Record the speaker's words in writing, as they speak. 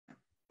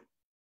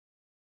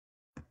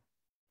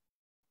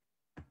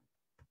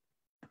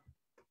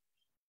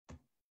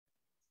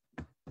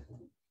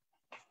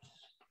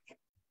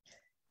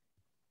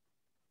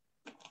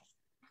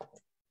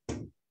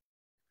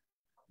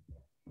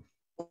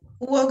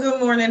Well, good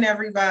morning,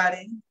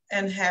 everybody,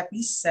 and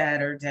happy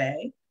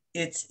Saturday.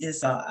 It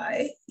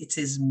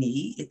is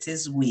me, it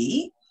is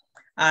we.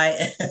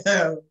 I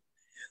am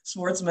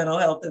sports mental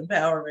health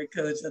empowerment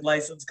coach and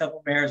licensed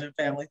couple marriage and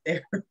family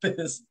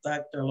therapist,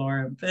 Dr.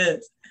 Lauren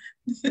Pitts.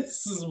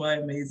 This is my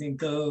amazing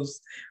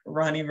co-host,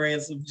 Ronnie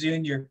Ransome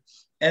Jr.,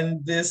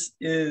 and this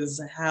is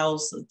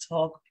House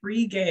Talk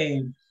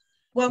Pregame.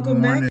 Good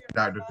Welcome back, morning,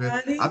 Dr. Pitt. I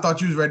everybody.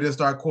 thought you was ready to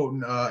start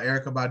quoting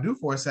Erica Badu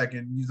for a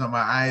second. You talking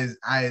about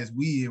I is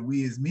we and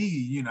we is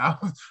me. I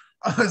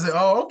was like,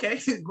 oh, okay.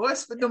 Go ahead,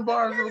 spit them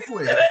bars real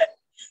quick.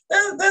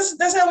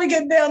 That's how we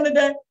get down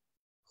today.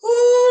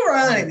 Ooh, Yeah.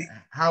 Ronnie. Ronnie,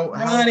 How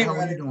are you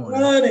Ronnie, doing?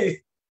 Ronnie.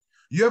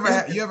 You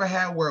ever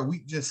had where we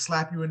just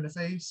slap you in the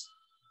face?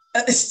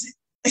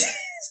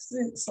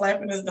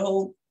 Slapping is the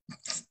whole,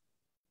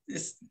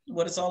 it's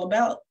what it's all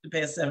about the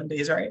past 7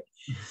 days, right?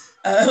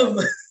 Um,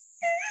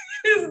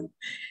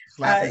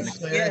 Slapped in the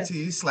yeah,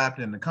 clarity, slapped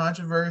in the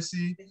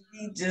controversy.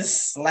 he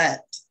just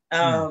slapped.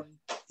 Mm.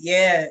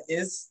 Yeah,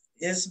 it's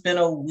been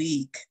a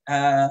week.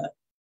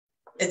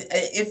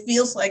 It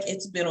feels like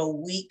it's been a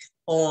week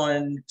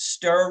on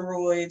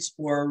steroids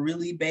or a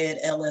really bad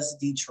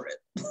LSD trip.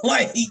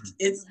 Like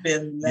it's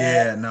been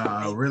that Yeah,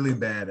 nah, crazy. really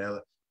bad.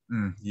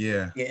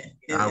 Yeah, Yeah,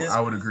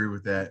 I would agree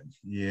with that.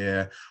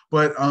 Yeah,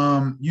 but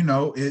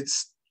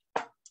it's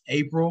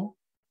April.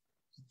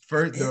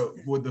 First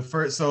the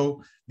first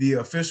so the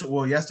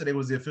official yesterday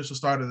was the official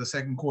start of the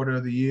second quarter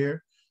of the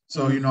year.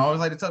 So I always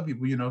like to tell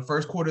people,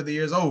 first quarter of the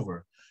year is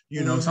over.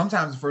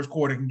 Sometimes the first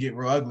quarter can get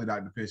real ugly,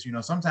 Dr. Pitts.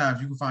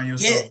 Sometimes you can find yeah,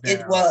 yourself it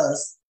down.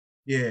 was.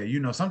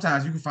 Yeah,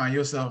 sometimes you can find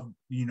yourself,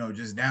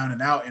 just down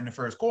and out in the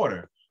first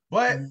quarter.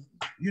 But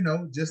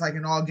just like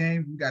in all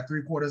games, we got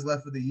 3 quarters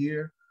left of the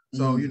year.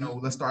 So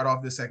let's start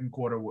off this second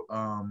quarter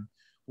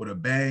with a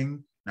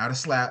bang, not a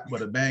slap,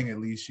 but a bang at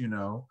least.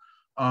 Yeah.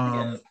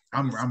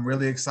 I'm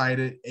really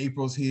excited.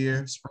 April's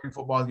here. Spring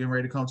football is getting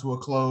ready to come to a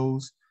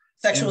close.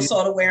 Sexual NBA,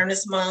 Assault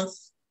Awareness Month.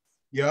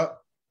 yep.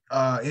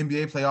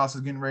 NBA playoffs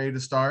is getting ready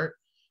to start.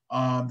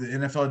 The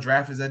NFL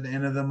draft is at the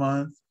end of the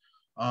month.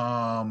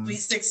 Sweet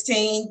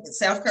 16,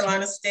 South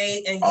Carolina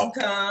State and Oh,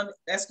 UConn.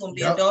 That's going to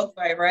be a yep.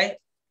 dogfight, right?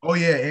 Oh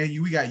yeah,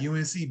 and we got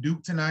UNC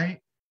Duke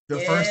tonight. The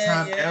first Yeah,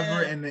 time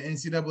ever yeah. in the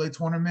NCAA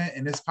tournament,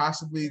 and this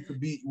possibly could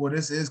be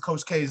this is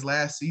Coach K's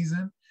last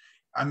season.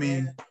 I Yeah.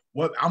 mean,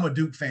 I'm a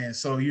Duke fan,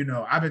 so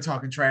I've been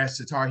talking trash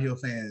to Tar Heel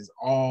fans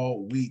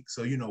all week.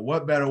 So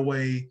what better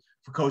way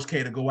for Coach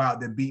K to go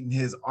out than beating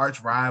his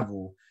arch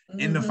rival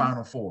in the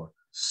Final Four?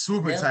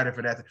 Super excited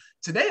for that.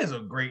 Today is a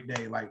great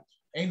day. Like,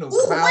 ain't no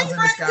clouds in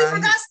the sky. We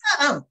forgot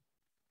something.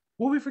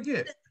 What we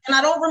forget? And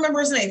I don't remember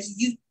his name.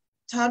 You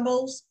Todd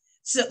Bowles.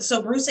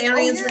 So Bruce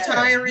Arians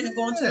retiring and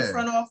going to the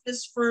front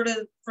office for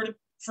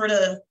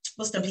the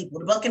what's them people,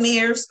 the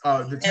Buccaneers.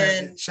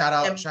 Shout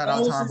out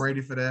Tom Brady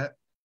for that.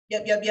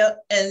 Yep.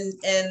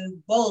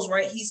 And Bowles,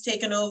 right? He's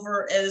taken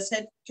over as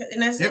head.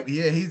 And that's yep.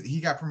 Yeah,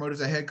 he got promoted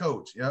to head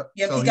coach. Yep.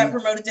 So he got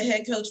promoted to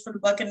head coach for the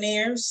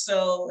Buccaneers.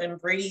 So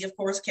and Brady, of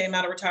course, came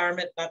out of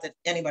retirement. Not that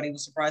anybody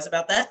was surprised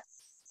about that.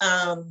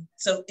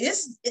 So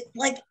it's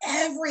like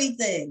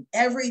everything.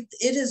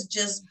 It has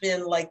just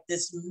been like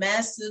this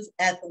massive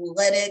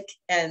athletic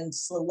and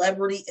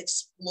celebrity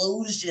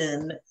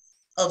explosion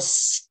of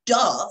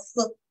stuff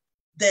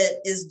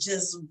that is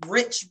just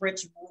rich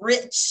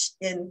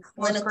in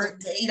clinical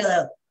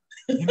data.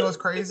 You know what's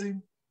crazy?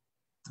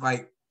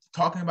 Like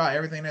talking about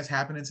everything that's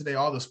happening today,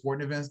 all the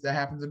sporting events that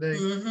happened today,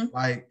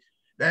 like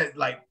that,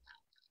 like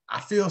I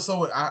feel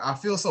so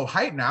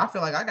hyped now. I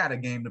feel like I got a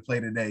game to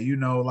play today.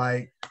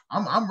 Like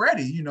I'm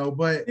ready.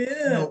 But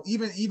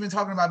even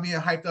talking about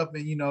being hyped up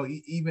and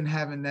even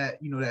having that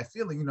that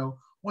feeling.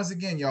 Once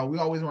again, y'all, we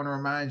always want to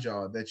remind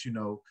y'all that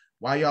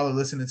while y'all are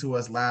listening to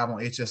us live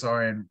on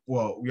HSRN,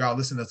 well, y'all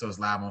listening to us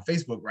live on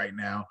Facebook right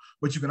now,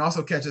 but you can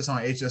also catch us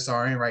on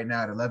HSRN right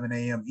now at 11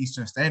 a.m.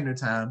 Eastern Standard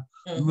Time.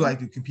 We like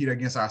to compete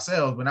against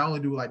ourselves, but not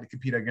only do we like to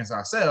compete against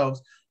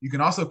ourselves, you can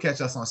also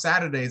catch us on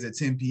Saturdays at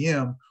 10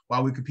 p.m.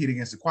 while we compete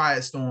against the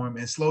Quiet Storm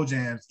and Slow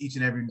Jams each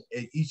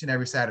and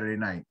every Saturday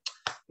night.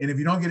 And if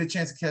you don't get a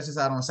chance to catch us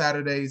out on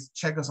Saturdays,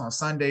 check us on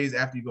Sundays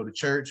after you go to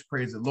church,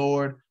 praise the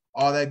Lord,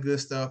 all that good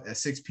stuff at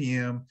 6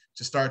 p.m.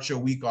 to start your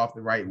week off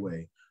the right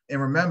way. And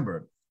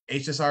remember,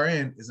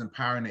 HSRN is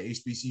empowering the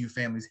HBCU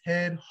family's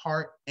head,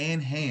 heart, and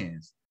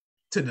hands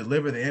to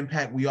deliver the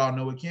impact we all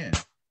know it can.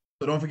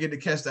 So don't forget to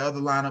catch the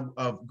other lineup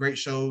of great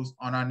shows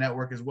on our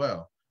network as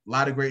well. A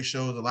lot of great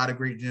shows, a lot of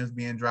great gems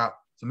being dropped.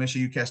 So make sure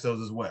you catch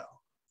those as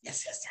well.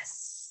 Yes.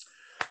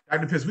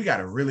 Dr. Pitts, we got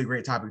a really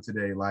great topic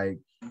today. Like,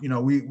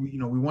 we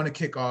want to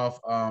kick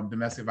off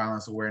Domestic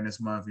Violence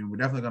Awareness Month, and we're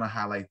definitely going to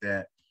highlight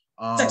that.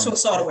 Sexual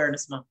Assault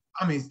Awareness Month.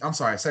 I'm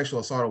sorry, Sexual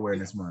Assault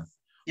Awareness Month.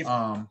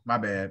 My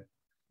bad.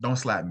 Don't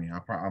slap me. I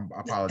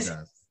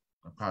apologize.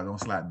 Don't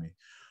slap me.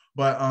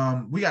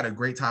 But we got a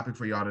great topic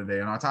for y'all today,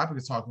 and our topic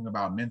is talking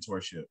about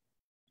mentorship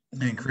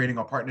and creating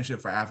a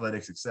partnership for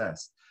athletic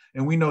success.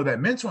 And we know that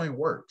mentoring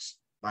works.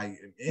 Like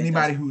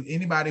anybody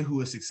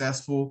who is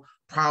successful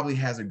probably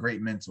has a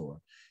great mentor.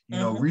 You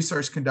know,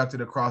 research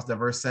conducted across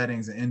diverse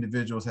settings and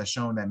individuals has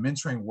shown that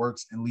mentoring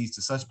works and leads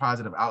to such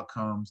positive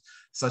outcomes,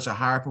 such a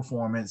higher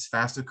performance,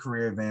 faster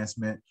career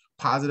advancement,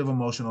 positive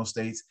emotional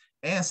states,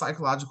 and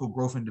psychological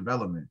growth and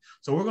development.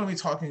 So we're going to be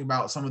talking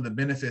about some of the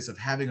benefits of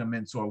having a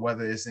mentor,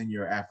 whether it's in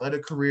your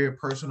athletic career,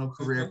 personal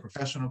career,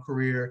 professional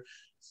career,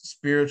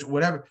 spiritual,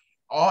 whatever,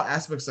 all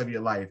aspects of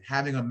your life,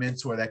 having a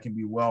mentor that can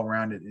be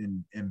well-rounded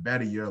and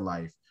better your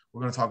life.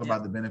 We're going to talk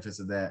about the benefits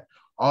of that.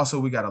 Also,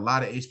 we got a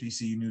lot of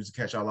HBCU news to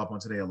catch y'all up on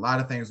today. A lot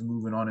of things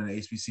moving on in the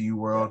HBCU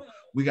world.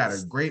 We got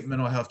a great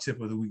mental health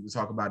tip of the week to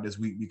talk about this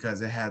week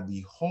because it had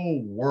the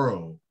whole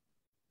world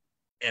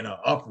in an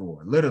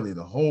uproar. Literally,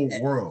 the whole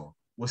world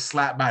was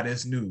slapped by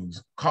this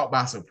news, caught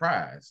by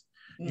surprise.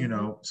 You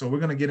know, so we're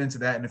going to get into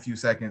that in a few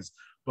seconds.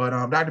 But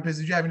Dr. Pitts,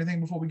 did you have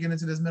anything before we get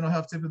into this mental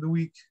health tip of the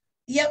week?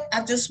 Yep,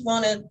 I just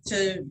wanted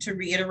to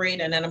reiterate,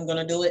 and then I'm going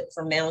to do it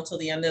from now until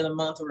the end of the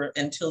month or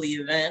until the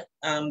event,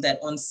 that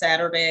on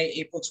Saturday,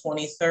 April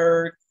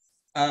 23rd,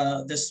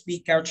 the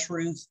Speak Our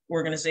Truth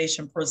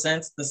organization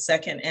presents the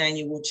second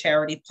annual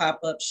charity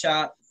pop-up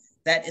shop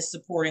that is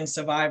supporting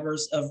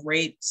survivors of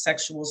rape,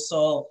 sexual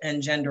assault,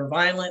 and gender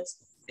violence.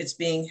 It's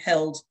being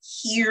held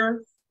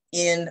here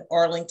in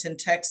Arlington,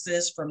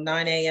 Texas from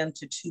 9 a.m.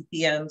 to 2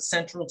 p.m.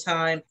 Central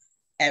Time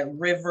at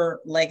River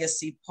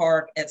Legacy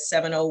Park at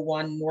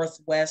 701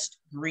 Northwest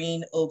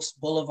Green Oaks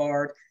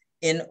Boulevard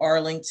in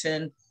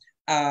Arlington.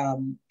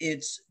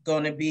 It's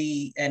going to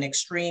be an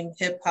extreme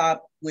hip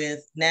hop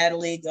with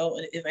Natalie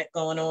event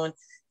going on.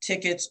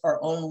 Tickets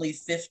are only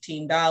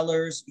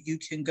 $15. You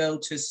can go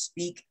to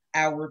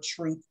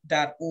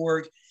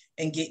speakourtruth.org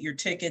and get your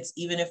tickets,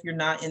 even if you're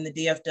not in the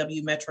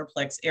DFW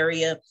Metroplex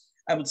area.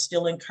 I would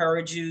still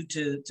encourage you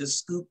to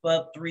scoop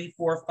up 3,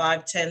 4,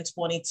 5, 10,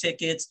 20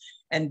 tickets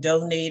and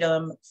donate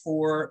them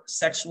for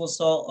Sexual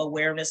Assault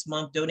Awareness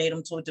Month. Donate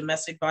them to a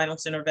domestic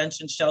violence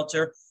intervention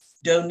shelter.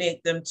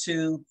 Donate them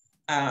to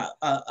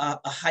a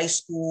high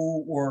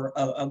school or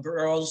a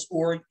girls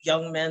or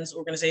young men's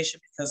organization,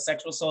 because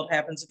sexual assault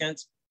happens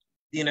against,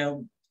 you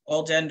know,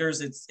 all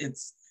genders.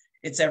 It's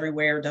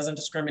everywhere. It doesn't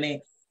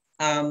discriminate.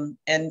 And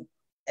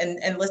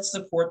let's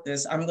support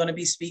this. I'm going to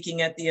be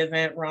speaking at the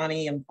event,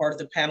 Ronnie, and part of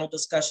the panel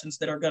discussions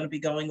that are going to be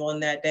going on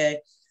that day.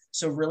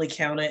 So really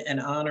count it an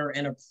honor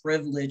and a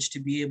privilege to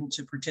be able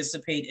to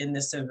participate in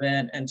this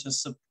event and to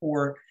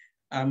support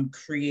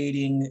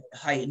creating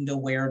heightened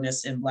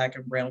awareness in Black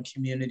and Brown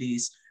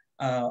communities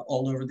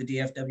all over the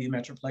DFW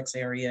Metroplex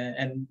area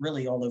and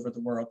really all over the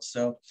world.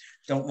 So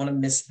don't want to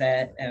miss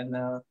that, and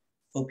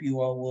hope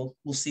you all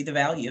will see the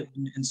value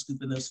in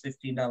scooping those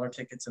 $15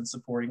 tickets and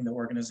supporting the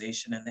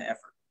organization and the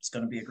effort. It's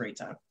going to be a great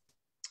time.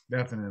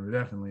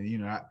 Definitely. You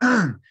know,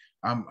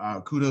 I'm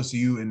kudos to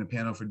you and the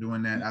panel for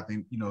doing that. I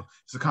think, you know,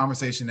 it's a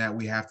conversation that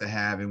we have to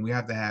have, and we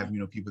have to have, you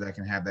know, people that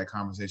can have that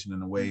conversation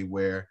in a way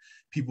where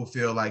people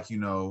feel like, you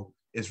know,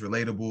 it's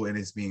relatable and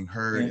it's being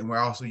heard. And we're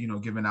also, you know,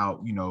 giving out,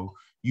 you know,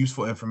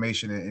 useful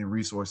information and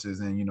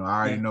resources. And, you know,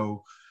 I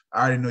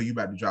already know you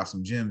about to drop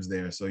some gems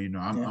there. So, you know,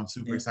 I'm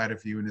super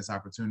excited for you in this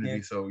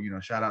opportunity. So, you know,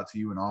 shout out to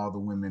you and all the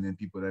women and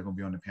people that are going to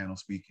be on the panel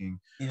speaking.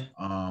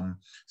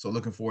 So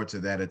looking forward to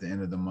that at the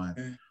end of the month.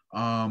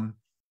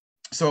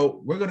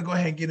 So we're going to go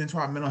ahead and get into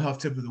our mental health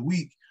tip of the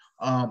week.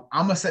 I'm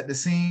going to set the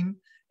scene,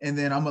 and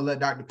then I'm going to let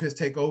Dr. Pitts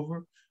take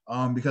over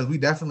because we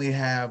definitely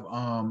have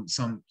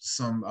some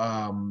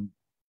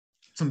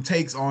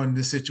takes on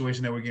this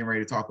situation that we're getting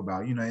ready to talk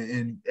about, you know,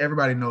 and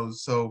everybody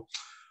knows. So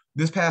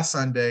this past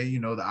Sunday, you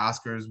know, the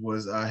Oscars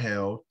was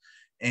held,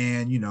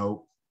 and, you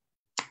know,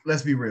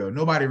 let's be real.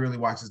 Nobody really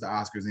watches the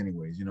Oscars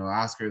anyways. You know,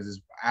 Oscars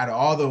is, out of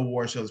all the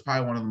award shows,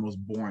 probably one of the most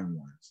boring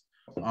ones.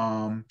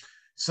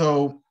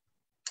 So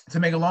to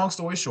make a long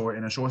story short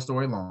and a short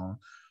story long,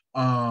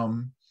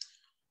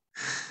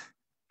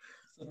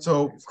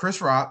 so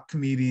Chris Rock,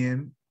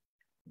 comedian,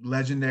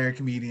 legendary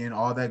comedian,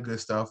 all that good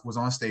stuff, was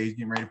on stage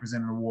getting ready to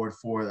present an award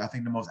for, I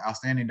think, the most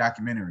outstanding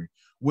documentary,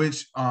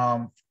 which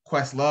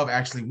Questlove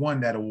actually won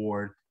that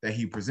award that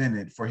he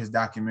presented for his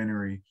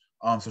documentary.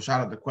 So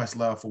shout out to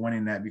Questlove for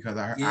winning that, because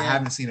I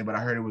haven't seen it, but I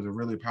heard it was a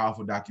really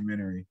powerful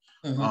documentary.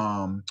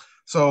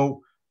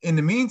 So in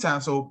the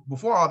meantime, so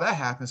before all that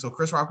happened, so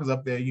Chris Rock was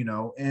up there, you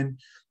know, and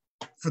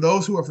for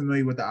those who are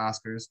familiar with the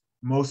Oscars,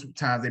 most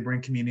times they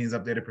bring comedians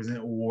up there to present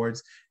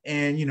awards,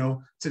 and, you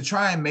know, to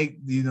try and make,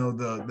 you know,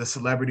 the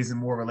celebrities and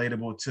more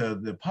relatable to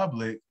the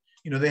public,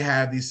 you know, they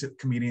have these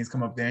comedians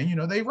come up there and, you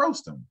know, they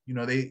roast them, you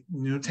know, they,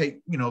 you know, take,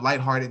 you know,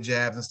 lighthearted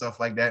jabs and stuff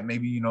like that.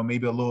 Maybe, you know,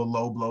 maybe a little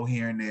low blow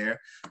here and there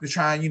to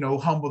try and, you know,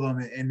 humble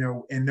them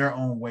in their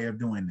own way of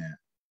doing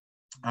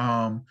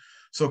that.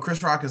 So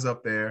Chris Rock is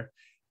up there,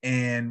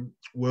 and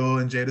Will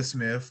and Jada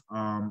Smith,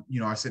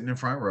 you know, are sitting in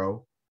front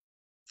row.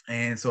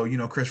 And so, you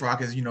know, Chris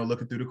Rock is, you know,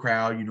 looking through the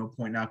crowd, you know,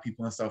 pointing out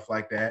people and stuff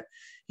like that.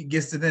 He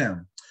gets to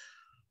them.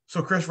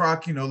 So Chris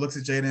Rock, you know, looks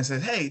at Jada and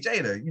says, "Hey,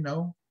 Jada, you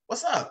know,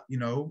 what's up? You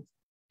know,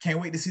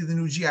 can't wait to see the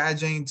new G.I.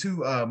 Jane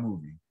 2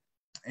 movie."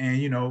 And,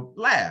 you know,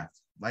 laughed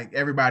like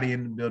everybody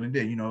in the building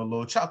did, you know, a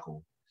little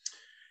chuckle.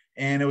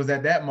 And it was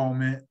at that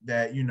moment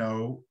that, you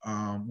know,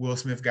 Will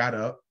Smith got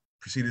up,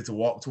 proceeded to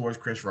walk towards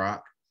Chris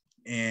Rock,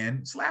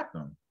 and slapped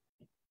him.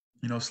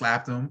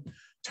 Slapped him,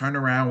 turned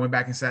around, went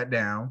back and sat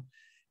down.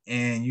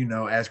 And,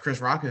 as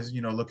Chris Rock is,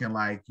 looking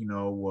like,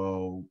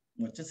 well,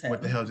 what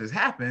the hell just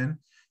happened?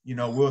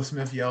 Will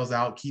Smith yells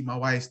out, "Keep my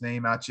wife's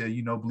name out your,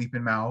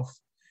 bleeping mouth."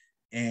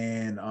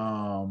 And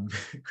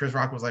Chris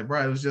Rock was like,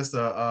 "Bro, it was just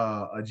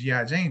a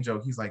G.I. Jane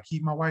joke." He's like,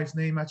 "Keep my wife's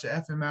name out your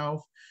effing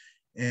mouth."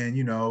 And,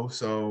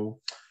 so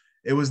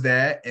it was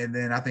that. And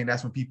then I think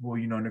that's when people,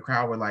 in the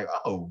crowd were like,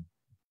 "Oh,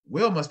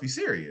 Will must be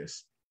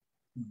serious."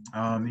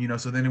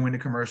 So then it went to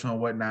commercial and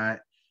whatnot.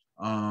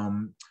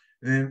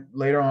 Then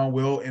later on,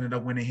 Will ended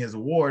up winning his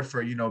award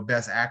for,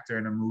 best actor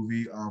in a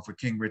movie for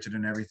King Richard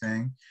and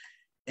everything.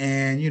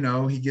 And,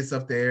 he gets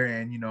up there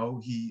and,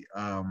 he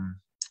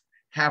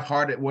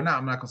half-hearted, well,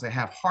 I'm not gonna say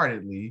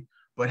half-heartedly,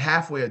 but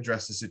halfway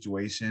addressed the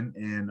situation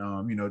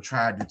and,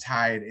 tried to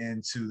tie it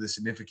into the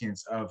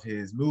significance of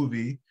his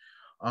movie.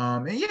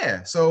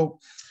 So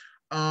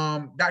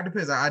Dr.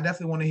 Piz, I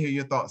definitely want to hear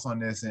your thoughts on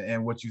this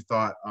and what you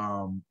thought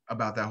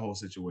about that whole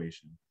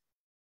situation.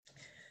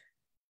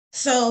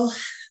 So,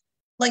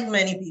 like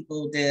many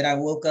people did, I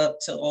woke up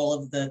to all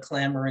of the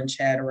clamor and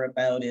chatter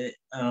about it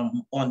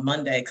on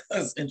Monday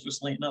because,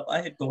 interestingly enough,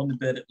 I had gone to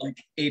bed at like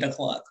 8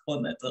 o'clock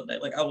on that Sunday.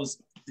 Like, I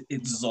was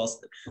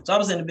exhausted. So I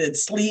was in the bed,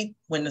 sleep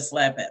when the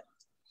slap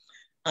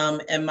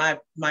happened. And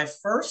my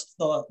first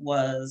thought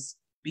was,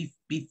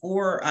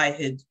 before I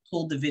had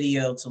pulled the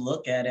video to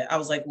look at it, I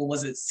was like, well,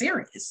 was it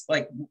serious?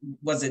 Like,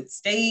 was it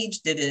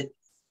staged? Did it,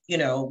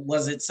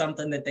 was it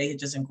something that they had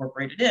just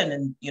incorporated in?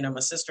 And,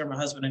 my sister and my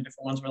husband and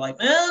different ones were like,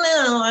 no,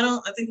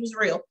 I think it was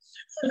real.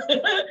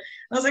 I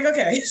was like,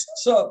 okay.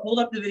 So I pulled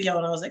up the video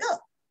and I was like, oh,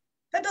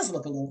 that does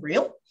look a little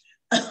real.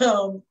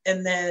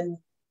 And then,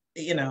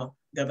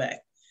 go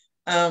back.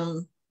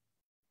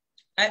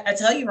 I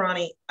tell you,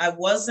 Ronnie, I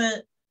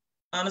wasn't,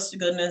 honest to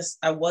goodness,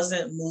 I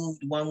wasn't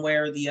moved one way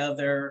or the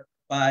other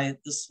by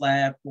the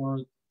slap or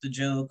the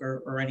joke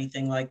or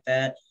anything like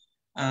that.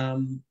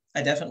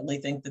 I definitely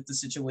think that the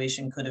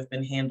situation could have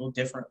been handled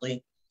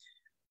differently.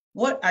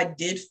 What I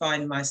did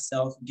find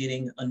myself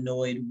getting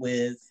annoyed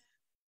with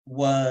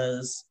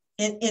was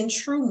in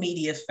true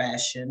media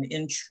fashion,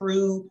 in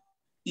true,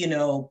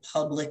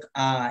 public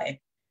eye,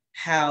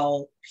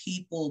 how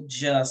people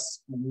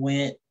just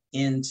went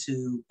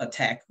into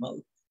attack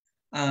mode.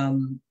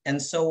 And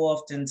so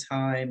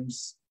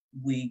oftentimes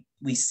we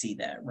see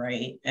that,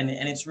 right? And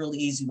it's really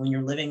easy when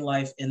you're living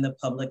life in the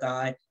public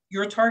eye,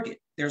 you're a target.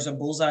 There's a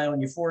bullseye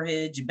on your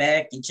forehead, your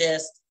back, your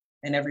chest,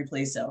 and every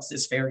place else.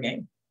 It's fair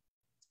game.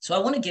 So I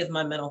want to give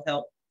my mental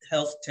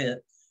health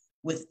tip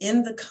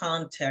within the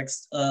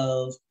context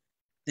of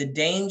the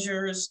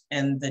dangers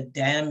and the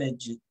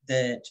damage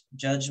that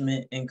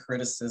judgment and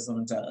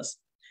criticism does.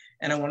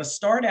 And I want to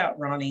start out,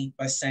 Ronnie,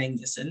 by saying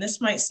this, and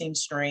this might seem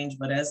strange,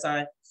 but as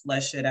I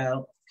flesh it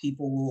out,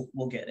 people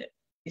will get it.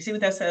 You see what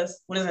that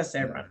says? What does that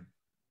say, Ronnie?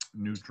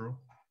 Neutral.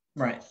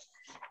 Right.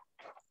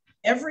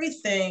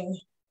 Everything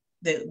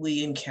that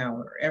we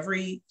encounter,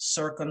 every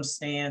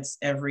circumstance,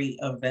 every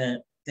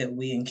event that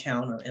we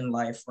encounter in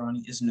life,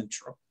 Ronnie, is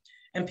neutral.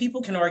 And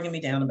people can argue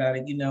me down about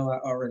it. I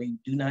already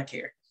do not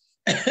care.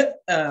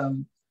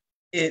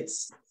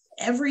 It's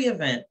every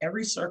event,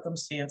 every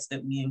circumstance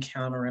that we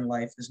encounter in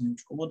life is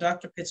neutral. Well,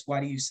 Dr. Pitts,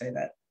 why do you say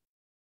that?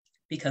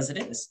 Because it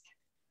is.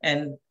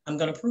 And I'm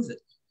going to prove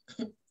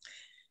it.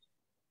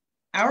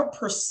 Our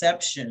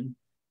perception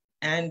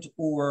and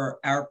or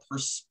our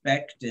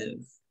perspective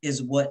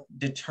is what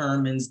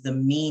determines the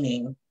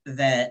meaning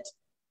that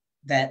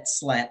that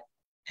slap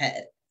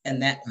had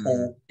and that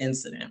whole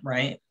incident,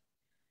 right?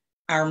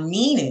 Our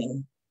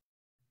meaning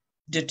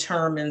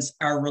determines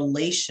our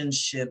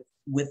relationship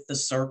with the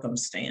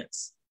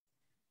circumstance.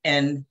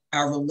 And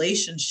our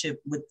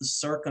relationship with the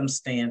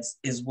circumstance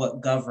is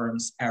what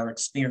governs our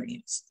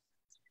experience.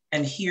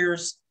 And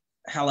here's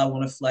how I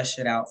want to flesh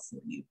it out for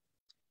you.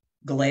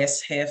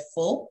 Glass half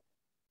full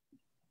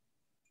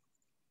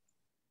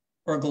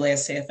or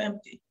glass half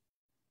empty.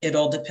 It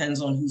all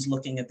depends on who's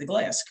looking at the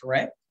glass,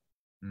 correct?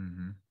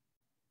 Mm-hmm.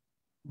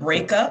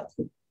 Breakup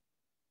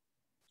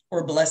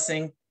or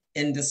blessing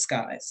in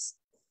disguise.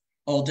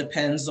 All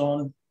depends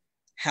on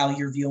how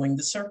you're viewing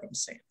the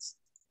circumstance.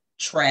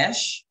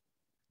 Trash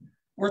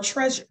or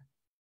treasure.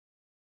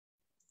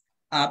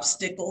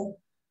 Obstacle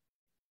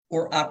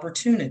or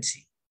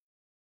opportunity.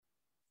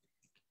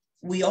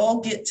 We all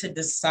get to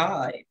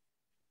decide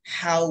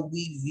how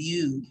we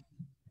view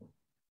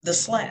the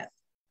slap.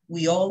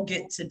 We all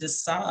get to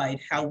decide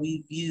how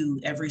we view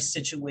every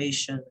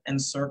situation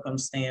and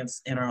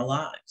circumstance in our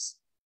lives.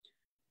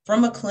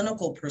 From a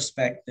clinical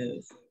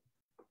perspective,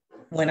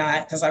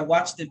 because I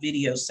watched the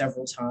video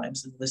several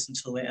times and listened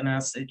to it, and I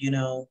said,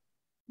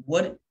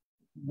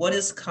 what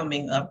is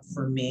coming up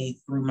for me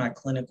through my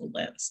clinical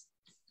lens?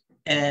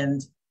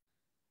 And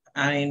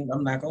I'm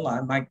not gonna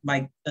lie,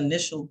 my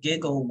initial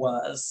giggle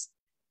was,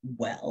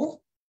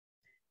 well,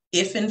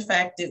 if in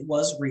fact it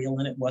was real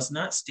and it was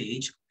not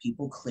staged,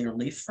 people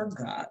clearly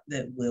forgot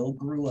that Will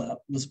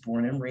was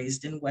born and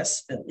raised in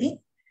West Philly,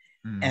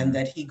 and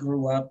that he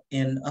grew up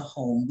in a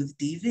home with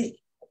DV.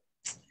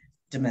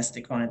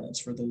 domestic violence,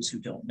 for those who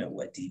don't know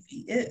what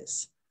DV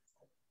is.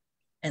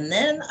 And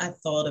then I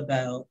thought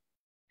about,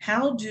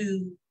 how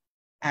do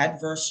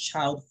adverse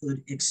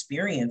childhood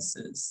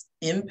experiences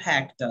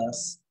impact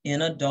us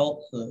in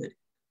adulthood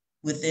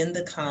within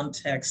the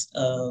context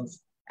of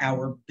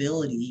our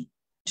ability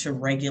to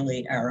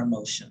regulate our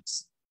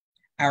emotions,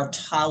 our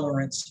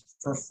tolerance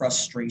for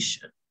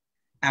frustration,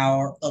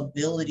 our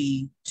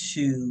ability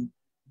to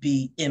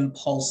be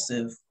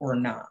impulsive or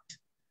not.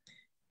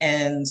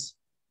 And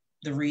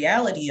the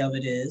reality of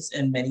it is,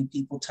 and many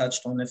people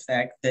touched on the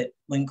fact that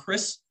when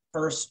Chris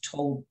first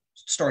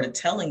started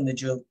telling the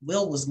joke,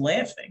 Will was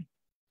laughing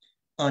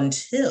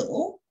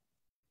until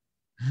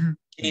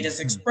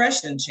Jada's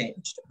expression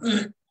changed,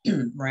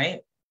 right?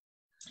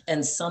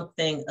 And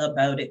something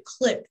about it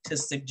clicked to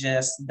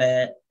suggest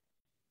that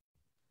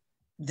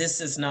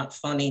this is not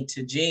funny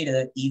to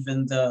Jada,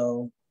 even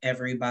though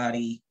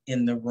everybody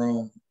in the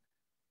room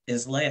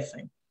is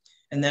laughing.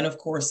 And then, of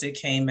course, it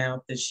came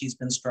out that she's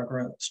been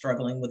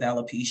struggling with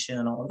alopecia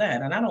and all of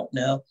that. And I don't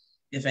know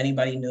if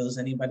anybody knows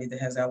anybody that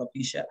has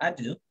alopecia. I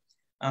do.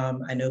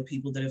 I know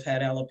people that have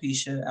had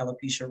alopecia.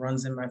 Alopecia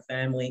runs in my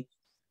family.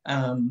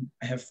 I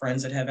have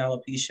friends that have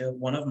alopecia.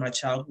 One of my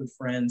childhood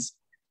friends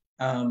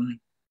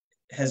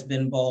has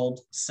been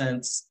bald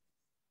since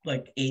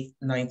like 8th,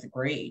 9th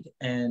grade.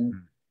 And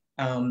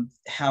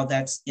how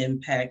that's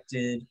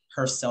impacted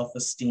her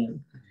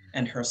self-esteem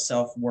and her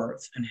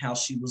self-worth, and how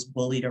she was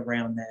bullied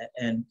around that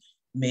and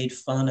made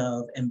fun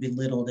of and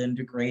belittled and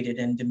degraded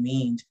and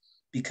demeaned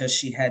because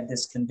she had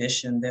this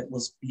condition that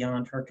was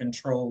beyond her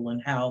control, and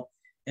how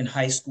in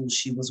high school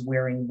she was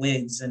wearing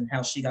wigs and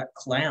how she got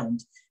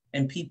clowned,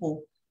 and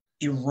people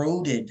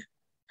eroded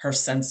her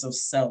sense of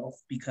self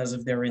because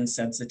of their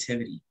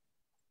insensitivity.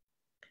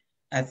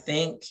 I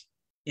think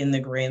in the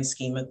grand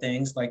scheme of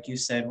things, like you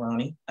said,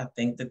 Ronnie, I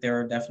think that there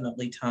are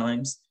definitely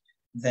times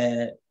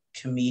that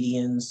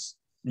comedians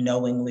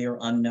knowingly or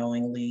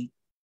unknowingly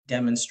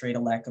demonstrate a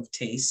lack of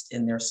taste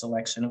in their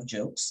selection of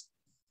jokes.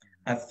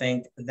 I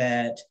think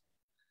that,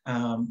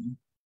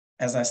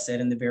 as I said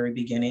in the very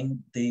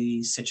beginning,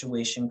 the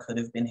situation could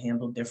have been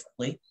handled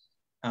differently.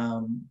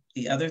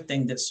 The other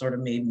thing that sort of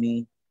made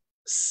me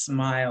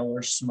smile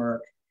or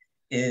smirk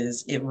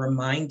is it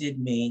reminded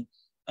me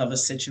of a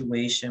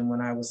situation when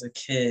I was a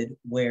kid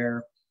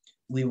where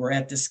we were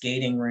at the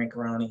skating rink,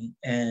 Ronnie,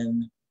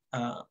 and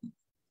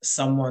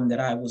someone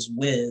that I was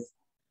with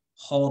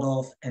hauled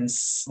off and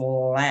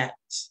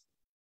slapped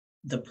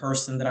the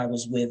person that I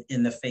was with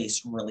in the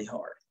face really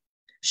hard,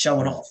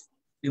 showing off.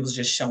 It was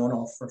just showing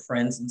off for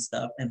friends and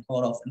stuff, and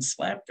hauled off and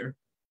slapped her.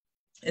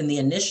 And the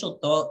initial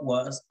thought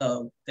was,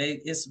 oh,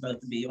 it's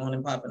about to be on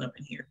and popping up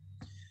in here.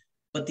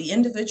 But the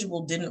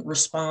individual didn't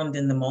respond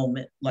in the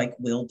moment like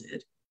Will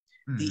did.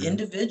 The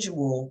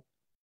individual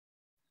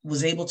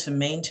was able to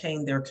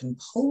maintain their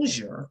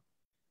composure,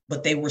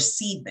 but they were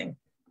seething.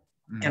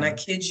 And I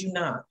kid you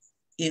not,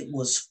 it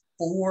was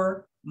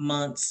 4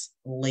 months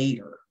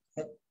later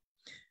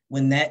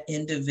when that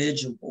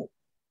individual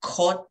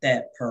caught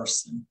that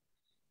person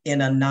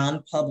in a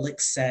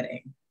non-public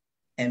setting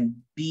and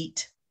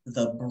beat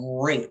the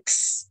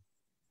brakes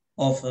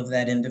off of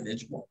that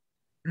individual,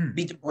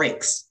 beat the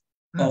brakes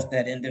off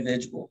that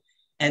individual,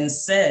 and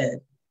said,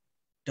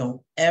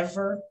 don't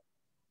ever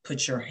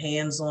put your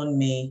hands on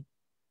me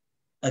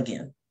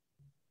again.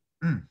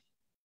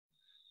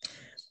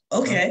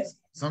 Okay.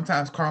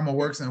 Sometimes karma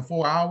works in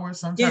 4 hours.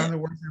 Sometimes it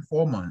works in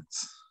 4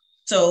 months.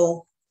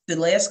 So the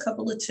last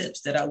couple of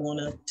tips that I want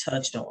to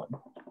touch on,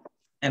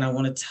 and I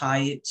want to tie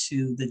it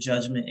to the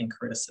judgment and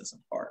criticism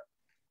part.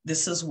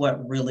 This is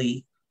what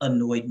really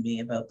annoyed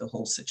me about the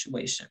whole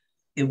situation.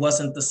 It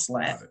wasn't the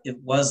slap. It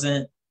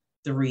wasn't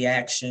the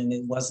reaction.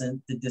 It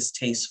wasn't the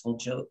distasteful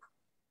joke.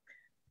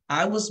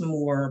 I was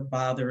more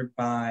bothered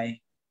by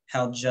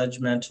how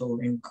judgmental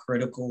and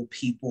critical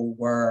people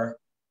were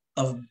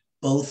of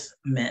both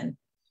men,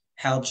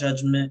 how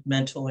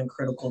judgmental and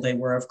critical they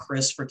were of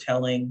Chris for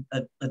telling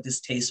a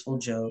distasteful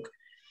joke,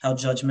 how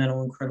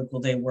judgmental and critical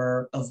they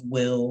were of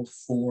Will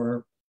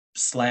for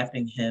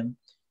slapping him.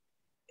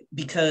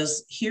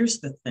 Because here's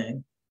the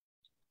thing,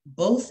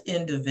 both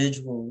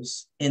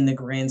individuals in the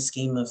grand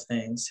scheme of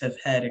things have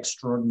had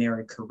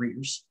extraordinary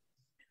careers.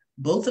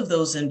 Both of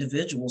those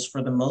individuals,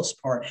 for the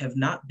most part, have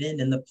not been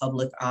in the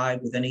public eye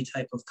with any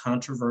type of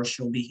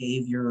controversial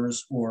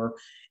behaviors or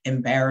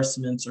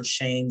embarrassments or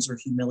shames or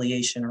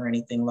humiliation or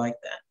anything like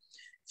that.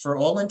 For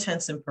all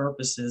intents and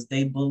purposes,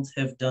 they both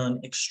have done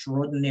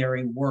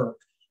extraordinary work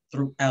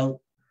throughout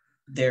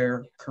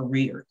their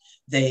career.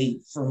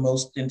 They, for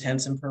most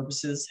intents and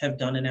purposes, have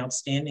done an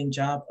outstanding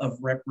job of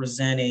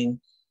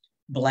representing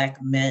Black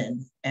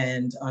men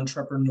and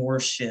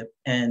entrepreneurship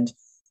and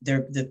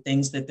the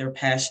things that they're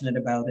passionate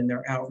about in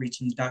their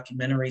outreach and the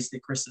documentaries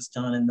that Chris has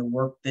done and the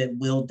work that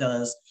Will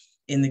does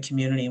in the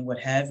community and what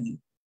have you.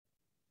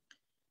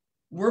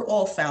 We're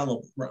all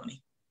fallible,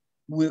 Ronnie.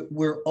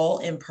 We're all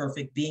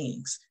imperfect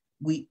beings.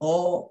 We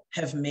all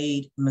have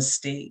made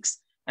mistakes.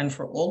 And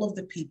for all of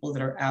the people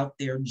that are out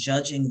there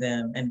judging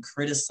them and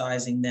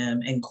criticizing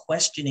them and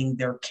questioning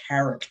their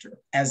character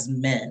as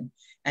men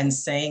and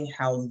saying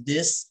how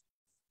this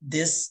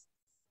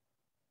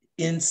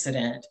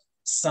incident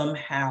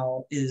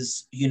somehow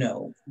is,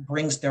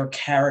 brings their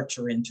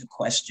character into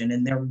question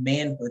and their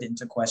manhood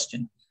into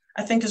question,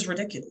 I think is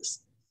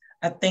ridiculous.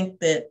 I think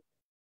that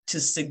to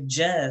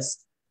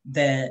suggest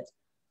that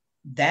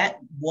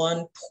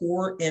one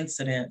poor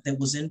incident that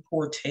was in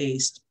poor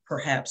taste,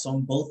 perhaps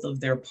on both of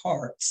their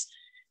parts,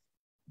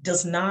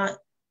 does not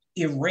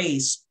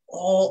erase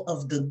all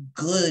of the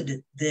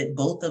good that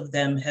both of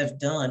them have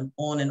done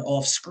on and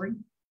off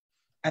screen.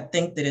 I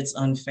think that it's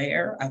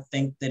unfair. I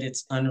think that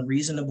it's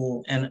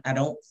unreasonable. And I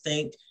don't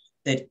think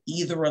that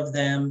either of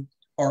them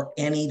are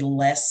any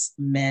less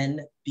men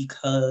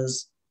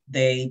because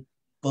they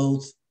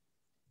both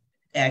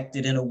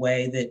acted in a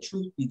way that,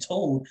 truth be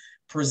told,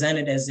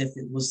 presented as if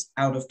it was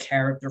out of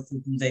character for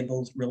who they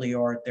both really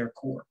are at their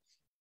core.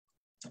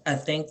 I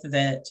think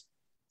that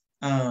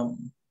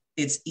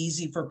it's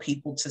easy for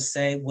people to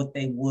say what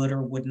they would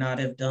or would not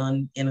have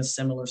done in a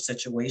similar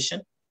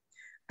situation.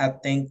 I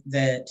think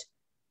that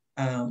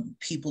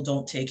people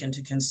don't take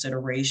into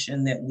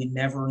consideration that we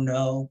never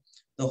know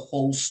the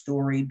whole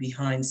story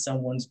behind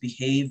someone's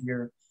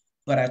behavior,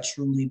 but I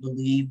truly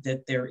believe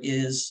that there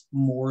is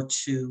more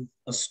to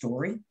a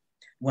story.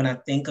 When I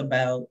think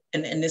about,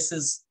 and this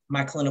is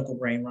my clinical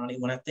brain, Ronnie,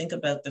 when I think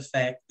about the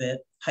fact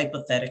that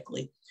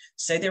hypothetically,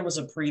 say there was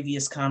a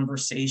previous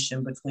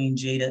conversation between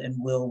Jada and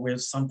Will where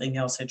something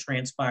else had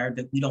transpired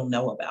that we don't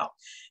know about.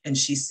 And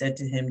she said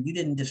to him, "You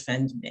didn't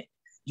defend me.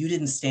 You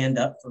didn't stand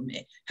up for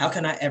me. How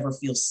can I ever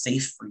feel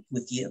safe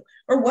with you?"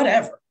 Or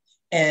whatever.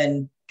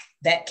 And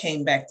that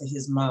came back to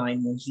his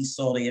mind when he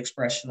saw the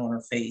expression on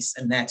her face.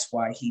 And that's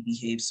why he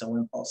behaved so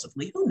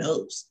impulsively. Who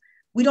knows?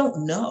 We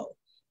don't know.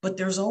 But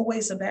there's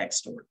always a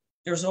backstory.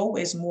 There's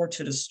always more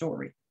to the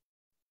story.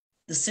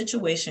 The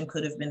situation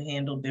could have been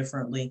handled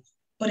differently,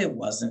 but it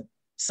wasn't.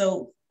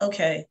 So,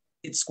 okay,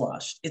 it's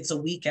squashed. It's a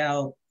week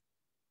out.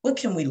 What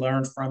can we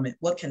learn from it?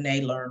 What can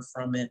they learn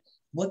from it?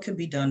 What could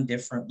be done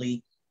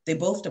differently? They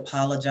both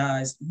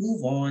apologized,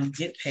 move on,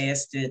 get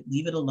past it,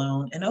 leave it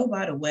alone. And oh,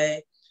 by the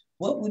way,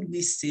 what would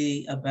we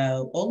see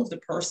about all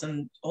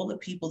the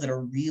people that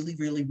are really,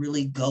 really,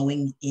 really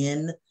going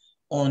in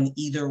on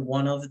either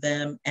one of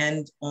them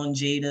and on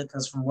Jada?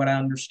 Because from what I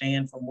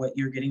understand, from what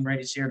you're getting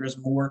ready to share, there's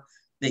more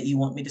that you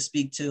want me to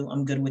speak to.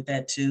 I'm good with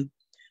that too.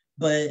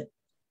 But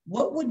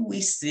what would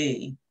we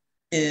see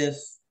if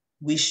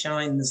we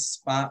shine the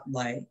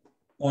spotlight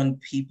on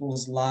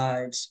people's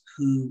lives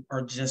who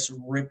are just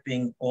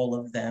ripping all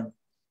of them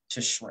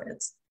to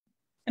shreds?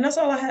 And that's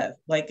all I have.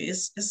 Like,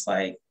 it's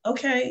like,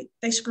 okay,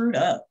 they screwed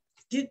up.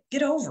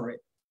 Get over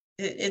it.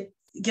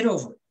 Get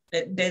over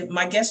it.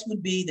 My guess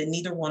would be that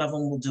neither one of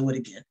them will do it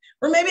again.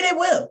 Or maybe they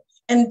will.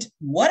 And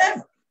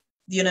whatever.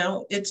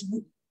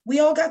 We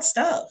all got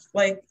stuff.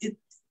 Like,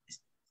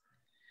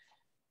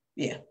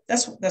 yeah,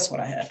 that's what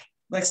I have.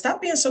 Like,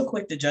 stop being so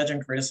quick to judge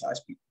and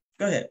criticize people.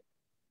 Go ahead.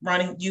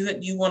 Ronnie,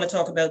 you want to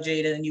talk about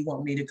Jada and you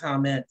want me to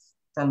comment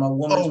from a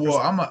woman's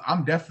perspective?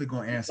 I'm definitely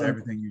going to answer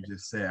everything you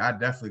just said. I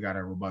definitely got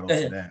a rebuttal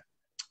to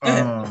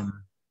that.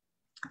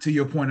 To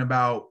your point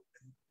about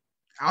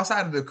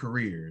outside of the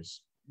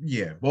careers,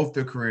 yeah, both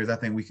their careers, I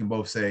think we can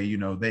both say,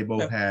 they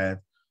both have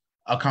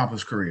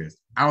accomplished careers.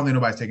 I don't think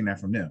nobody's taking that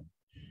from them.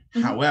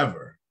 Mm-hmm.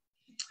 However,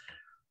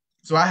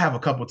 so I have a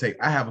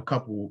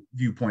couple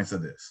viewpoints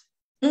of this.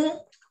 Mm-hmm.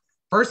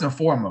 First and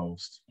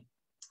foremost,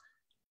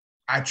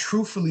 I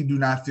truthfully do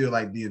not feel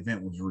like the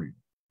event was real.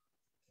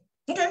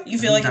 Okay, you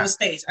feel like it was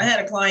staged. I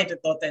had a client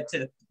that thought that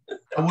too.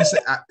 I will say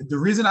the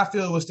reason I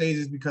feel it was staged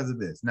is because of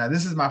this. Now,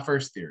 this is my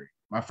first theory.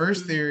 My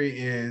first theory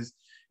is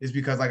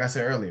because, like I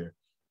said earlier,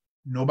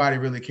 nobody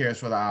really cares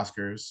for the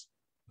Oscars,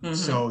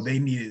 so they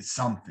needed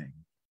something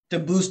to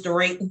boost the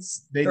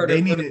ratings.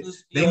 They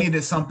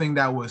needed something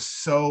that was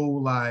so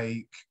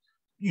like,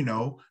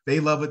 they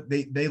love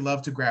it. They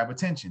love to grab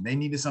attention. They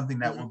needed something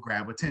that would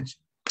grab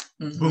attention.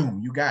 Mm-hmm. Boom,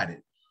 you got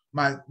it.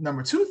 My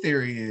number two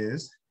theory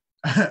is,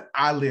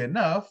 oddly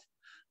enough,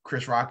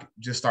 Chris Rock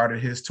just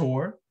started his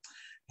tour,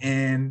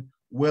 and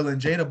Will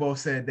and Jada both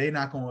said they're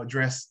not going to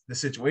address the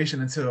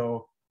situation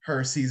until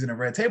her season of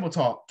Red Table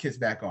Talk kicks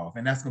back off,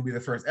 and that's going to be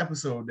the first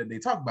episode that they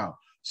talk about.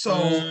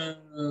 So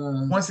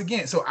once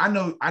again, so I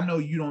know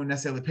you don't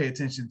necessarily pay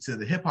attention to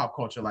the hip hop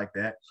culture like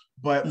that,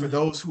 but for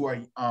those who are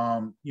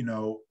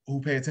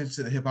who pay attention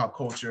to the hip hop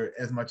culture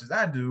as much as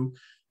I do,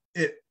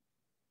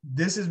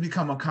 this has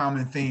become a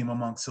common theme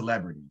amongst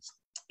celebrities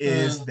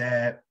is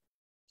that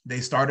they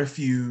start a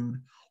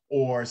feud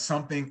or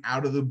something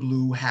out of the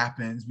blue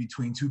happens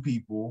between two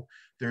people.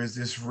 There's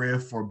this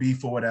riff or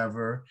beef or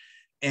whatever.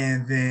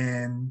 And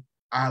then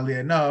oddly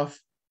enough,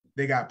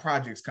 they got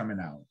projects coming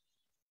out.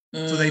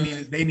 So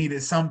they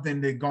needed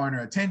something to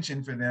garner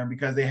attention for them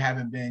because they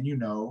haven't been,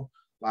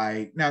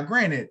 like, now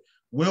granted,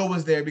 Will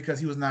was there because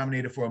he was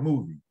nominated for a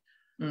movie,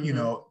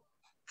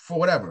 for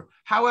whatever.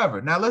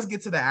 However, now let's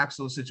get to the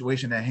actual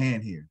situation at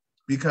hand here,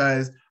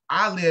 because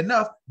oddly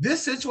enough,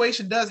 this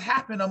situation does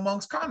happen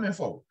amongst common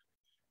folk.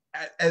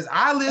 As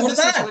oddly as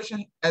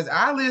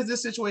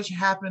this situation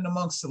happened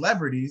amongst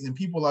celebrities, and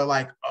people are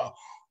like, oh,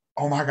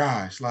 oh my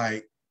gosh,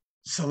 like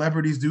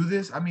celebrities do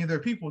this. I mean, they're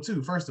people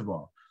too, first of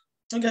all.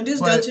 All you gotta do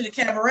is go to the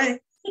cabaret.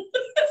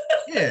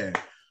 Yeah.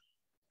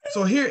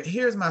 So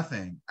here's my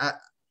thing.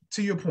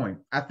 To your point,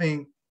 I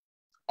think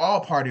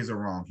all parties are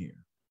wrong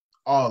here.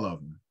 All of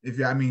them.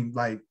 I mean,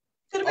 like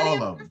could have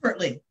been all of them.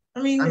 differently.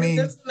 I mean,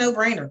 that's a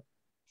no-brainer.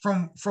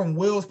 From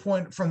Will's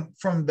point, from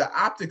the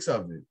optics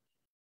of it,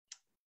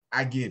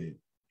 I get it.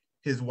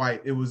 His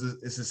wife,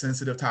 it's a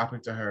sensitive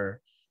topic to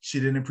her. She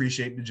didn't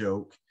appreciate the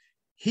joke.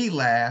 He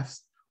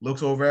laughs,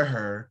 looks over at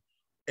her.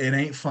 It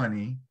ain't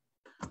funny.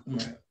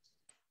 Mm-hmm.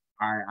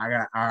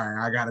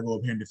 I gotta go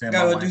up here and defend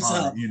my wife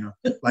on it, you know.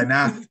 Like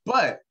now,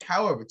 but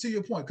however, to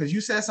your point, because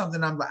you said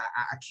something, I'm like,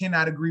 I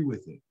cannot agree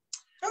with it.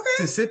 Okay.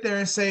 To sit there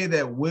and say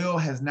that Will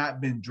has not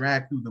been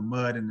dragged through the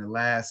mud in the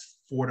last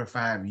 4 to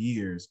 5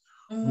 years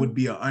would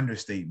be an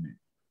understatement.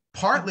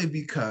 Partly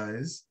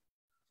because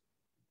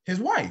his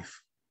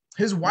wife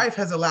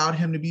has allowed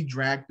him to be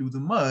dragged through the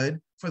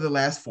mud for the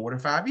last 4 to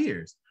 5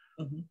 years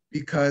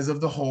because of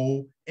the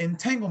whole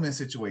entanglement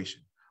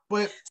situation.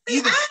 But I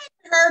haven't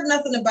heard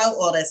nothing about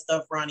all that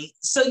stuff, Ronnie.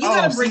 So you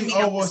gotta bring me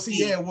up to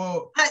speed.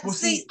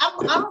 I'm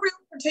real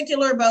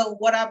particular about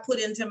what I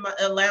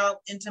allow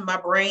into my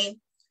brain.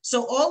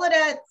 So all of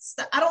that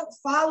stuff, I don't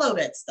follow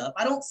that stuff.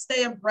 I don't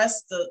stay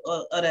abreast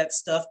of that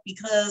stuff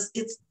because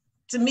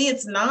to me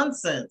it's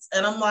nonsense.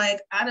 And I'm like,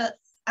 I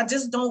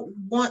just don't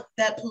want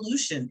that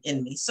pollution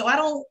in me. So I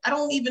don't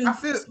even. I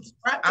feel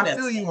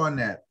you on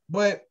that.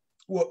 But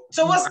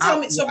so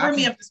bring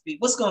me up to speed.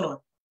 What's going on?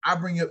 I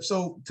bring up,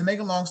 so to make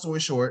a long story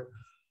short,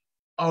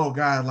 oh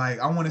God, like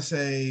I want to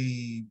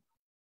say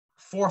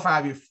 4 or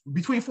 5 years,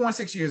 between 4 and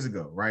 6 years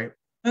ago, right?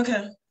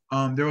 Okay.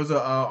 There was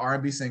a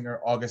R&B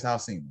singer, August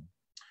Alsina.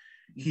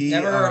 He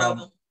never heard of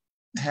him.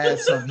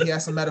 He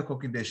had some medical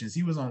conditions.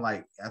 He was on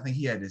I think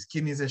he had his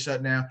kidneys that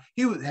shut down.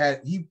 He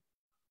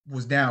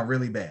was down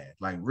really bad,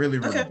 like really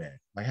bad.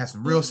 Like had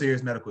some real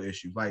serious medical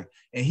issues. Like,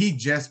 and he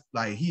just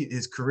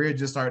his career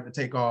just started to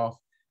take off,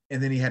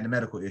 and then he had the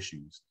medical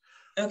issues.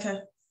 Okay.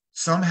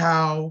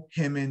 Somehow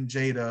him and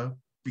Jada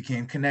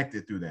became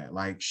connected through that.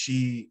 Like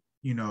she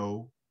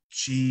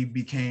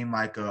became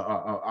like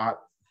a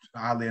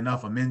oddly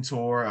enough, a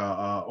mentor,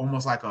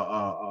 almost like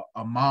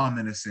a mom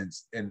in a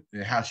sense, in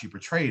how she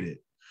portrayed it.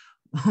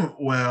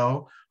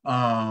 Well,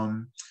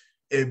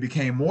 it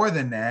became more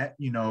than that,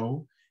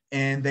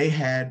 and they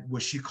had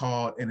what she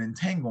called an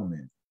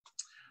entanglement.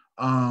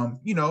 And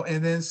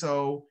then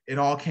so it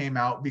all came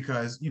out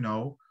because,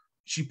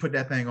 she put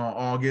that thing on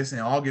August,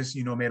 and August,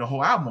 made a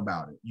whole album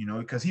about it,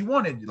 because he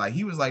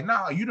was like,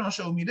 nah, you don't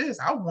show me this.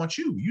 I want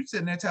you. You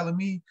sitting there telling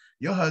me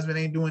your husband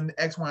ain't doing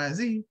X, Y, and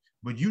Z,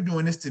 but you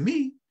doing this to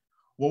me.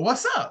 Well,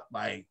 what's up?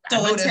 Like,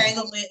 so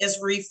entanglement is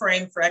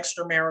reframed for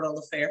extramarital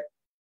affair.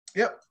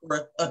 Yep.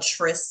 Or a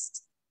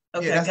tryst.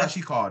 Okay, yeah, that's how she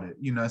called it.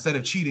 Instead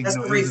of cheating, that's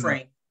the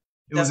reframe.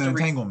 It was an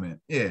entanglement.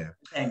 Yeah.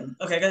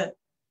 Okay, go ahead.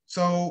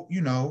 So,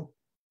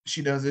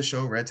 she does this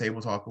show, Red Table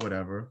Talk or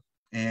whatever.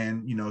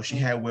 And, she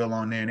had Will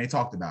on there and they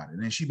talked about it.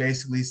 And she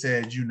basically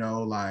said,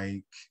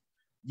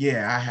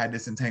 yeah, I had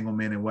this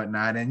entanglement and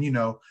whatnot. And,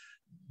 you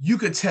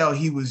could tell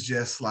he was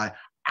just like,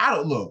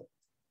 look.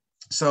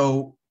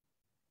 So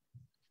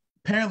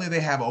apparently they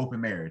have an open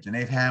marriage and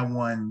they've had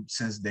one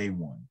since day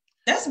one.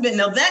 That's been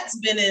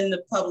in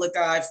the public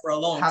eye for a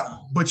long time.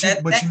 But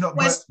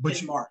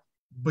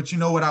you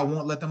know what I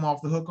won't let them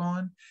off the hook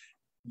on?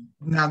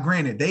 Now,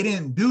 granted, they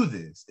didn't do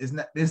this.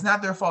 It's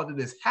not their fault that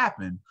this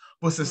happened,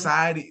 but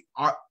society,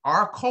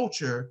 our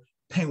culture,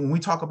 when we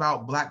talk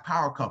about Black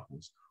power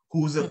couples,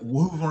 who's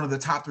one of the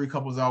top 3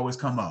 couples that always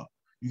come up.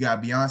 You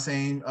got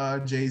Beyonce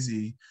and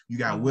Jay-Z, you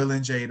got Will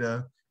and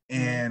Jada,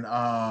 and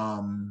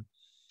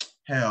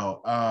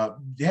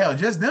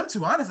just them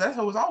two. Honestly, that's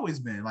how it's always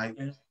been. Like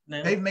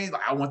they've made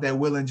I want that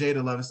Will and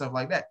Jada love and stuff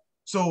like that.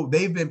 So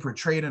they've been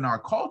portrayed in our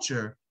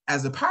culture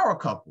as a power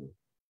couple.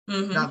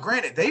 Now,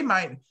 granted, they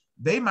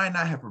might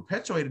not have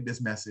perpetuated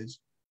this message,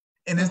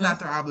 and it's not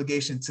their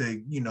obligation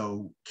to,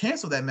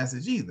 cancel that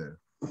message either.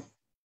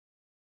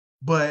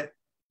 But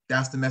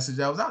that's the message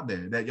that was out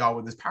there, that y'all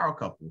were this power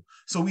couple.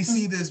 So we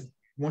see this,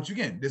 once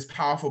again, this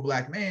powerful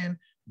Black man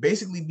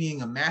basically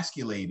being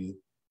emasculated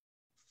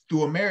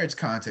through a marriage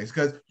context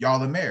because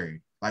y'all are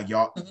married. Like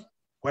y'all,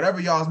 whatever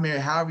y'all's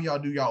married, however y'all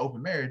do y'all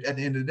open marriage, at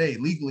the end of the day,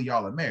 legally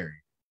y'all are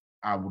married,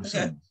 I would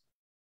assume.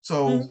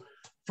 So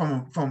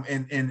from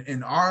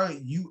in our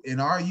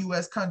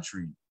US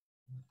country,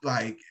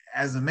 like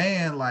as a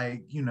man,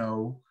 like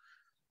you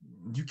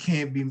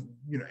can't be,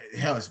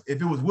 hell,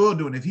 if it was Will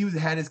doing it, if he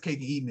had his cake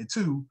and eating it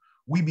too,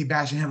 we'd be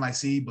bashing him like,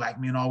 see, Black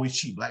men always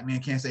cheat. Black men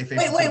can't stay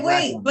faithful.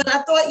 Wait. But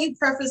I thought you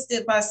prefaced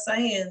it by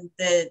saying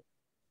that,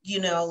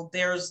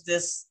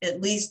 there's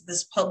at least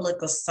this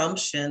public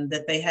assumption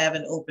that they have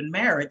an open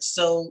marriage.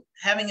 So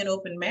having an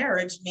open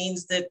marriage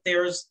means that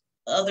there's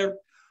other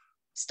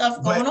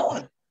stuff going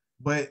on.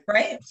 But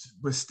right.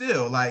 But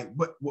still,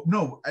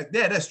 no,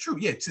 yeah, that's true.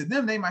 Yeah, to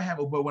them they might have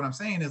it, but what I'm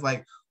saying is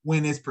like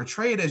when it's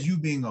portrayed as you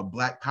being a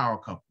Black power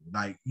couple,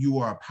 like you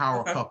are a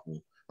power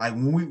couple. Like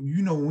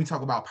when we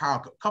talk about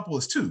power couple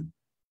is 2.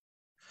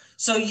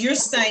 So you're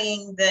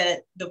saying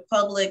that the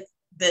public,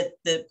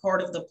 that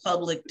part of the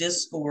public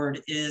discord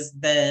is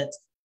that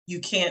you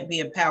can't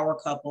be a power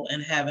couple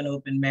and have an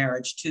open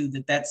marriage too,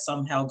 that's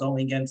somehow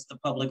going against the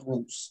public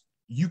rules.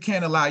 You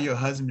can't allow your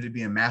husband to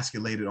be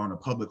emasculated on a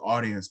public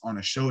audience on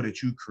a show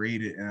that you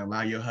created and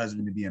allow your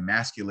husband to be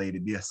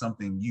emasculated via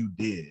something you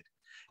did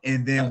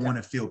and then want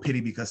to feel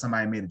pity because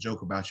somebody made a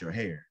joke about your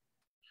hair.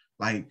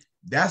 Like,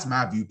 that's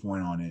my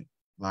viewpoint on it.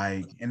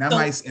 Like, and that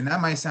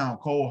might sound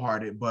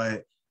cold-hearted,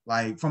 but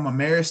like from a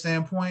marriage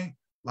standpoint,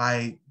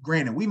 like,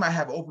 granted, we might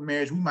have open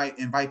marriage, we might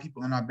invite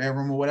people in our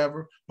bedroom or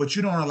whatever, but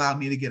you don't allow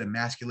me to get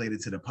emasculated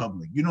to the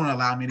public. You don't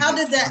allow me to How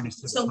did that?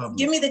 So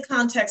give me the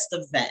context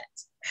of that.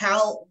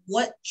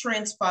 What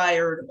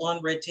transpired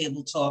on Red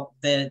Table Talk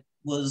that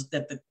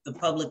the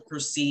public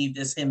perceived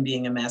as him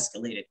being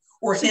emasculated,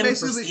 or him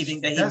perceiving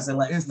that he was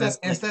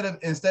emasculated?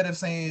 Instead of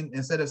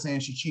saying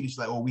she cheated, she's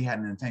like, oh, we had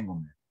an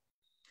entanglement.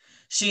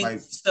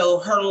 So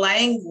her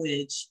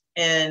language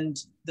and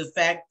the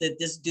fact that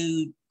this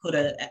dude put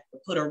a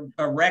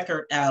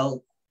record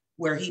out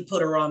where he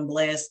put her on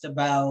blast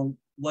about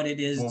what it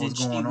is that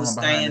she was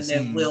saying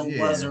that Will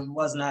was or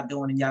was not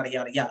doing, and yada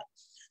yada yada.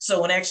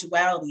 So in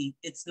actuality,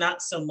 it's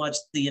not so much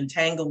the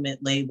entanglement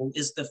label,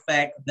 it's the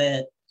fact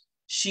that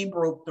she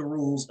broke the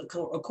rules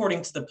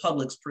according to the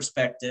public's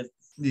perspective.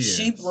 Yeah.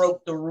 She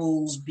broke the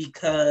rules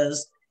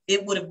because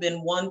it would have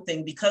been one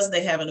thing, because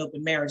they have an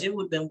open marriage, it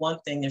would have been one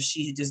thing if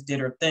she just did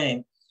her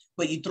thing,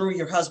 but you threw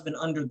your husband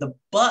under the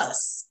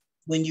bus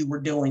when you were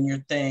doing your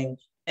thing.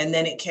 And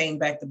then it came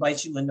back to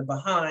bite you in the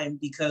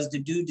behind because the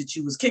dude that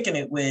you was kicking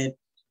it with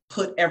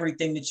put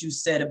everything that you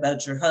said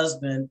about your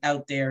husband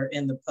out there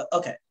in the,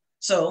 okay.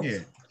 So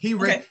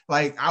yeah,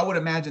 like, I would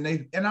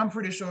imagine and I'm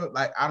pretty sure,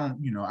 like, I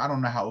don't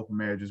know how open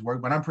marriages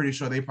work, but I'm pretty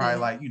sure they probably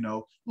like,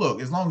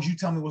 look, as long as you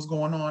tell me what's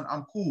going on,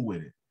 I'm cool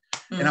with it.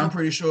 And I'm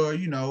pretty sure,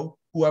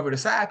 whoever the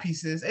side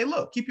piece is, hey,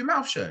 look, keep your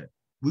mouth shut.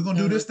 We're going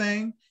to do this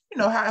thing.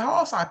 How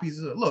all side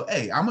pieces are. Look,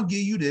 hey, I'm going to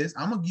give you this.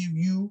 I'm going to give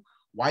you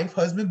wife,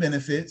 husband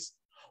benefits,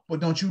 but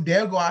don't you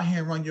dare go out here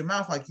and run your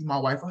mouth like you my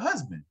wife or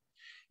husband.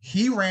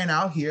 He ran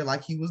out here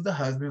like he was the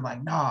husband,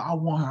 like, nah, I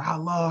want her. I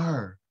love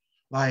her.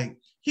 Like,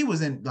 he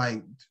was in,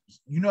 like,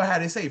 how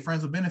they say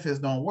friends with benefits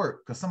don't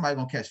work because somebody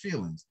going to catch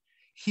feelings.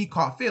 He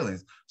caught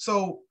feelings.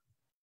 So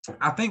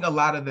I think a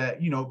lot of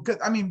that, because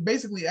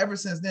basically ever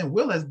since then,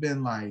 Will has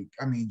been like,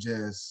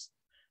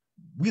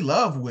 we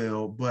love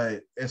Will,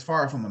 but as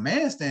far as from a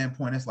man's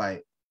standpoint, it's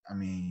like,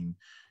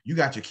 you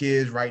got your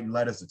kids writing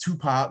letters to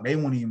Tupac. They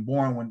weren't even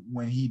born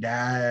when he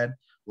died.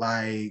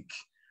 Like,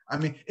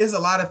 it's a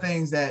lot of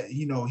things that,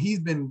 he's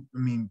been,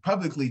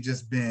 publicly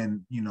just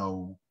been,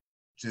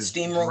 just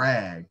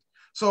dragged.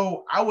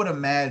 So I would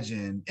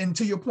imagine, and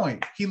to your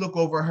point, he look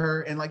over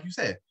her and like you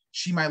said,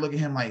 she might look at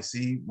him like,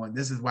 see, well,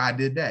 this is why I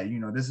did that.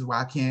 This is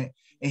why I can't.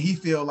 And he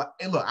feel like,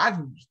 hey, look,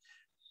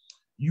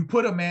 you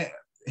put a man,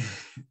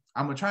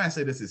 I'm going to try and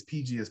say this as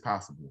PG as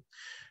possible.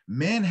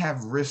 Men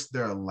have risked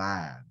their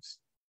lives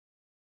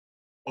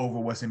over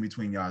what's in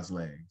between y'all's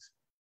legs.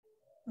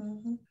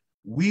 Mm-hmm.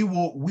 We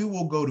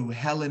will go to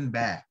hell and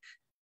back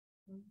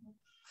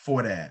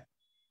for that,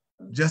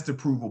 just to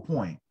prove a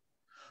point.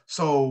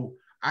 So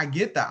I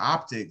get the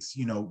optics,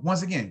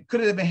 once again,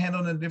 could it have been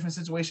handled in a different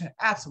situation?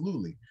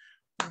 Absolutely.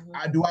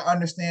 Do I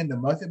understand the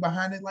method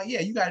behind it? Like, yeah,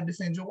 you got to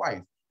defend your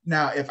wife.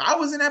 Now, if I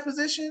was in that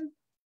position,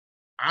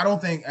 I don't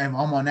think I'm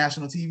on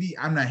national TV,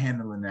 I'm not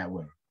handling that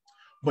way.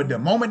 But the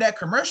moment that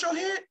commercial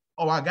hit,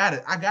 I got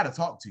to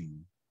talk to you.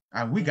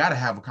 We got to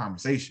have a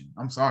conversation.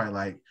 I'm sorry.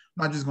 Like,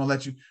 I'm not just going to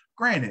let you.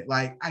 Granted,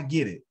 like, I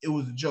get it. It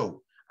was a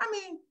joke.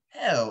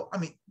 Hell,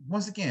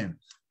 once again,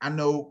 I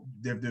know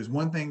there's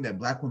one thing that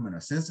Black women are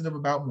sensitive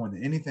about more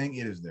than anything,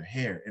 it is their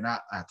hair. And I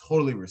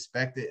totally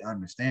respect it,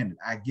 understand it.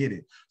 I get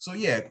it. So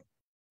yeah,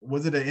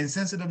 was it an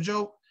insensitive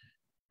joke?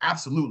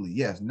 Absolutely,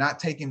 yes. Not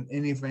taking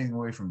anything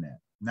away from that.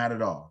 Not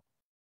at all.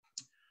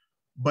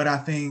 But I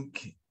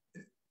think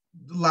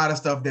a lot of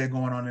stuff there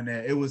going on in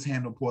there, it was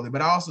handled poorly.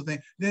 But I also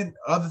think, then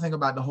other thing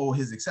about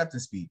his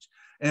acceptance speech,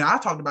 and I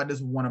talked about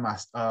this with one of my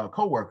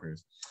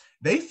coworkers,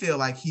 they feel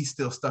like he's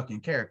still stuck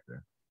in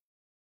character.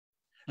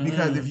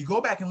 Because if you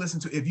go back and listen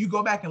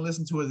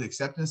to his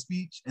acceptance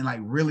speech and like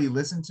really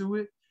listen to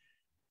it,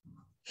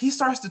 he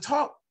starts to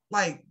talk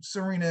like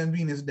Serena and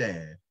Venus'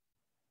 dad.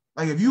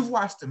 Like, if you've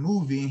watched the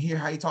movie and hear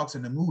how he talks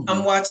in the movie.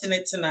 I'm watching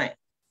it tonight.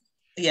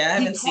 Yeah, I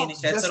haven't seen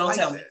it yet, so don't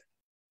tell me.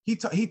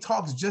 He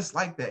talks just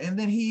like that. And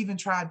then he even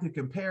tried to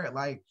compare it,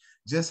 like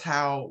just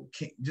how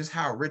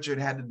Richard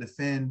had to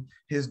defend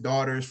his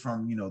daughters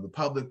from, the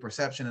public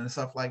perception and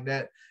stuff like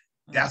that.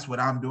 That's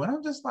what I'm doing.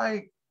 I'm just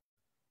like,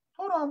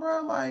 hold on,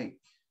 bro. Like,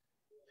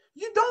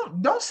 you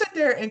don't sit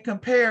there and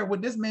compare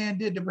what this man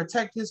did to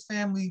protect his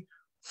family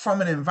from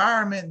an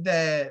environment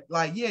that,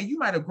 like, yeah, you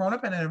might have grown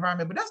up in an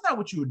environment, but that's not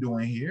what you were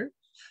doing here.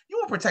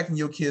 You were protecting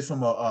your kids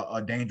from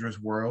a dangerous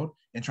world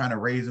and trying to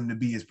raise them to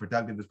be as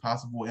productive as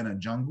possible in a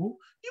jungle.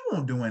 You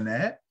weren't doing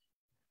that.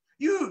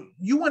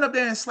 You went up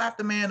there and slapped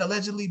a man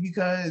allegedly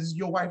because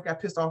your wife got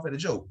pissed off at a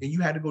joke and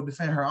you had to go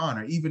defend her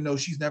honor, even though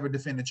she's never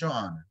defended your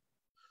honor.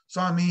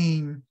 So,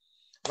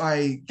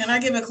 Like, can I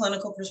give a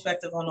clinical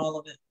perspective on all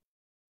of it?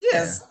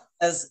 Yeah.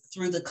 As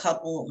through the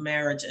couple,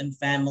 marriage, and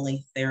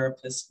family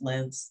therapist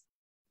lens,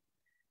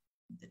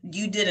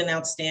 you did an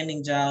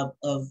outstanding job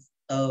of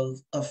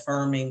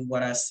affirming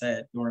what I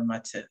said during my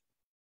tip.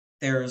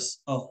 There's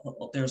a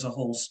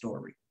whole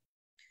story.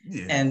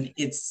 Yeah. And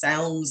it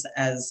sounds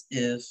as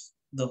if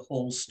the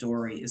whole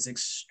story is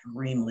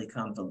extremely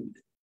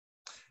convoluted.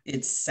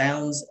 It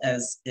sounds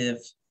as if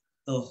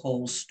the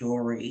whole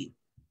story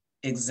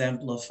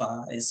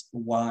exemplifies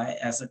why,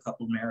 as a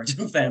couple, marriage,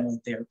 and family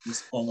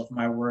therapist, all of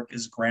my work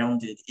is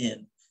grounded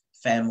in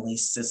family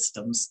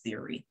systems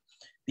theory.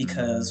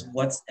 Because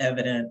what's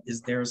evident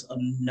is there's a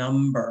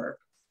number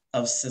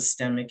of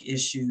systemic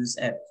issues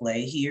at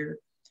play here,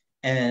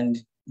 and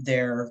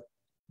they're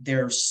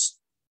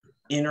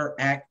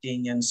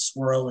interacting and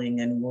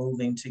swirling and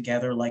woven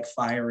together like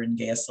fire and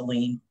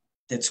gasoline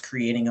that's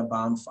creating a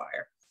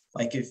bonfire.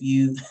 Like, if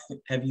you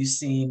have you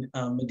seen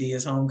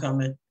Medea's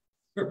Homecoming?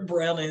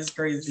 Brown is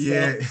crazy.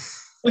 Yeah.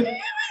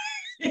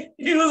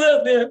 He was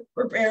out there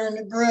preparing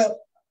the grill.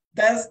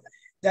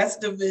 That's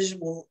the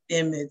visual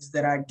image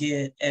that I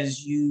get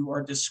as you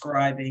are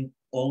describing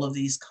all of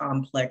these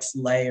complex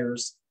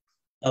layers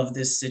of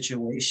this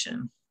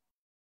situation.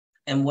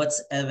 And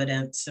what's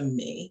evident to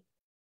me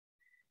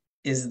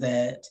is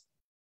that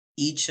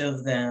each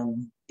of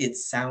them, it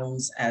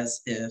sounds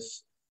as if,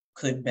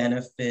 could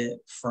benefit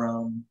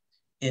from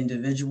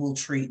individual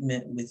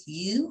treatment with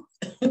you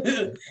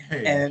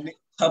and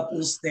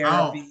couples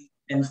therapy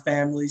and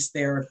families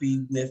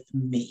therapy with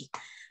me.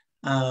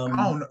 I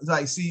don't know.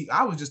 Like, see,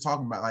 I was just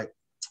talking about, like,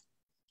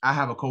 I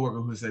have a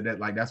coworker who said that,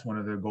 like, that's one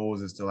of their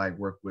goals is to, like,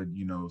 work with,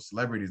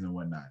 celebrities and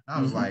whatnot.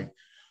 I was like,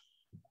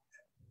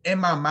 in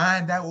my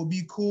mind, that would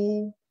be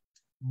cool.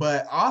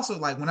 But also,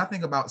 like, when I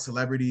think about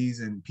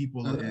celebrities and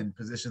people in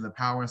positions of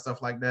power and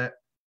stuff like that,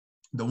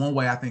 the one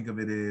way I think of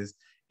it is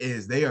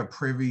they are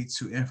privy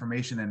to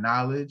information and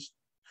knowledge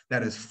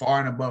that is far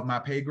and above my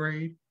pay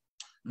grade.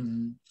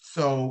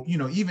 So,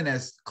 even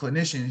as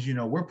clinicians,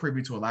 we're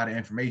privy to a lot of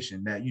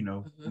information that,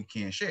 we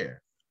can't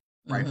share,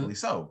 rightfully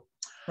so.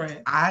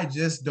 Right. I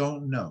just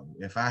don't know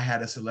if I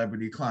had a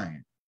celebrity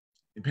client,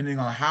 depending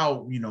on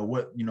how,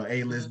 what,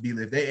 A-list,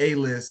 B-list, they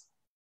A-list.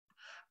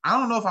 I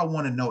don't know if I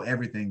want to know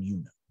everything,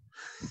 you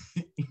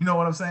know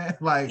what I'm saying?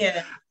 Like,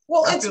 yeah.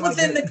 Well, it's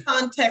within the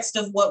context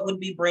of what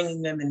would be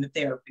bringing them into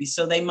therapy.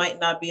 So they might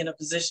not be in a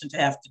position to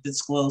have to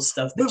disclose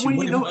stuff that you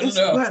wouldn't want to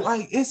know. But,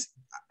 like, it's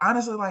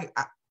honestly, like,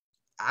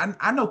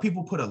 I know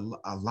people put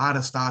a lot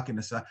of stock in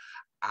the.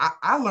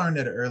 I learned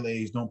at an early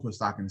age, don't put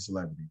stock in the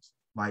celebrities.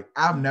 Like,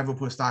 I've never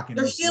put stock in.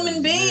 They're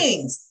human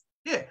beings.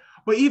 Yeah,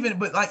 but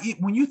like,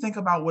 when you think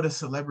about what a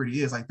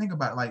celebrity is, like, think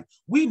about, like,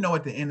 we know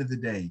at the end of the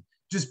day,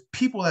 just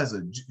people as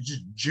a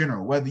just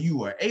general, whether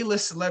you are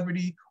A-list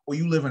celebrity or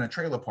you live in a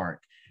trailer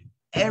park,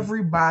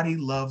 everybody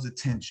loves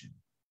attention.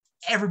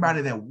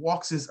 Everybody that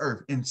walks this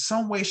earth in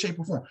some way, shape,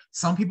 or form.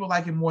 Some people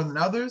like it more than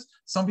others.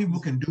 Some people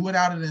can do it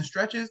out in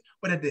stretches.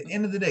 But at the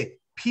end of the day,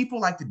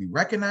 people like to be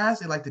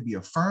recognized. They like to be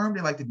affirmed.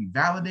 They like to be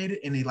validated,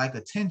 and they like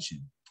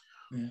attention.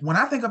 When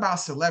I think about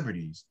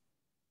celebrities,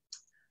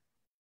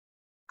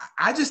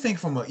 I just think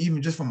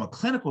even just from a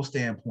clinical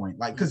standpoint,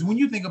 like, because when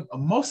you think of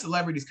most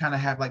celebrities kind of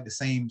have like the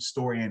same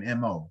story and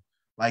MO,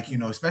 like,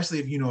 especially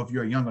if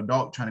you're a young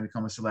adult trying to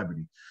become a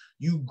celebrity,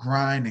 you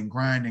grind and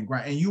grind and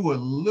grind, and you are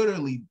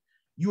literally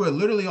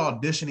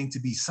auditioning to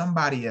be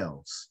somebody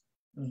else,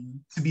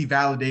 to be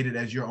validated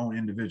as your own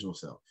individual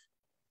self.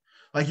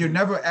 Like, you're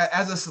never,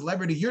 as a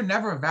celebrity, you're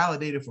never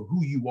validated for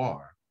who you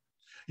are.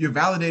 You're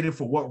validated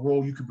for what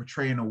role you can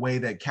portray in a way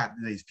that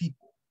captivates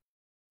people.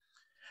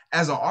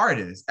 As an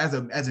artist, as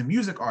a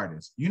music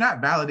artist, you're not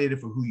validated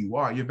for who you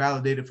are. You're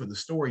validated for the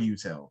story you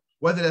tell.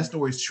 Whether that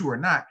story is true or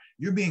not,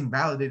 you're being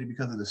validated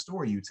because of the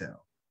story you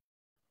tell.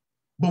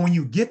 But when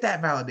you get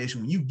that validation,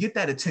 when you get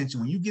that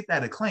attention, when you get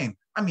that acclaim,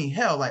 I mean,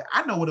 hell, like,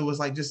 I know what it was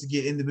like just to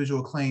get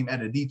individual acclaim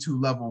at a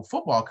D2 level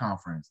football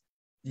conference.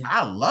 Yeah.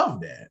 I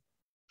love that.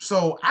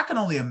 So I can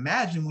only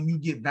imagine when you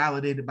get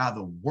validated by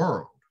the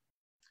world.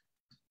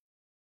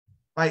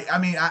 Like, I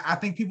mean, I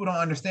think people don't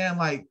understand,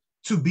 like,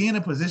 to be in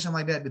a position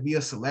like that, to be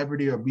a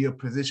celebrity or be a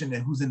position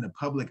that who's in the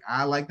public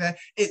eye like that,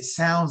 it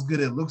sounds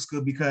good, it looks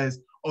good because,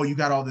 oh, you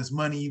got all this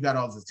money, you got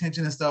all this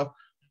attention and stuff.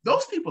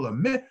 Those people are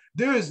myth.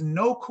 There is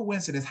no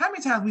coincidence. How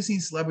many times we've seen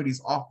celebrities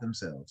off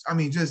themselves? I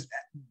mean, just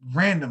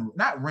randomly.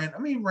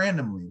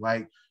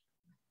 Like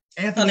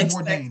Anthony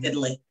Bourdain.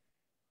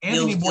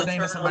 You'll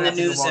turn on the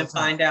news and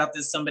find out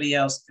that somebody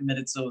else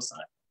committed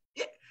suicide.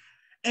 Yeah.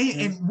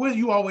 And what do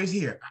you always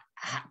hear?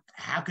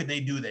 How could they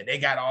do that? They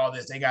got all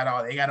this. They got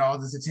all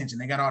this attention.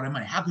 They got all the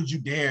money. How could you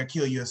dare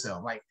kill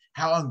yourself? Like,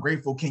 how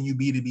ungrateful can you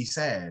be to be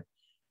sad?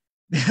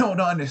 They don't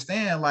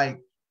understand. Like,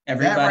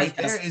 everybody that right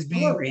there is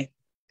being.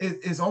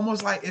 It's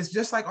almost like, it's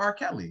just like R.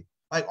 Kelly.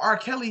 Like, R.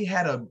 Kelly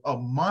had a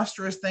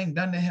monstrous thing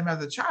done to him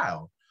as a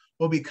child,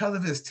 but because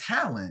of his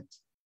talent,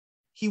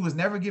 he was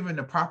never given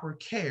the proper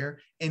care,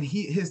 and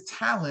his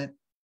talent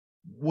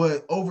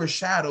would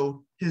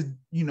overshadow his,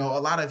 a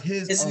lot of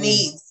his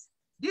needs.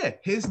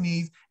 his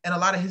needs and a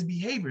lot of his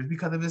behaviors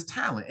because of his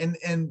talent,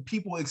 and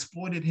people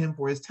exploited him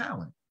for his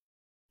talent.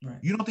 Right.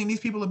 You don't think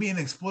these people are being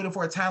exploited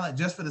for a talent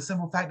just for the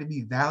simple fact to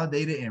be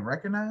validated and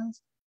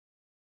recognized?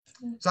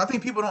 So I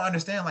think people don't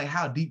understand like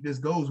how deep this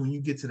goes when you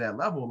get to that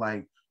level.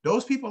 Like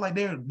those people, like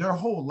their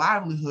whole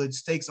livelihood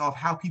stakes off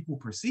how people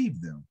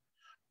perceive them.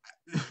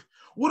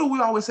 What do we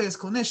always say as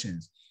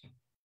clinicians?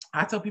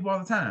 I tell people all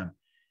the time,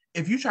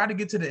 if you try to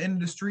get to the end of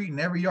the street and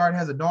every yard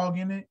has a dog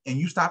in it, and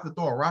you stop to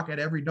throw a rock at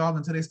every dog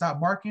until they stop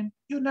barking,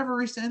 you'll never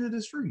reach the end of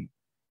the street.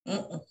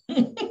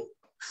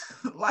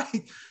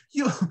 Like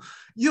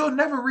you'll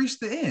never reach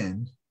the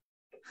end.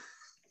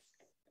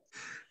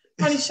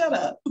 Honey, shut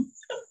up.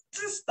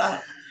 Just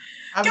stop.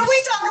 Can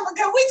we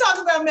talk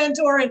about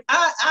mentoring?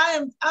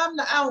 I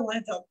don't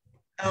want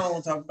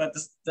to talk about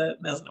this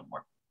mess no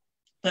more.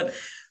 But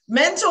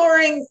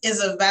mentoring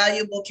is a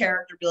valuable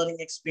character building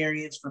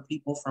experience for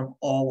people from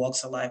all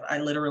walks of life. I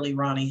literally,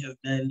 Ronnie, have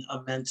been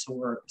a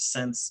mentor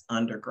since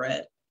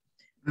undergrad.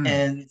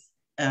 And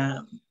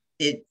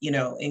it,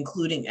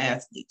 including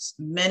athletes.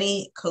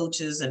 Many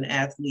coaches and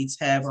athletes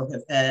have or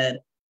have had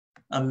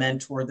a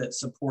mentor that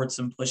supports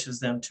and pushes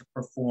them to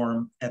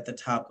perform at the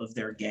top of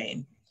their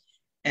game.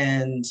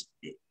 And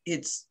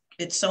it's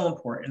so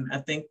important. I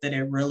think that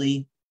it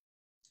really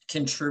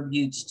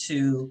contributes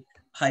to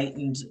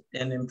heightened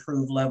and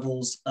improved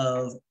levels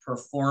of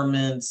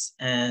performance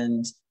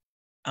and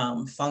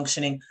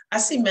functioning. I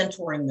see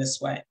mentoring this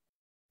way.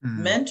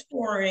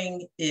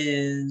 Mentoring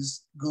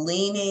is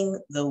gleaning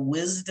the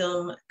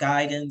wisdom,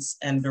 guidance,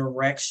 and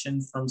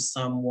direction from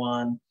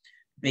someone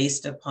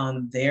based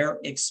upon their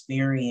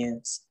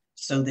experience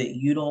so that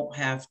you don't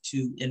have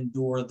to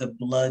endure the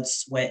blood,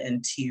 sweat,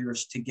 and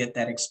tears to get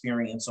that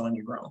experience on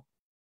your own.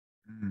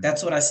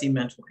 That's what I see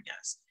mentoring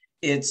as.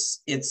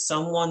 It's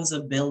someone's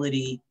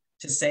ability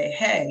to say,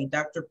 hey,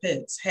 Dr.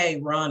 Pitts, hey,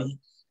 Ronnie,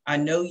 I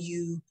know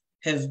you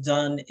have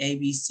done A,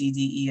 B, C,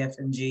 D, E, F,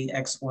 and G,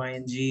 X, Y,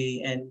 and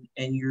G,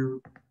 and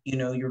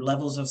your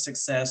levels of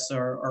success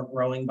are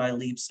growing by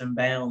leaps and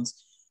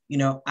bounds.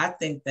 I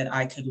think that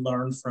I could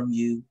learn from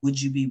you.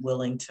 Would you be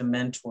willing to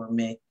mentor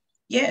me?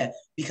 Yeah,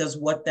 because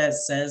what that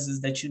says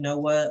is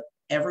that,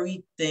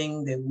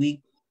 everything that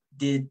we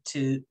did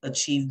to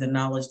achieve the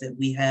knowledge that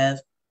we have,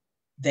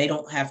 they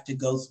don't have to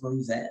go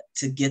through that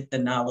to get the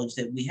knowledge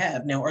that we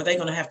have. Now, are they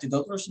going to have to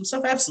go through some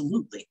stuff?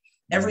 Absolutely.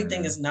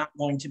 Everything is not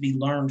going to be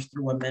learned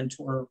through a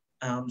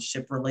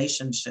mentorship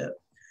relationship,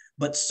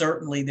 but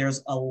certainly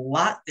there's a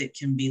lot that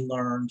can be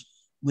learned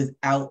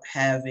without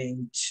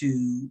having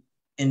to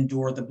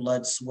endure the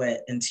blood,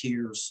 sweat, and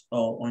tears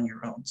all on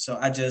your own. So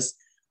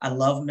I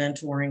love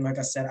mentoring. Like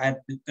I said,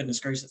 goodness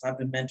gracious, I've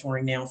been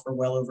mentoring now for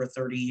well over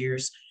 30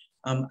 years.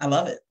 I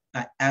love it.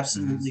 I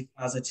absolutely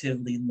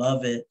positively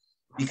love it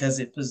because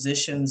it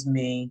positions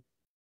me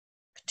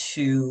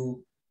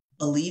to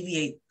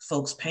alleviate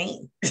folks'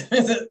 pain.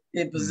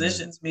 It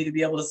positions me to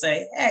be able to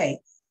say, hey,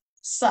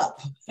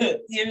 sup,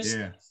 here's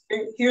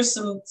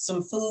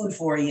some food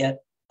for you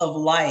of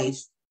life,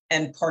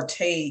 and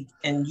partake,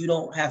 and you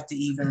don't have to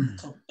even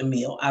cook the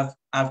meal.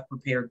 I've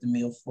prepared the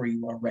meal for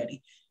you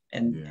already,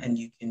 and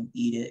you can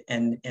eat it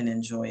and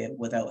enjoy it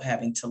without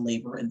having to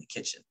labor in the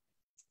kitchen.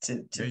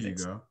 There you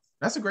go.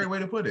 That's a great way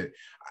to put it.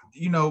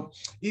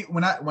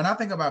 When I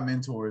think about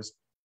mentors,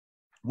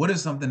 what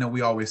is something that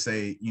we always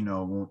say,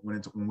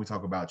 when we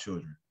talk about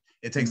children?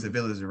 It takes a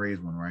village to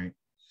raise one, right?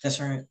 That's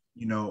right.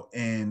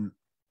 And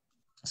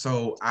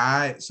so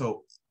I've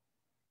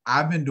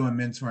been doing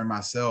mentoring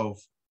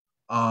myself.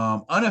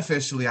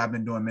 Unofficially, I've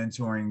been doing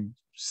mentoring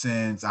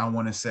since I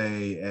want to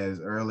say as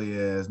early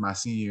as my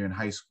senior year in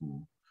high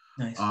school.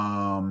 Nice.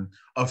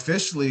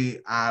 Officially,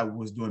 I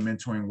was doing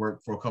mentoring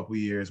work for a couple of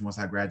years once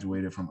I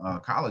graduated from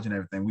college and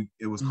everything.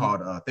 It was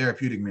called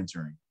therapeutic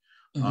mentoring.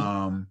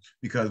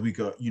 Because we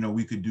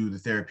could do the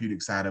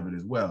therapeutic side of it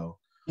as well.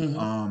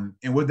 And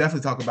we'll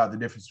definitely talk about the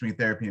difference between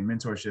therapy and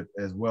mentorship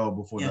as well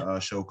before the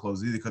show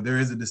closes, because there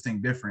is a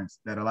distinct difference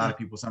that a lot of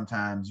people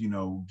sometimes,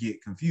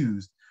 get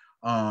confused.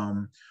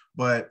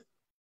 But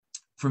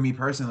for me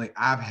personally,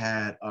 I've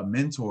had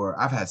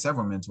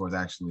several mentors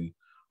actually.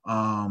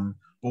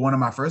 But one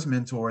of my first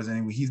mentors,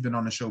 and he's been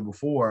on the show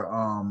before,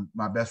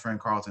 my best friend,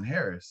 Carlton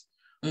Harris.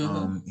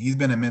 He's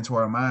been a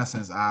mentor of mine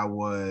since I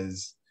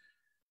was,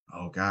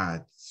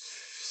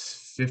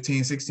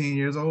 15, 16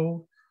 years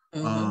old.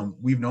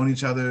 We've known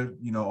each other,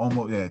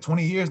 almost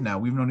 20 years now.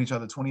 We've known each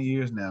other 20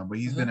 years now, but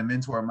he's been a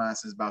mentor of mine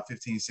since about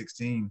 15,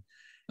 16.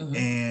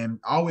 And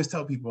I always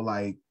tell people,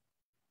 like,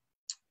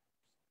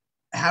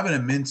 having a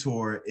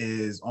mentor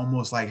is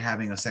almost like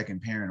having a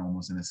second parent,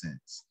 almost, in a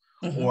sense.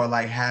 Or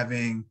like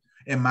having,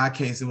 in my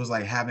case, it was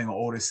like having an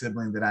older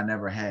sibling that I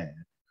never had.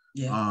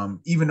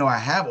 Even though I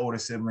have older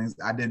siblings,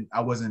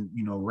 I wasn't,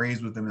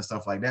 raised with them and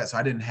stuff like that. So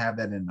I didn't have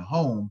that in the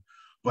home,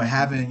 but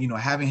having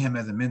him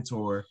as a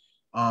mentor,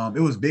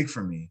 it was big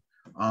for me.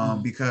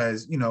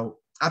 Because,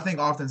 I think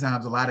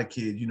oftentimes a lot of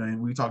kids,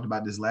 and we talked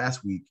about this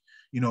last week,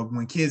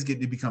 when kids get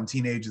to become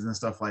teenagers and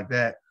stuff like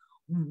that,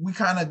 we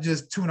kind of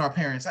just tune our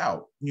parents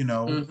out,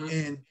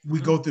 and we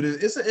go through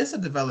this. It's a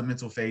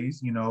developmental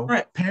phase,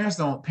 Right. Parents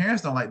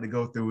don't like to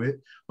go through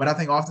it, but I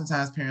think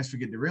oftentimes parents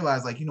forget to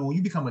realize, like, when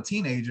you become a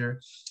teenager,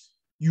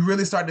 you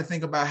really start to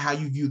think about how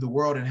you view the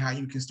world and how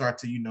you can start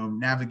to,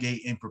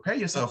 navigate and prepare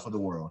yourself for the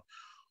world.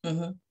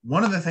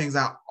 One of the things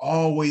I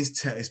always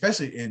tell,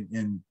 especially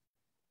in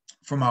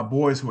for my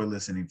boys who are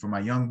listening, for my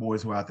young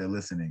boys who are out there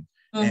listening,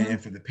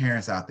 and for the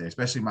parents out there,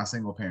 especially my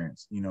single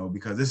parents,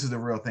 because this is the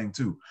real thing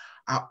too.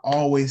 I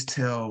always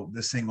tell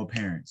the single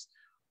parents,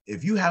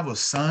 if you have a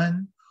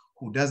son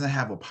who doesn't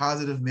have a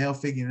positive male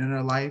figure in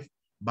their life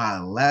by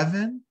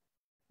 11,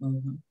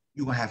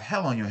 you're gonna have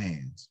hell on your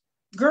hands.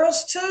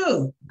 Girls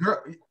too.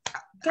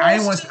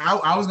 I was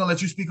gonna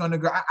let you speak on the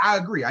girl. I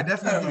agree. I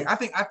definitely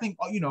agree. I think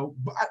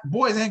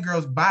boys and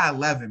girls by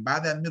 11,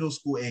 by that middle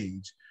school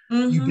age,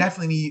 you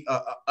definitely need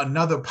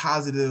another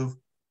positive,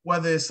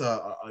 whether it's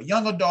a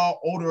young adult,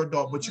 older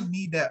adult, but you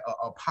need that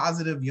a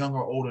positive young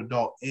or old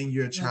adult in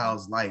your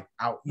child's life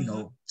out,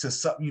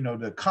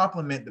 to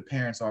complement the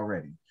parents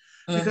already.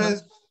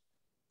 Because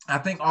I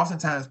think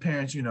oftentimes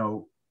parents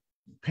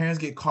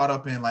get caught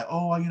up in like,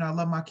 oh, I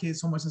love my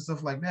kids so much and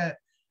stuff like that.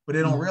 But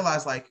they don't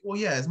realize, like, well,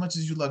 yeah, as much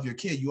as you love your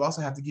kid, you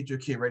also have to get your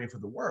kid ready for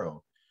the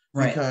world.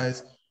 Right.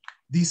 Because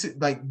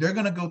they're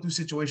going to go through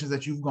situations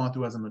that you've gone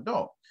through as an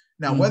adult.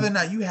 Now, whether or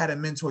not you had a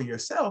mentor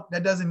yourself,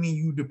 that doesn't mean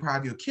you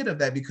deprive your kid of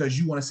that because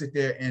you want to sit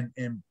there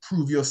and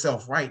prove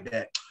yourself right,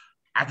 that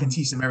I can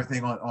teach them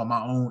everything on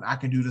my own. I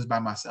can do this by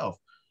myself.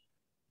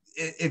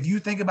 If you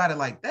think about it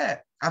like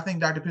that, I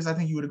think, Dr. Pitts, I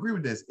think you would agree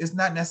with this. It's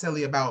not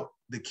necessarily about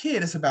the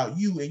kid. It's about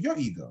you and your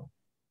ego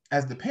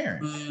as the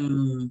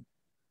parent.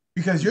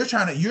 Because you're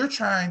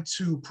trying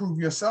to prove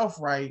yourself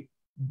right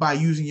by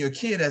using your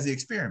kid as the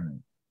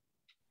experiment.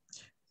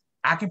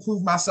 I can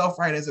prove myself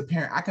right as a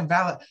parent. I can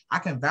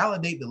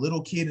validate the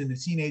little kid and the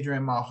teenager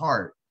in my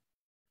heart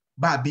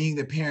by being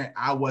the parent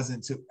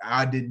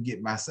I didn't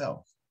get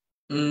myself.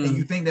 And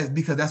you think that's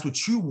because that's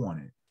what you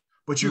wanted.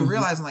 But you're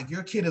realizing, like,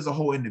 your kid is a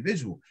whole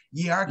individual.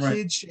 Yeah, our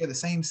kids share the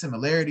same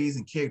similarities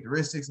and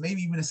characteristics,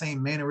 maybe even the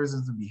same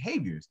mannerisms and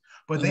behaviors,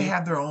 but they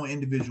have their own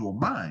individual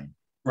mind.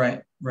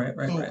 Right.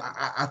 So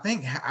I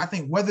think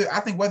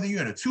whether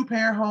you're in a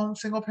 2-parent home,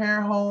 single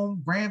parent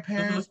home,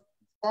 grandparents,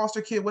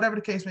 foster kid, whatever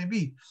the case may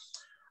be,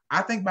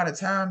 I think by the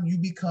time you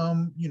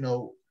become,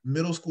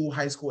 middle school,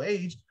 high school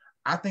age,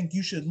 I think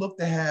you should look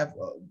to have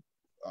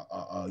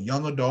a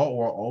young adult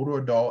or an older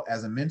adult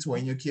as a mentor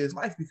in your kid's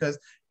life, because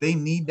they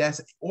need that.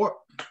 Or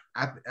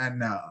I don't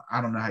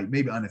know how,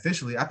 maybe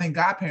unofficially, I think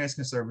godparents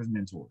can serve as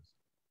mentors.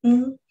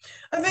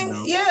 I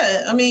think,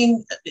 yeah, I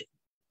mean,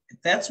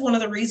 that's one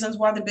of the reasons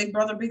why the Big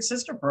Brother, Big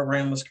Sister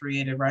program was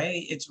created,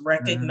 right? It's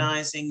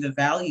recognizing the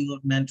value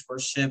of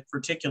mentorship,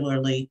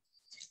 particularly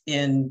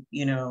in,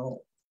 in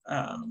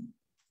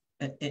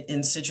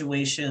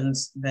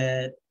situations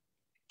that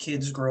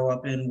kids grow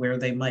up in where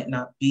they might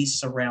not be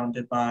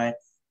surrounded by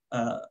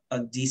a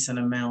decent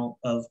amount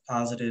of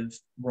positive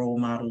role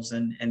models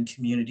and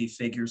community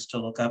figures to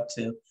look up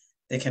to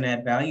that can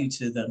add value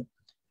to them.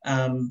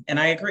 And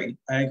I agree.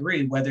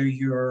 Whether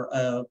you're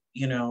a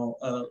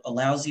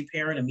lousy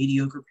parent, a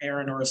mediocre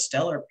parent, or a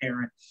stellar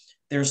parent,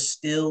 there's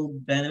still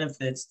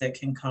benefits that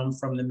can come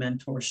from the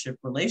mentorship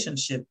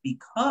relationship,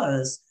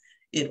 because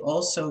it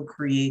also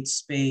creates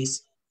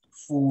space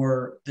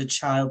for the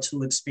child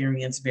to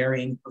experience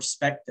varying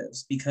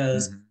perspectives.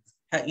 Because,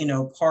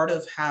 part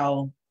of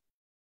how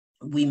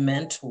we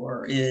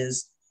mentor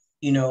is,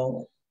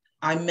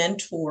 I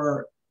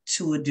mentor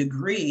to a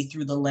degree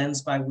through the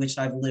lens by which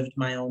I've lived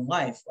my own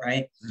life,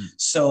 right?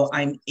 So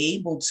I'm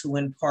able to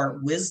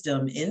impart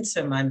wisdom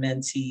into my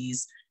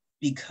mentees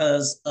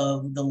because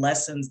of the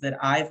lessons that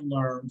I've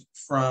learned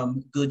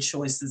from good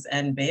choices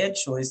and bad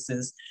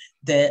choices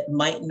that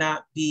might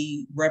not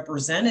be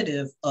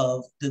representative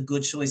of the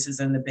good choices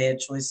and the bad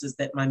choices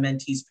that my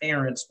mentees'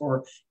 parents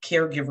or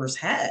caregivers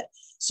had.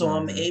 So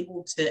I'm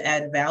able to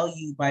add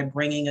value by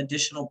bringing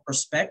additional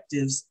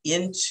perspectives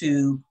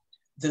into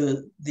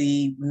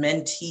the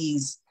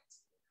mentee's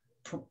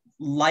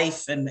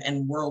life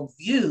and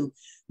worldview,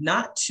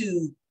 not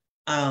to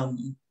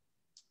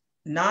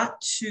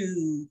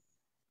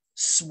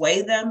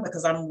sway them,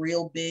 because I'm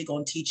real big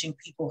on teaching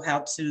people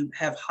how to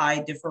have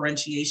high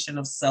differentiation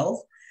of self,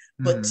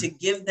 but to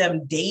give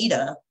them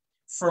data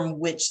from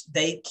which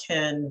they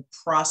can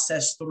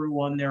process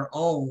through on their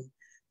own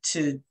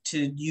to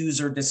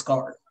use or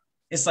discard.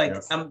 It's like,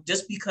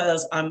 just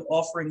because I'm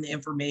offering the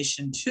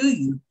information to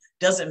you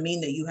doesn't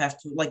mean that you have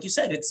to, like you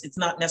said, it's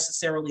not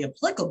necessarily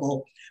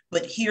applicable,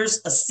 but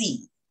here's a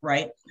seed,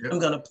 right? I'm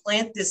going to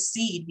plant this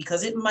seed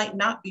because it might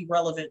not be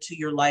relevant to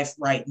your life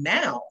right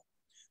now,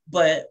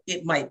 but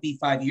it might be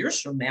 5 years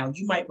from now.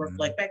 You might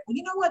reflect back, well,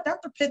 you know what,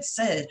 Dr. Pitts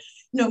said,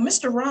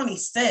 Mr. Ronnie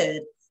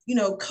said,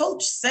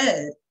 Coach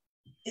said,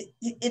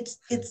 it's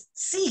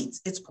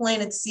seeds, it's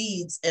planted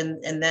seeds,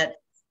 and that,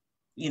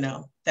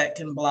 that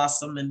can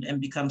blossom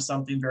and become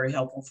something very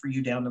helpful for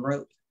you down the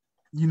road.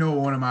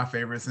 One of my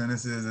favorite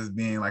sentences is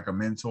being like a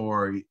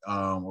mentor,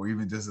 or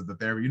even just at the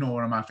therapy.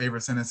 One of my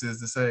favorite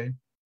sentences to say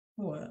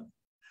What?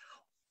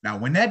 Now,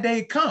 when that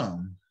day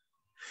comes.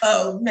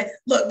 Oh man,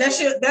 look,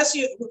 that's your isn't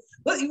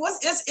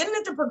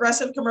it the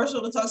Progressive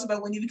commercial that talks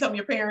about when you become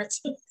your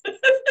parents?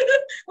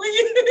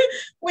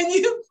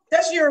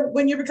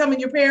 when you're becoming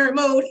your parent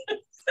mode.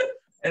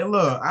 And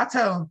look, I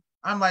tell them,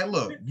 I'm like,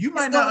 look, you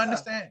might not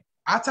understand.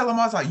 I tell them,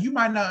 I was like, you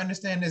might not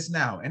understand this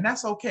now, and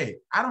that's okay.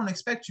 I don't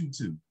expect you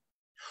to.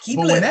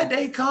 But when that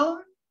day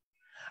comes,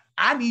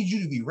 I need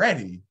you to be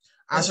ready.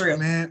 That's real,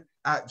 man.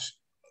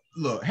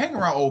 Look, hang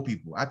around old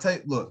people. I tell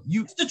you, look,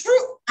 it's the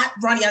truth.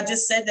 Ronnie, I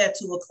just said that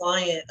to a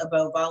client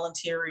about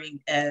volunteering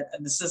at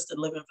an assisted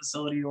living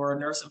facility or a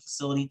nursing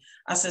facility.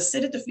 I said,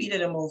 sit at the feet of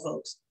them old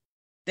folks.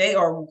 They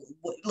are,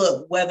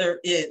 look, whether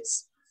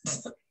it's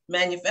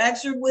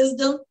manufactured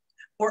wisdom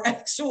or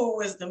actual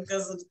wisdom,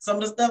 because some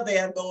of the stuff they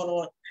have going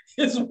on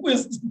is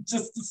wisdom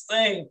just the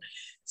same.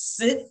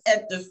 Sit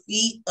at the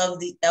feet of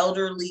the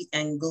elderly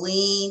and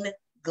glean,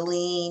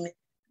 glean,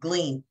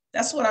 glean.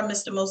 That's what I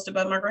miss the most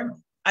about my grandma.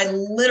 I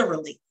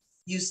literally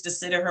used to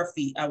sit at her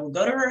feet. I would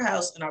go to her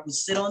house and I would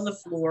sit on the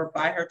floor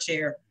by her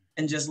chair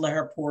and just let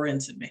her pour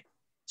into me.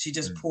 She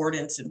just poured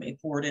into me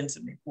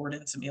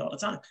all the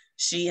time.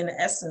 She, in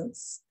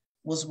essence,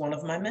 was one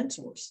of my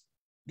mentors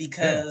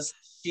because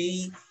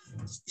she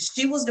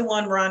was the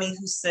one, Ronnie,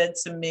 who said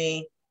to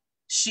me,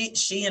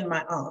 she and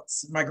my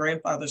aunts, my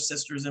grandfather's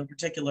sisters in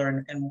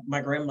particular, and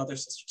my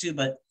grandmother's sister too,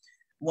 but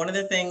one of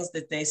the things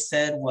that they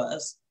said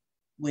was,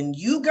 when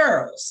you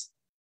girls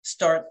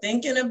start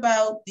thinking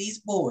about these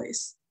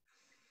boys,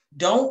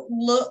 don't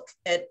look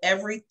at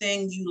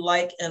everything you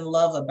like and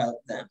love about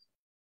them.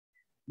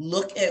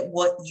 Look at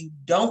what you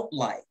don't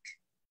like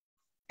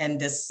and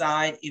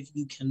decide if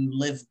you can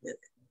live with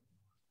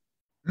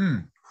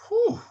it.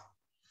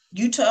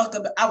 You talk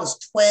about, I was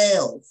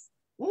 12.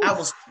 Ooh. I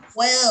was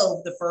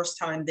 12 the first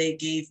time they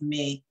gave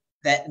me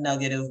that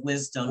nugget of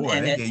wisdom. Boy,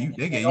 and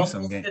they gave you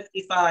some game.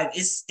 55,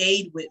 it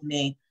stayed with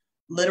me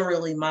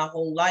literally my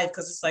whole life,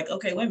 because it's like,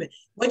 okay, wait a minute.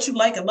 What you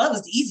like and love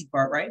is the easy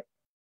part, right?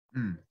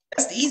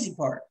 That's the easy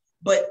part.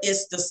 But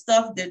it's the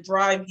stuff that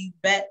drive you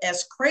bat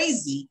as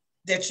crazy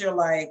that you're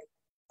like,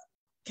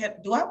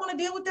 do I want to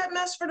deal with that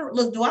mess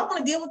do I want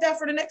to deal with that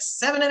for the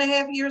next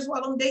 7.5 years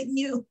while I'm dating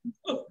you?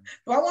 Do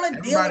I want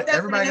to deal with that?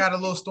 Everybody got a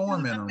little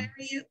storm in them.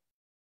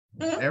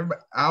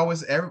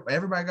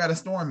 Everybody got a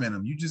storm in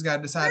them. You just got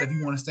to decide if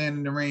you want to stand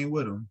in the rain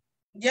with them.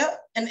 Yeah.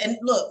 And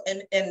look,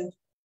 and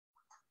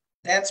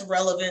that's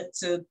relevant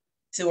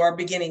to our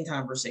beginning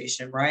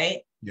conversation, right?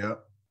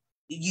 Yep.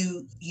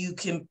 You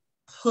can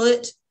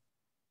put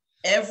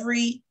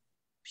every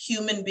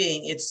human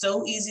being, it's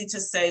so easy to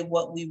say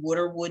what we would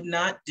or would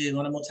not do,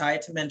 and I'm gonna tie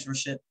it to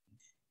mentorship.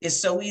 It's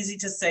so easy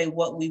to say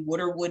what we would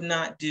or would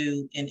not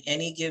do in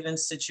any given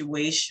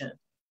situation,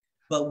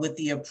 but with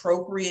the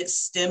appropriate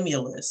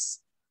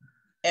stimulus,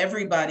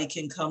 everybody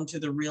can come to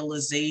the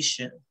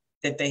realization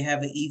that they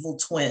have an evil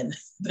twin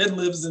that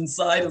lives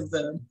inside of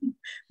them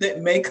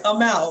that may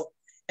come out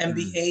and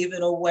behave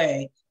in a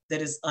way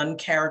that is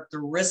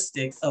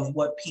uncharacteristic of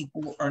what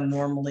people are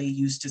normally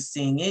used to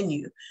seeing in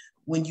you.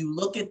 When you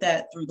look at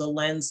that through the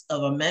lens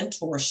of a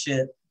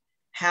mentorship,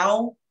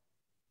 how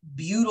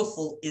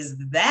beautiful is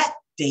that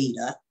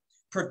data,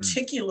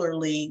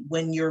 particularly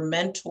when you're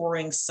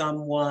mentoring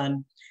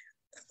someone?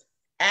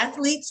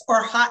 Athletes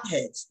are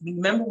hotheads.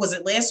 Remember, was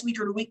it last week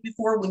or the week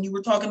before when you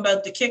were talking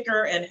about the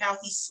kicker and how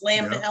he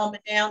slammed the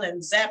helmet down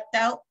and zapped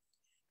out?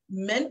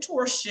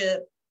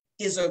 Mentorship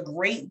is a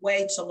great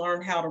way to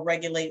learn how to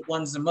regulate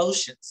one's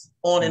emotions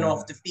on and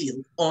off the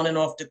field, on and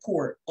off the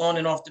court, on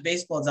and off the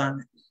baseball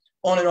diamond,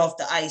 on and off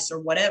the ice, or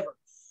whatever.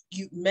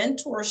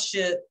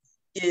 Mentorship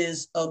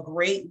is a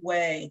great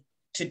way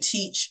to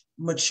teach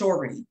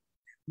maturity.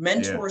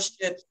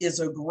 Mentorship is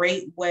a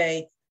great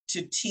way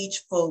to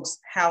teach folks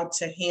how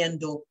to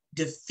handle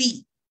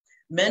defeat.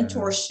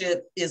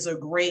 Mentorship is a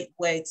great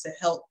way to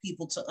help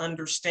people to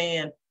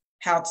understand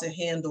how to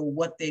handle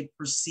what they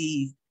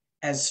perceive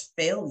as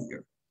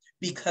failure,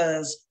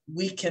 because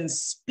we can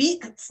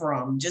speak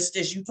from, just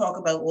as you talk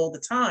about all the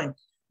time,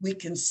 we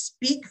can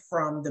speak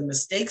from the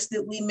mistakes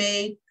that we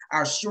made,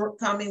 our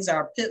shortcomings,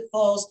 our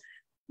pitfalls,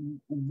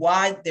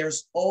 why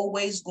there's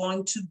always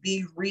going to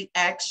be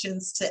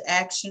reactions to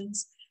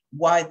actions,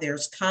 why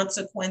there's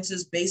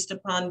consequences based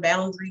upon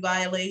boundary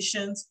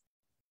violations.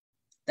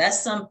 That's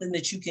something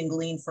that you can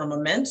glean from a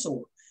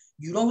mentor.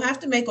 You don't have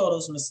to make all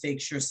those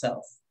mistakes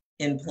yourself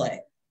in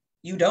play.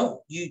 You don't.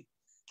 You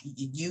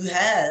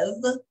have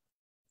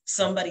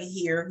somebody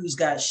here who's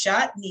got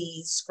shot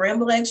knees,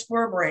 scrambled eggs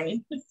for a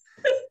brain,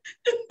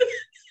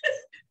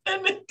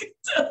 and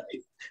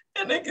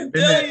they can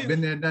tell you,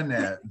 been there, done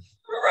that.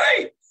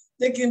 Right.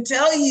 They can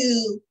tell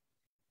you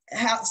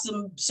how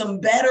some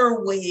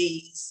better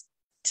ways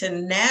to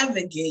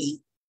navigate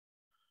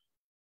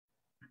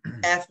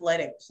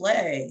athletic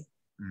play.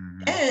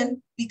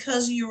 And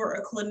because you're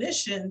a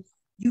clinician,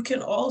 you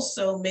can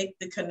also make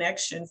the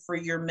connection for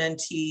your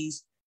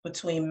mentees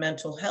between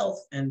mental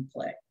health and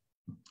play.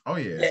 Oh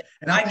yeah.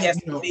 And I guess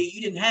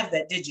you didn't have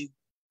that, did you?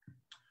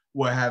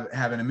 What,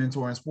 having a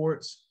mentor in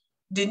sports?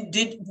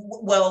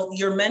 Well,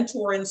 your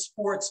mentor in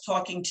sports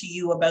talking to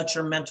you about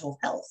your mental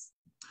health?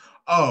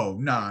 Oh,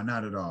 no,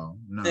 not at all.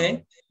 No.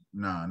 See?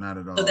 No, not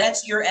at all. So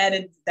that's your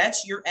added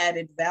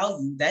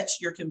value.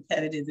 That's your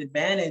competitive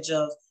advantage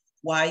of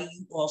why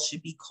you all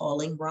should be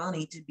calling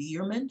Ronnie to be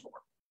your mentor.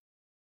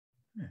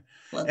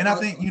 Yeah. And I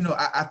think,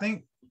 I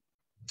think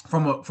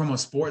from a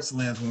sports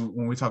lens,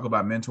 when we talk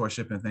about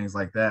mentorship and things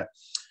like that,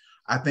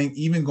 I think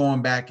even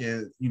going back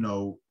as,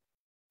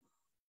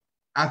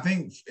 I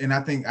think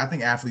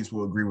athletes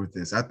will agree with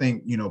this. I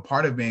think,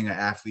 part of being an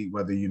athlete,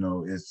 whether,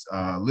 it's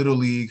little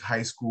league,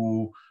 high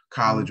school,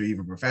 college, or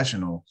even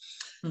professional,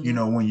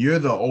 when you're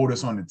the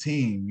oldest on the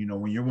team,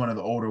 when you're one of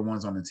the older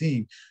ones on the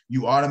team,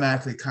 you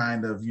automatically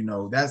kind of,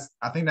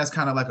 I think that's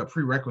kind of like a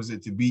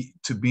prerequisite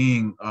to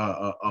being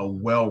a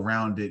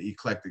well-rounded,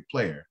 eclectic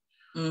player.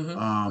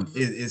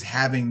 Is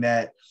having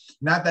that,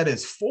 not that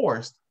it's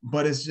forced,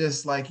 but it's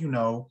just like,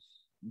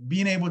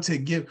 being able to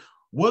give,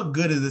 what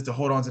good is it to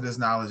hold on to this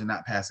knowledge and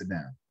not pass it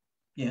down?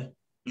 Yeah.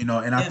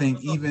 And I think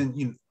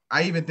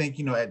I even think,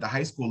 at the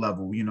high school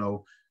level,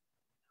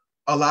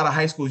 a lot of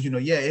high schools,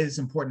 it's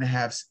important to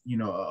have,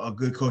 a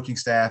good coaching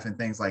staff and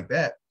things like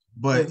that.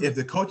 But if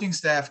the coaching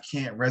staff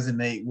can't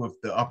resonate with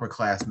the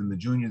upperclassmen, the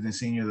juniors and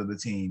seniors of the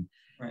team,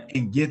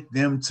 and get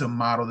them to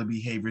model the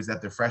behaviors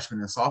that the freshmen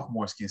and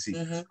sophomores can see,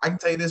 I can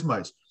tell you this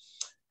much.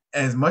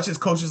 As much as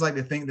coaches like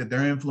to think that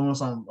their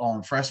influence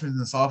on freshmen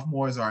and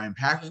sophomores are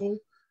impactful,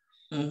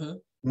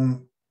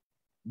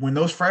 when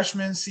those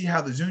freshmen see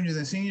how the juniors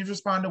and seniors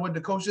respond to what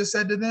the coach just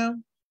said to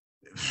them,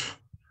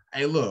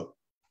 hey, look,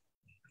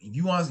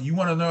 you want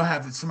to know how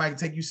somebody can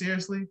take you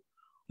seriously?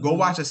 Go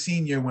watch a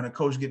senior when a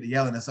coach get to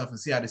yelling and stuff and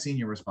see how the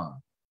senior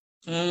respond.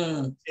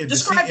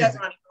 Describe that,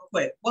 Ronnie, real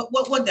quick.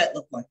 What that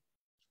look like?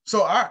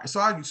 So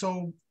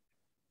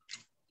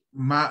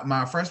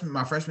my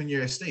freshman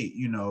year at State,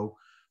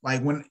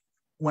 like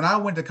when I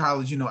went to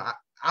college,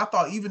 I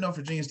thought, even though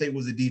Virginia State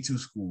was a D2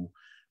 school,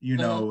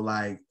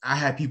 like I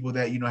had people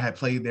that, had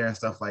played there and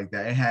stuff like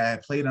that, and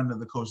had played under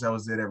the coach that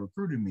was there that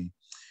recruited me.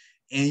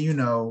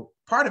 And,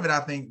 part of it, I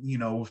think,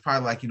 was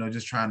probably like,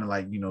 just trying to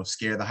like,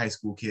 scare the high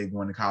school kid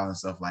going to college and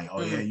stuff like,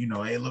 oh yeah,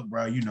 hey, look,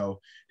 bro,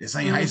 this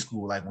ain't high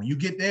school. Like when you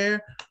get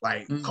there,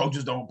 like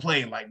coaches don't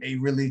play, like they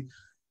really.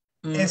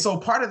 And so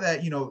part of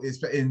that,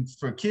 is, and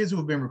for kids who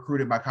have been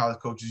recruited by college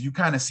coaches, you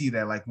kind of see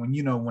that, like when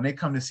they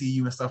come to see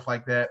you and stuff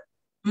like that,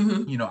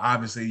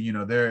 obviously,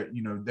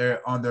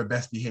 they're on their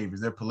best behaviors.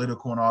 They're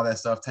political and all that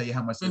stuff. Tell you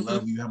how much they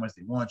love you, how much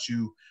they want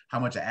you, how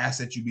much an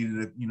asset you be to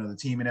the, the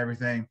team and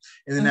everything.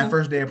 And then that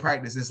first day of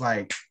practice, it's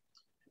like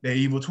the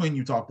evil twin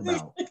you talked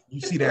about. You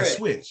see that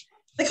switch.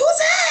 Like, who's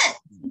that?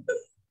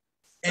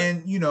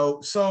 And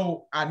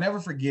so I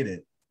never forget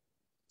it.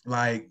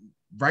 Like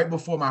right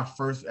before my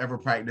first ever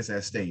practice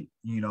at State,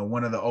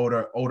 one of the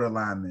older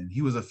linemen,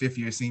 he was a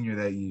 5th-year senior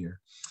that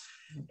year.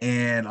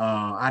 And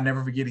I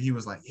never forget it. He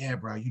was like, yeah,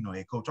 bro,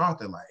 hey, Coach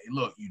Arthur, like, hey,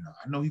 look,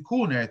 I know he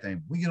cool and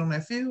everything. We get on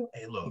that field.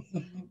 Hey, look,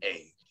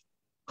 hey,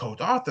 Coach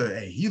Arthur,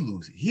 hey, he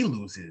loses, he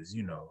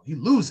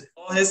loses.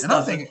 All his and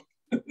stuff. I'm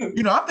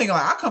thinking,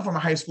 like, I come from a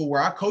high school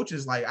where our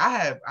coaches, like,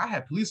 I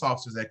had police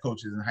officers that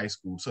coaches in high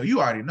school. So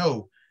you already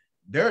know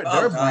their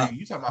brain,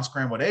 you talking about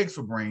scrambled eggs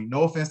for brain.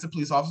 No offense to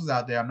police officers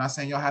out there. I'm not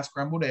saying y'all have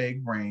scrambled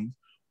egg brains,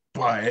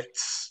 but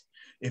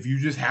if you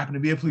just happen to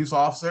be a police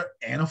officer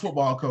and a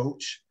football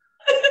coach,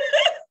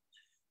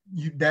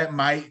 that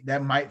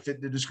might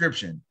fit the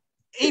description.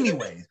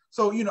 Anyway,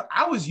 so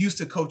I was used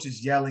to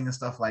coaches yelling and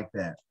stuff like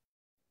that.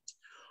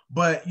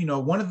 But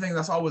one of the things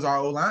I saw was our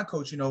O-line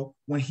coach.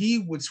 When he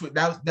would switch,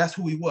 that's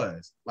who he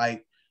was.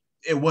 Like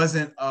it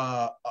wasn't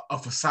a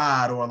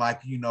facade or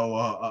like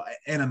a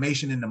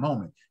animation in the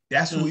moment.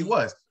 That's who he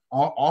was.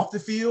 Off the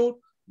field,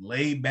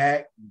 laid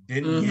back,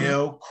 didn't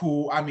yell,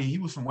 cool. I mean, he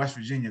was from West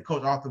Virginia.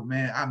 Coach Arthur,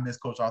 man, I miss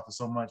Coach Arthur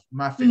so much.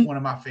 One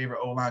of my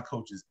favorite O-line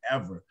coaches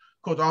ever.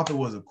 Coach Arthur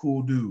was a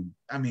cool dude.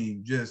 I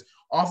mean, just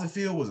off the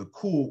field was a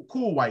cool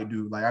white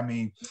dude. Like, I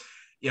mean,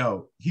 he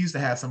used to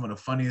have some of the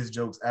funniest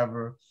jokes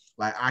ever.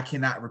 Like, I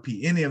cannot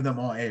repeat any of them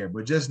on air,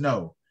 but just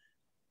know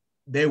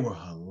they were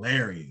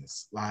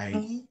hilarious. Like,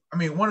 I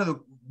mean,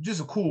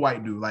 just a cool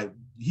white dude. Like,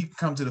 he could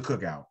come to the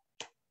cookout.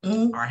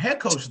 Our head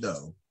coach,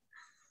 though.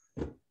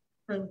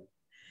 Sound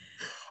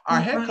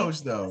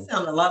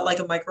a lot like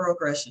a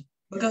microaggression.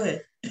 But go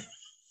ahead.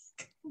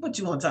 What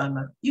you want time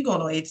out? You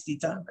going on HT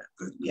time out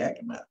because we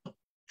acting out. Go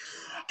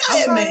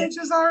ahead, man.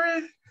 Just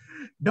already.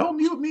 Don't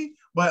mute me.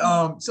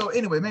 But so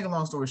anyway, make a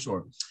long story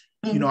short,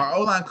 our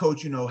O-line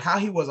coach, how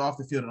he was off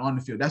the field and on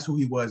the field, that's who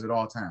he was at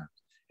all times.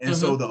 And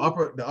so the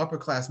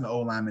upperclassmen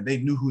O-linemen, they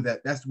knew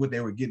that's what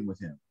they were getting with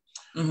him.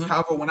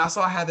 However, when I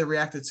saw how they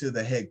reacted to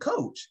the head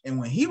coach, and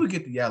when he would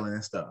get to yelling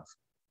and stuff,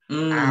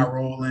 eye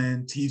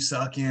rolling, teeth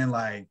sucking,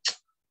 like,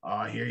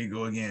 oh, here you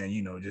go again,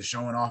 just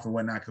showing off and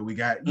whatnot. Because we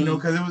got,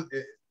 because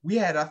we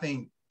had, I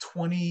think,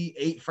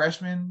 28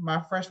 freshmen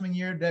my freshman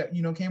year that,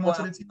 came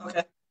onto the team.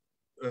 Okay.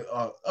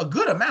 A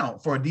good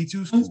amount for a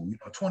D2 school,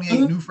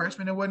 28 new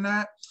freshmen and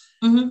whatnot.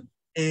 And,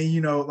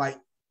 like,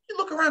 you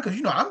look around because,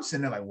 I'm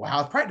sitting there like, well,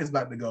 how's practice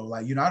about to go?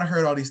 Like, I'd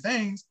heard all these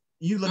things.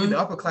 you look at the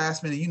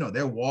upperclassmen and, you know,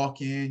 they're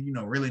walking, you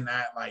know, really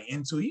not like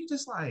into it. You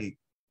just like,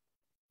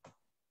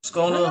 what's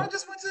going on? Y'all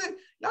just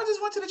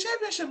went to the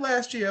championship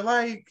last year.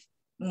 Like,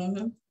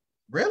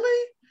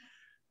 really?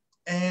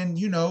 And,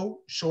 you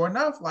know, sure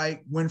enough,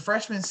 like when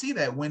freshmen see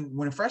that,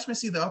 when freshmen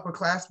see the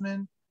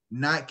upperclassmen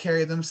not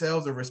carry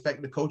themselves or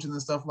respect the coaches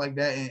and stuff like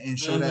that and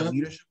show that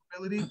leadership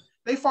ability,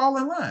 they fall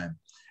in line.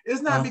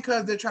 It's not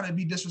because they're trying to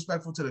be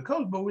disrespectful to the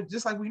coach, but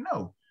just like we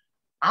know,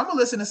 I'm going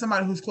to listen to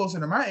somebody who's closer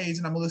to my age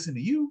and I'm going to listen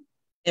to you.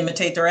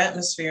 Imitate their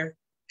atmosphere.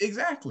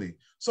 Exactly.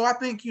 So I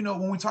think, you know,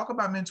 when we talk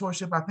about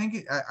mentorship,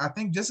 I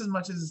think just as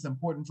much as it's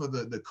important for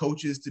the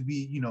coaches to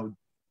be, you know,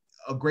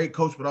 a great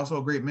coach, but also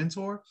a great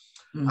mentor.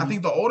 I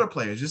think the older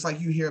players, just like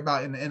you hear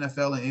about in the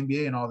NFL and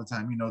NBA and all the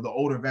time, you know, the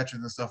older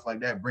veterans and stuff like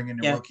that, bringing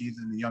the rookies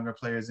and the younger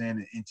players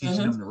in and teaching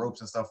them the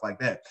ropes and stuff like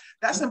that.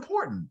 That's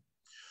important.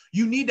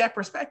 You need that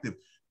perspective.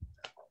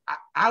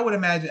 I would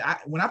imagine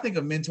when I think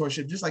of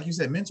mentorship, just like you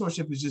said,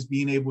 mentorship is just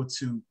being able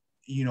to,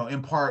 you know,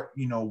 impart,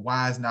 you know,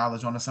 wise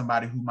knowledge onto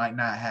somebody who might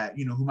not have,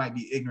 you know, who might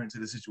be ignorant to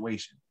the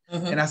situation.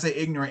 And I say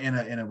ignorant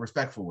in a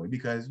respectful way,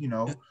 because, you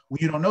know, when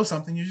you don't know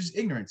something, you're just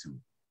ignorant to it.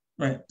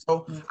 Right.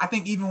 So I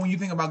think even when you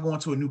think about going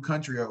to a new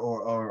country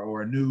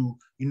or a new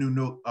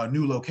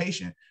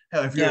location,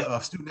 hell, if you're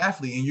a student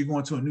athlete and you're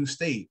going to a new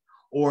state,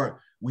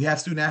 or we have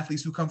student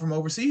athletes who come from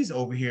overseas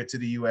over here to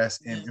the U.S.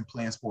 and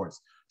playing sports.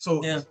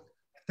 So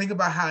think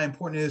about how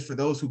important it is for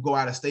those who go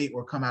out of state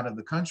or come out of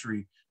the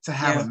country to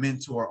have a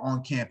mentor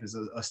on campus,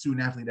 a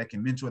student athlete that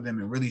can mentor them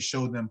and really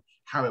show them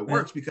how it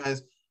works.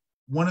 Because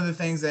one of the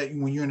things that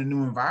when you're in a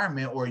new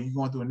environment or you're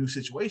going through a new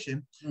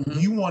situation,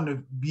 you want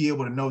to be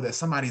able to know that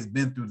somebody's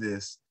been through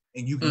this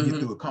and you can get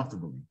through it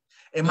comfortably.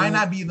 It might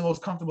not be the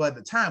most comfortable at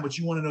the time, but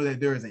you want to know that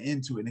there is an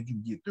end to it and you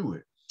can get through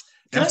it.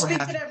 Can I speak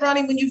to that,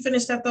 Ronnie, when you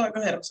finish that thought?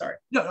 Go ahead. I'm sorry.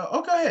 No,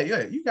 go ahead.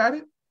 Yeah, you got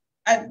it.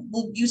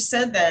 Well, you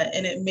said that,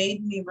 and it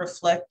made me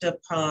reflect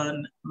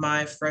upon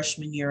my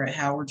freshman year at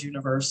Howard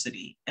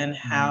University and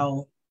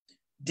how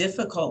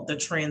difficult the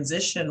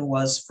transition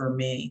was for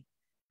me.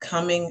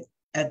 Coming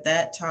at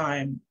that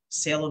time,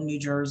 Salem, New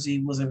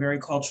Jersey was a very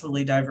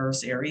culturally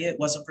diverse area. It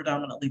wasn't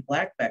predominantly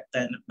Black back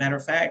then. Matter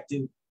of fact,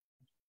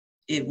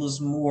 it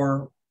was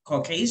more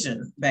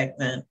Caucasian back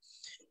then.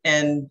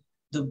 And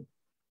the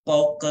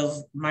bulk of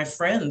my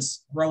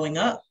friends growing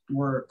up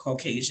were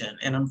Caucasian,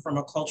 and I'm from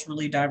a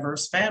culturally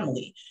diverse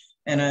family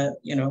and a,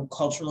 you know,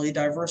 culturally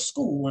diverse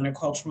school and a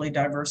culturally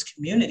diverse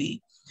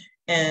community.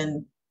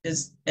 And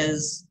as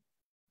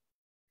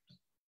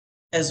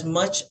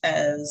much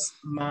as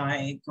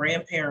my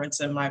grandparents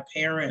and my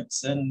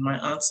parents and my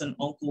aunts and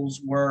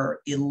uncles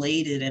were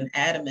elated and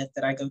adamant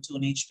that I go to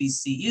an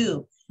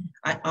HBCU,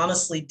 I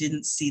honestly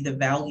didn't see the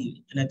value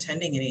in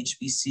attending an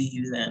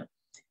HBCU then.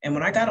 And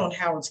when I got on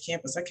Howard's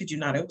campus, I kid you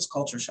not, it was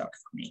culture shock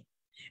for me.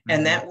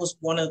 And that was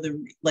one of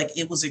the, like,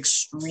 it was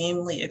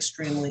extremely,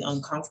 extremely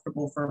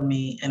uncomfortable for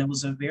me. And it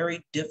was a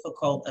very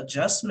difficult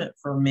adjustment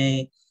for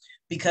me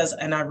because,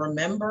 and I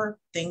remember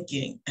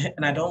thinking,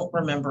 and I don't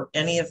remember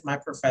any of my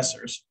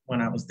professors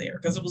when I was there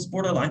because it was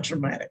borderline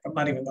traumatic. I'm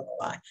not even gonna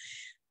lie.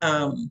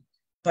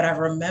 But I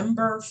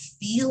remember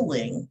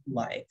feeling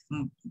like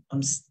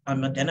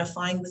I'm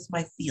identifying with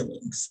my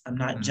feelings. I'm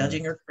not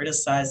judging or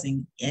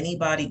criticizing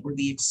anybody or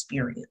the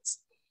experience.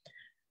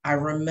 I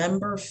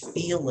remember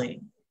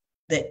feeling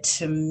that,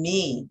 to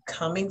me,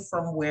 coming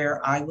from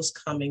where I was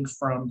coming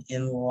from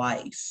in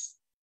life,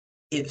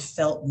 it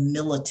felt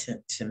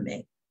militant to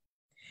me.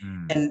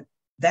 And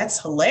that's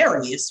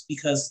hilarious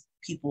because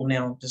people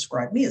now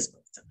describe me as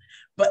militant.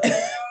 But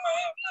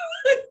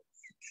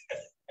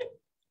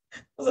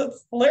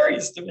that's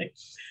hilarious to me.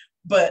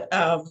 But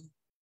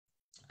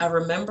I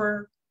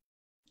remember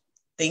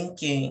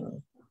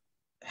thinking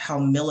how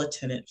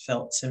militant it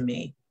felt to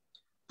me.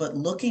 But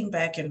looking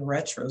back in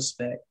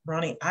retrospect,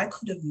 Ronnie, I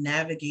could have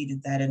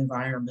navigated that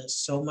environment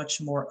so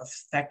much more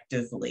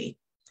effectively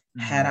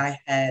had I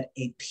had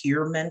a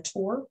peer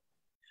mentor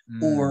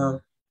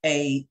or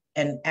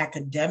an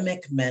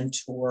academic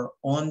mentor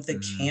on the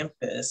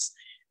campus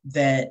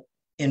that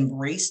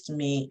embraced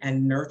me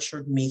and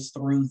nurtured me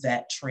through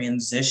that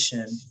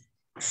transition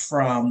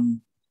from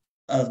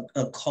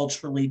a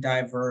culturally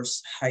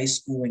diverse high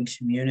school and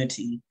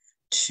community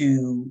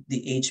to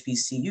the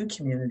HBCU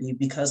community,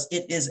 because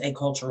it is a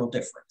cultural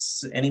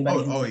difference.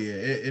 Anybody?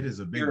 It is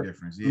a big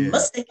difference. Yeah.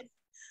 Mistaken.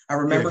 I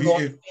remember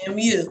going to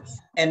FAMU,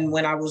 and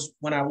when I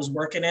was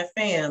working at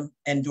FAM,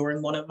 and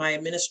during one of my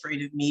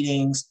administrative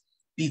meetings,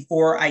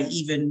 before I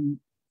even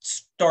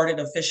started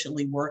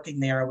officially working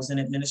there, I was in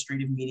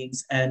administrative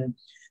meetings, and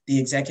the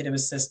executive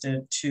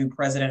assistant to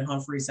President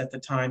Humphreys at the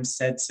time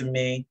said to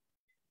me,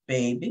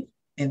 "Baby,"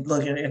 and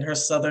look in her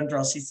Southern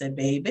drawl, she said,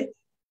 "Baby,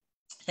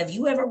 have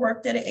you ever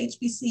worked at an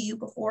HBCU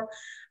before?"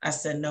 I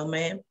said, "No,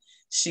 ma'am."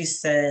 She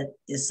said,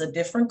 "It's a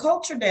different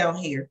culture down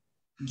here.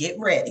 Get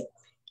ready."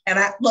 And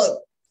I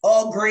look,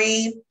 all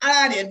green.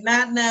 I did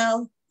not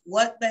know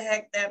what the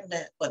heck that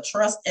meant, but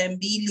trust and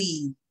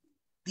believe,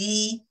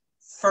 the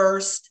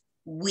first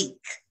week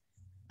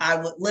I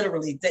would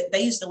literally,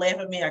 they used to laugh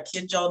at me. I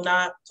kid y'all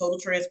not, total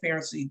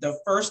transparency. The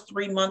first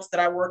 3 months that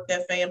I worked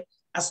at FAM,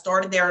 I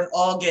started there in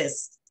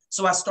August.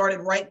 So I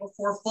started right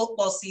before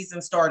football season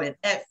started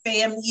at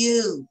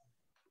FAMU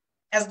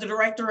as the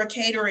director of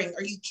catering.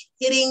 Are you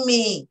kidding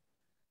me?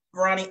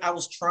 Ronnie, I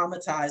was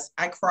traumatized.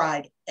 I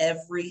cried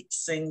every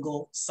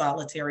single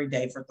solitary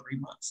day for 3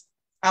 months.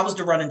 I was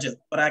the running joke,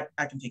 but I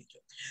can take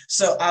it.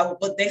 So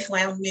but they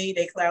clowned me.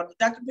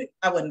 Dr. Pitt,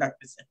 I wasn't Dr.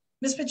 Pitt.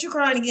 Miss Pitt, you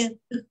crying again?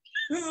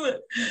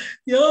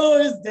 Yo,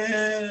 it's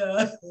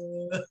Dad.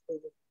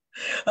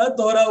 I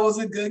thought I was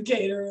a good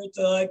caterer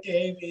until I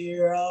came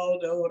here. I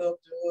don't know what I'm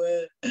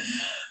doing.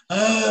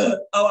 I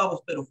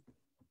was pitiful.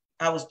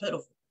 I was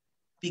pitiful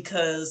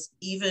because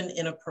even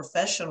in a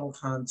professional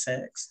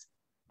context,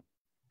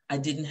 I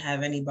didn't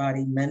have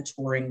anybody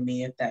mentoring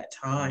me at that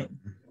time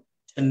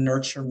to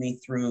nurture me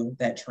through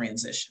that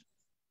transition.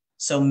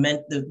 So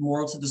the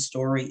moral to the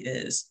story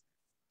is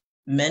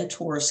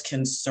mentors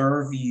can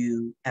serve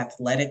you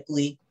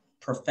athletically,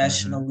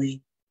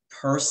 professionally,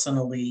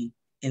 personally,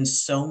 in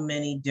so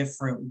many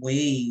different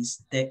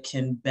ways that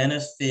can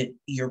benefit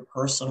your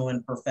personal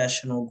and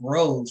professional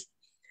growth.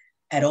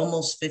 At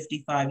almost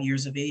 55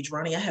 years of age,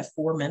 Ronnie, I have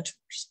 4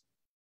 mentors.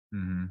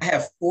 I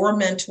have 4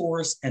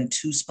 mentors and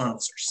 2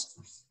 sponsors.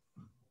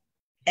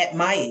 At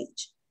my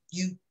age,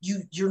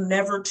 you're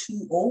never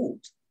too old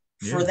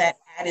for that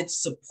added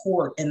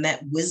support and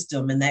that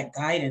wisdom and that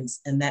guidance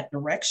and that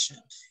direction.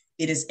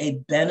 It is a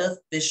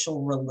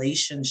beneficial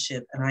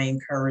relationship, and I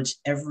encourage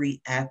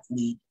every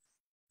athlete,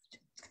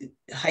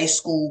 high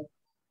school,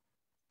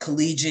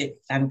 collegiate,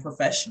 and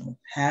professional,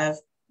 have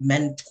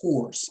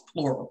mentors,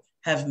 plural,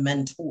 have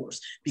mentors,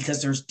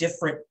 because there's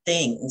different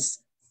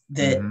things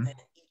that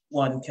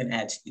one can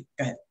add to you.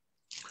 Go ahead.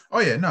 Oh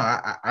yeah, no,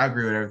 I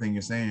agree with everything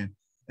you're saying.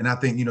 And I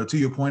think, to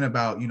your point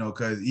about,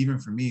 because even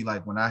for me,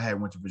 like when I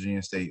went to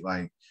Virginia State,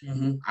 like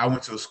I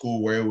went to a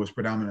school where it was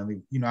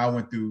predominantly, I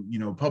went through,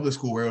 public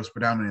school where it was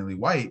predominantly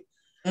white.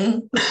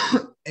 And,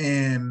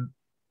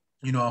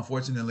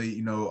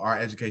 unfortunately, our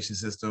education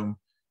system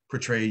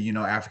portrayed,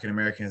 African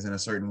Americans in a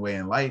certain way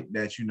in light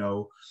that,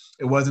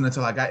 it wasn't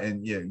until I got,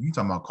 and you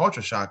talking about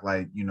culture shock,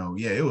 like,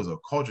 it was a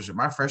culture shock.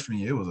 My freshman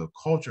year, it was a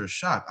culture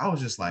shock. I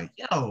was just like,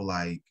 yo,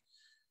 like,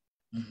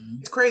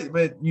 it's crazy.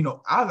 But,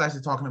 I was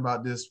actually talking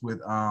about this with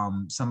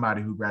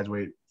somebody who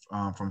graduated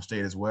from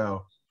state as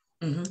well.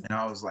 And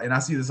I was like, and I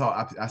see this all,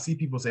 I see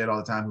people say it all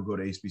the time who go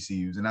to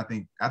HBCUs. And I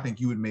think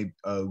you would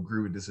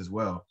agree with this as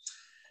well.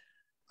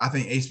 I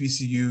think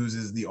HBCUs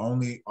is the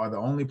only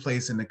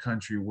place in the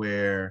country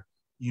where,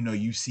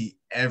 you see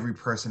every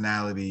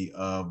personality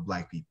of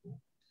Black people.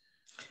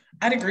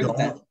 I'd agree with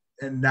that.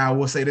 And now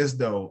we'll say this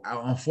though,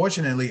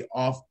 unfortunately,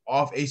 off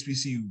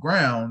HBCU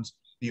grounds,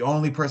 the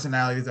only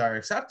personalities that are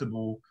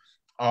acceptable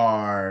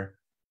are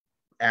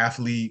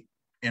athlete,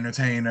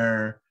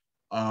 entertainer,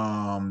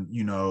 drug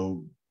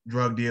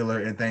dealer,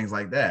 and things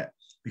like that.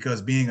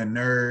 Because being a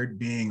nerd,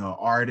 being an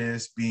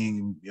artist,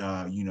 being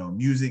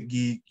music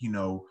geek,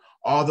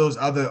 all those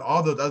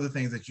other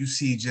things that you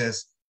see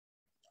just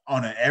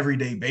on an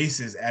everyday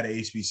basis at a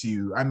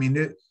HBCU. I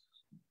mean,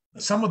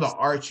 some of the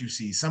art you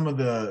see, some of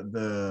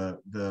the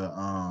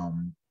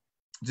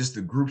just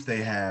the groups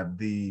they have,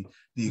 the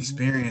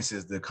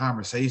experiences, the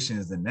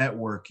conversations, the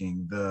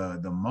networking,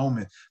 the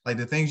moment, like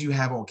the things you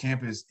have on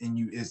campus, and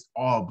it's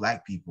all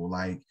Black people.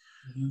 Like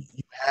you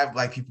have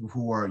Black people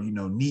who are,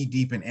 knee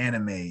deep in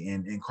anime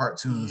and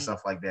cartoons and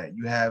stuff like that.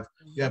 You have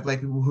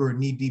Black people who are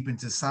knee deep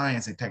into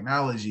science and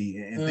technology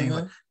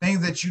and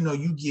things that,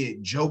 you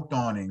get joked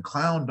on and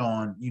clowned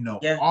on,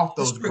 off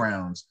those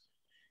grounds.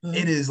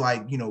 It is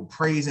like,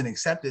 praised and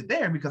accepted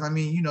there because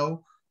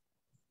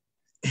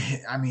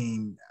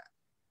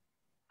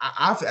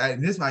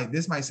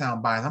this might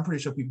sound biased. I'm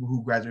pretty sure people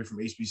who graduate from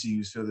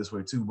HBCUs feel this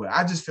way too, but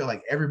I just feel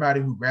like everybody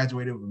who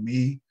graduated with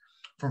me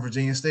from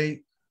Virginia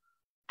State,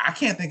 I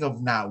can't think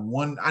of not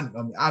one. I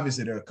mean,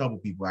 obviously there are a couple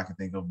people I can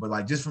think of, but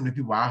like just from the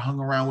people I hung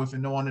around with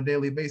and know on a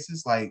daily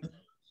basis, like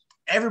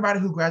everybody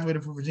who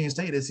graduated from Virginia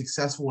State is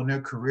successful in their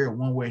career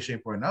one way,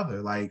 shape, or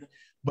another. Like,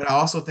 but I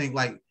also think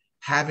like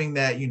having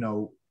that,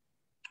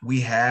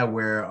 we had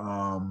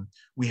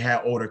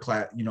older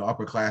class,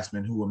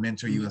 upperclassmen who will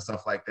mentor you and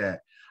stuff like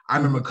that. I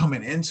remember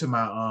coming into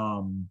my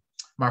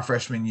my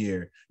freshman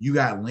year, you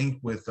got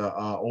linked with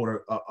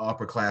older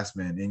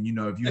upperclassmen, and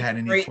if you had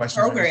any questions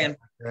program.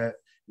 Or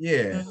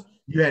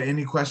you had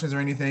any questions or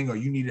anything, or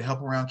you needed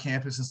help around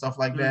campus and stuff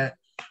like that,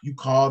 you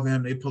call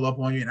them, they pull up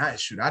on you, and I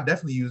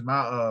definitely use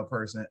my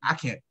person. I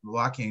can't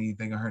even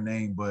think of her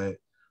name, but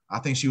I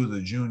think she was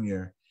a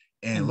junior.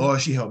 And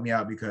Lord, she helped me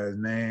out because,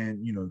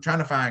 man, trying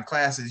to find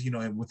classes,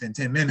 within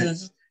 10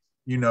 minutes,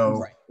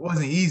 it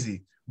wasn't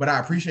easy. But I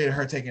appreciated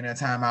her taking that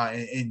time out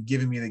and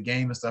giving me the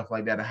game and stuff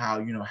like that, and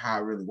how, how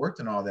it really worked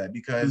and all that.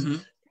 Because you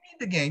need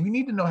the game. You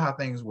need to know how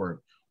things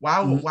work. Why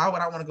would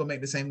I want to go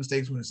make the same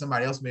mistakes when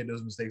somebody else made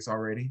those mistakes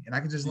already? And I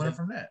can just learn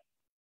from that.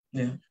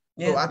 Yeah.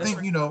 So I think,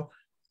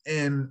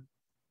 and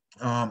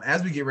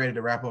as we get ready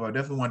to wrap up, I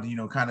definitely want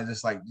to, kind of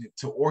just like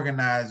to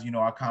organize,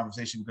 our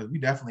conversation, because we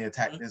definitely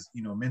attack this,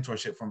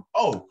 mentorship from,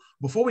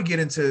 before we get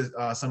into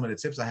some of the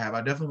tips I have,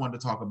 I definitely want to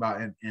talk about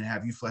and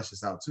have you flesh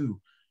this out too.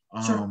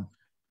 Sure.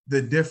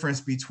 The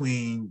difference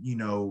between,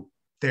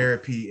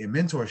 therapy and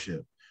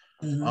mentorship.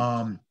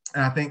 And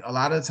I think a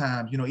lot of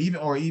times,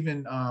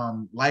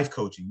 even life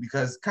coaching,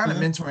 because kind of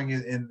mentoring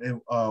is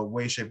in a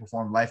way, shape, or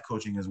form, life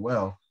coaching as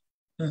well.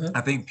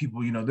 I think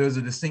people, there's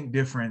a distinct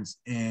difference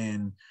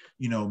in,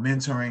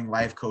 mentoring,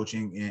 life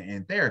coaching,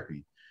 and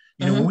therapy.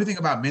 When we think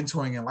about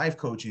mentoring and life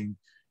coaching,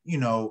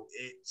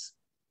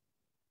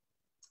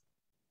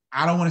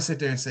 I don't want to sit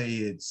there and say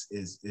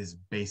it's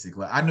basic.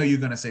 Like, I know you're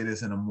going to say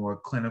this in a more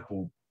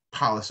clinical,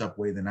 polished up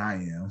way than I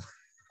am.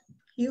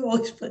 You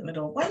always putting it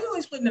on. Why are you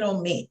always putting it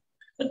on me?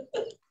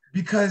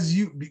 Because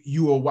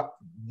you are.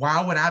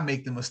 Why would I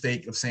make the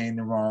mistake of saying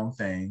the wrong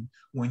thing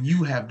when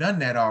you have done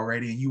that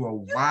already and you are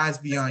wise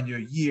beyond your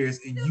years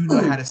and you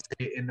know how to say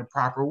it in the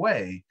proper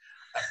way?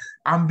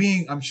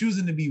 I'm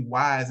choosing to be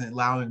wise and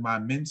allowing my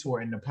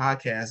mentor in the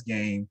podcast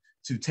game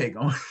to take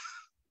on.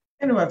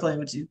 Ain't nobody playing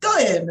with you. Go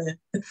ahead, man.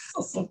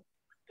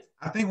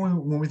 I think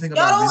when we think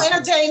y'all about don't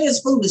entertain his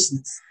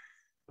foolishness.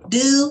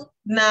 Do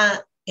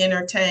not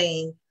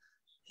entertain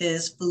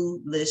his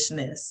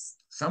foolishness.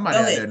 Somebody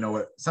out there know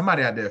it.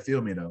 Somebody out there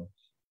feel me though.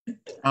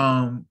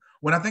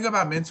 When I think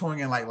about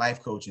mentoring and like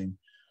life coaching,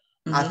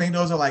 I think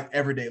those are like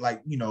everyday,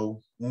 like,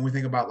 when we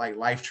think about like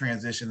life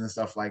transitions and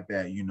stuff like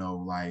that,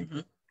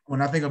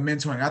 when I think of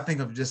mentoring, I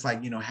think of just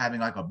like, having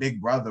like a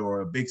big brother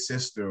or a big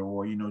sister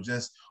or,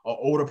 just an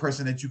older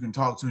person that you can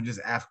talk to and just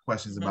ask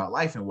questions about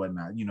life and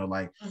whatnot,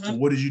 so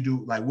what did you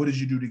do? Like, what did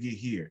you do to get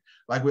here?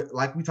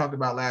 Like we talked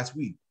about last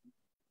week.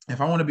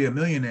 If I want to be a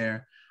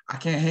millionaire, I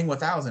can't hang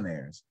with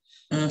thousandaires.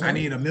 I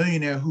need a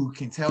millionaire who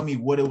can tell me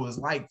what it was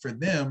like for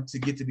them to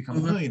get to become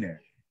a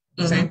millionaire.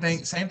 Same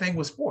thing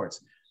with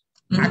sports.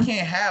 I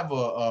can't have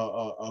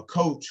a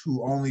coach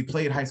who only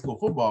played high school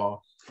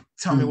football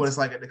tell me what it's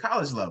like at the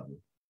college level.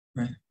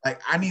 Right.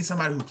 Like, I need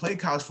somebody who played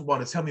college football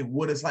to tell me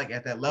what it's like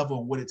at that level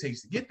and what it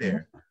takes to get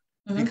there.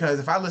 Because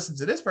if I listen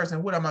to this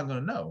person, what am I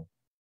going to know?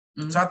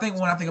 So I think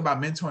when I think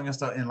about mentoring and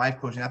stuff in life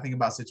coaching, I think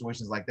about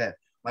situations like that.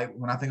 Like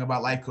when I think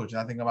about life coaching,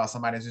 I think about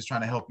somebody that's just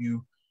trying to help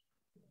you.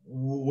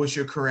 What's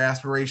your career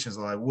aspirations?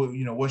 Like,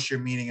 what's your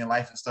meaning in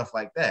life and stuff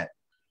like that.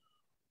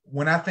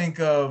 When I think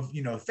of,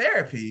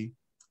 therapy,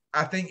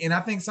 I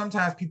think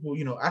sometimes people,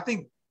 I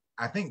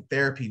think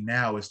therapy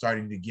now is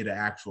starting to get an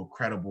actual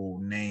credible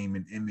name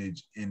and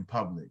image in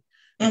public,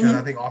 because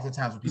I think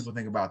oftentimes when people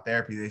think about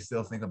therapy, they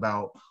still think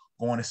about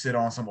going to sit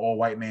on some old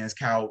white man's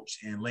couch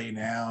and lay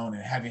down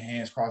and have your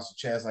hands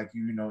crossed your chest like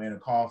in a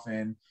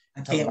coffin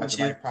and talk about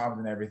your life problems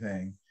and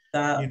everything.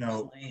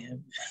 Stop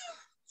playing.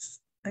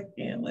 I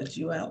can't let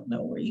you out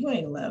nowhere. You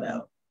ain't allowed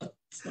out.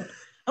 So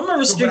I'm gonna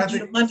restrict you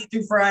to Monday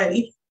through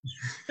Friday.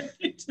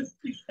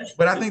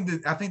 But I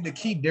think the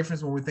key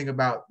difference when we think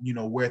about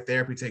where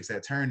therapy takes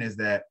that turn is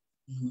that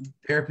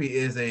therapy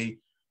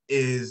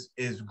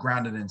is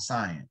grounded in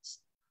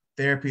science.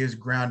 Therapy is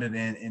grounded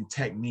in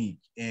technique,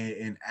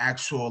 in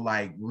actual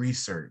like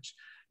research.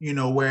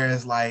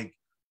 Whereas like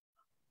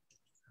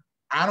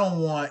I don't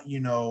want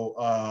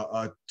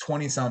a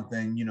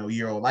 20-something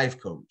year old life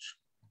coach.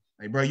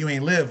 Like, bro, you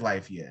ain't lived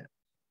life yet.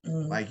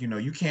 Like,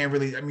 you can't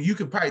really, I mean, you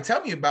could probably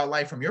tell me about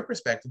life from your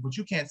perspective, but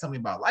you can't tell me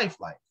about life.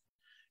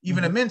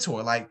 Even a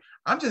mentor, like,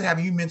 I'm just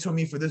having you mentor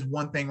me for this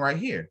one thing right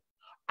here.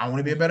 I want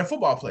to be a better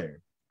football player.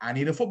 I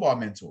need a football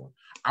mentor.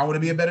 I want to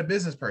be a better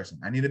business person.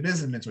 I need a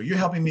business mentor. You're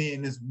helping me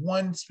in this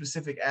one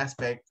specific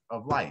aspect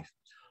of life.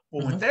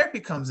 But when therapy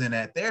comes in,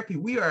 at therapy,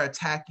 we are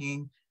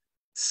attacking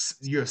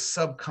your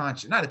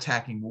subconscious, not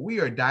attacking, but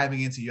we are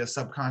diving into your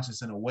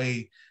subconscious in a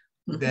way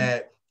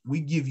that we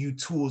give you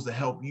tools to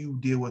help you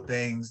deal with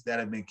things that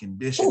have been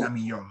conditioned. I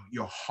mean,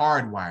 your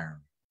hardwiring,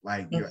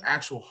 like your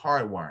actual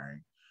hardwiring.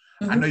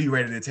 I know you're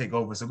ready to take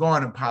over, so go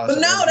on and polish.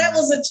 But no, that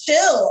was a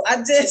chill. I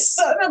did.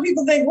 So now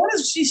people think, what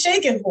is she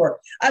shaking for?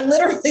 I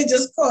literally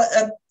just caught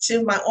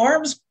till my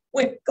arms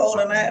went cold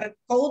and I had a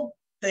cold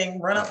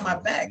thing run up my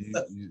back.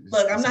 So,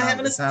 look, I'm not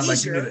having a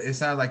seizure. It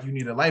sounds like you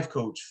need a life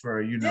coach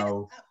for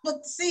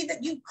But see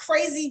that you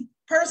crazy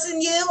person,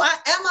 I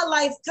am a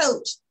life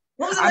coach.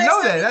 I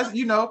know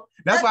that.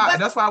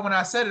 That's why when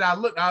I said it, I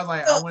was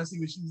like, I want to see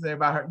what she said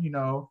about her.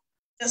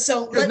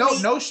 So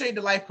no shade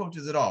to life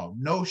coaches at all.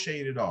 No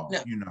shade at all.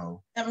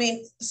 No. I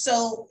mean,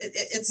 so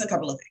it's a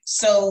couple of things.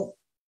 So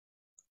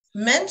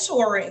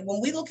mentoring,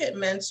 when we look at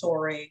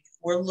mentoring,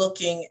 we're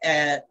looking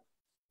at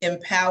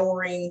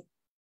empowering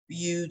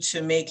you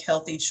to make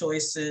healthy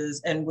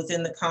choices. And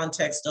within the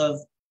context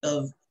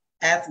of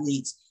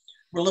athletes,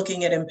 we're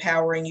looking at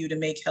empowering you to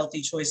make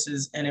healthy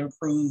choices and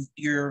improve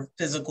your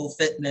physical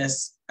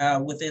fitness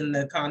within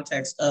the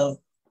context of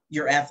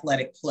your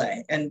athletic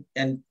play and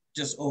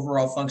just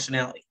overall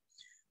functionality.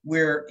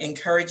 We're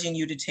encouraging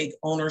you to take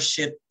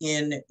ownership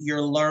in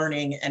your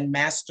learning and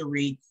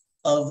mastery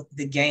of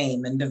the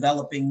game and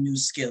developing new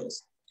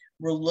skills.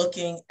 We're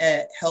looking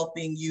at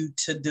helping you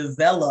to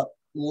develop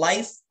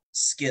life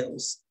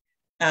skills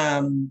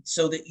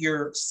so that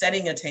you're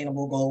setting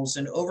attainable goals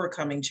and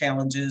overcoming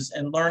challenges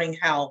and learning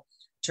how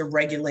to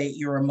regulate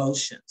your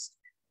emotions.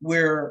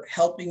 We're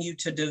helping you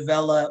to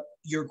develop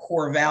your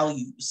core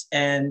values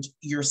and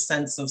your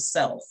sense of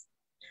self.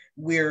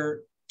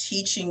 We're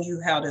teaching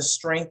you how to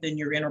strengthen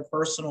your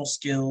interpersonal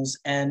skills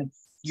and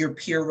your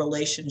peer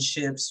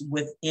relationships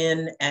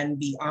within and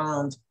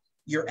beyond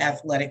your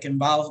athletic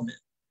involvement.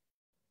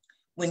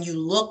 When you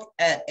look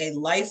at a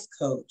life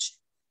coach,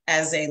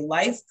 as a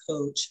life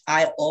coach,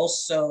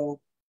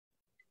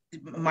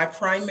 my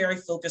primary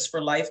focus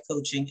for life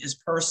coaching is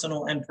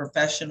personal and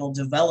professional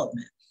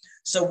development.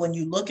 So when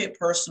you look at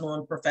personal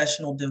and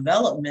professional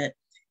development,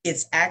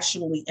 it's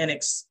actually an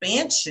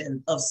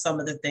expansion of some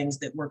of the things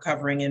that we're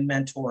covering in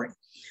mentoring.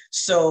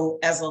 So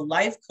as a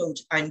life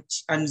coach, I'm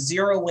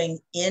zeroing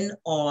in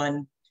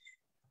on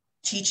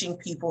teaching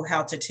people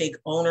how to take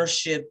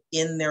ownership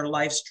in their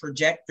life's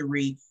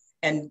trajectory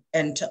and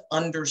to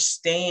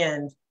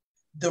understand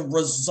the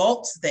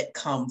results that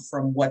come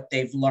from what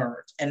they've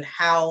learned and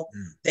how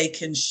they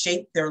can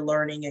shape their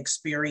learning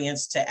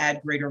experience to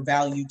add greater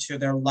value to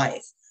their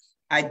life.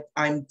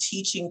 I'm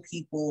teaching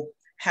people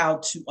how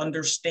to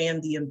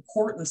understand the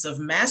importance of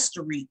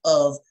mastery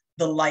of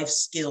the life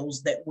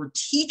skills that we're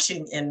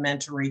teaching in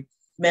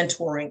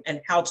mentoring,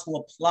 and how to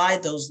apply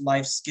those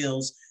life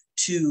skills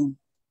to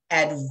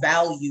add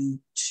value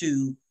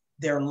to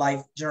their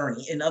life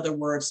journey. In other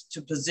words,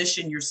 to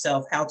position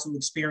yourself how to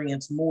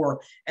experience more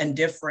and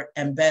different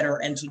and better,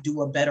 and to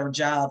do a better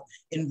job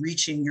in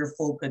reaching your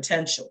full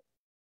potential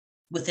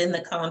within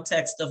the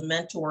context of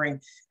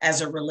mentoring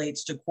as it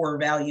relates to core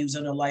values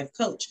and a life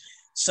coach.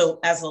 So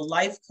as a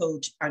life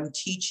coach, I'm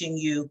teaching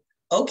you,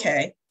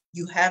 okay,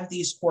 you have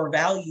these core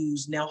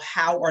values. Now,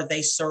 how are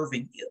they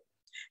serving you?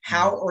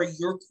 How are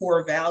your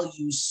core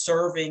values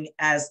serving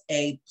as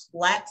a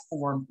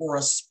platform or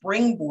a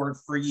springboard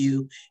for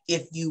you,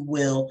 if you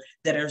will,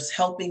 that is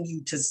helping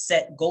you to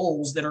set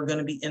goals that are going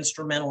to be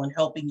instrumental in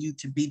helping you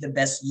to be the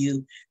best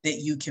you that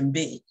you can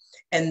be?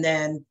 And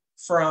then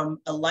from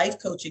a life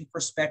coaching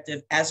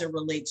perspective, as it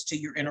relates to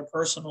your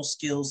interpersonal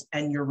skills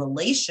and your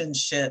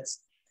relationships,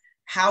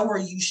 how are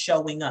you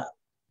showing up?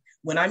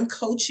 When I'm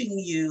coaching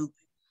you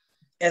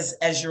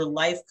as your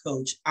life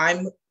coach,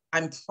 I'm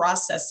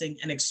processing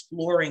and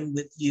exploring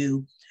with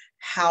you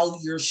how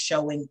you're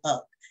showing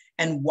up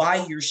and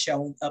why you're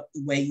showing up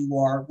the way you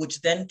are,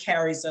 which then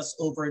carries us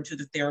over into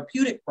the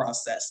therapeutic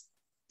process.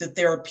 The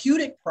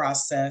therapeutic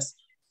process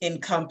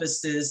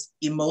encompasses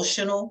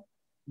emotional,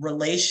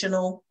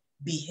 relational,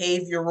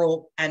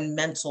 behavioral, and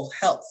mental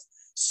health.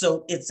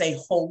 So it's a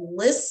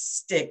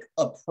holistic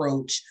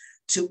approach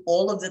to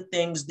all of the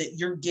things that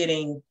you're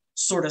getting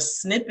sort of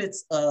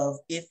snippets of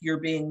if you're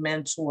being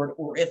mentored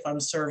or if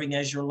I'm serving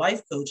as your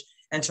life coach.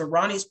 And to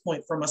Ronnie's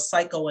point, from a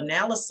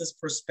psychoanalysis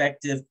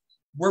perspective,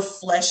 we're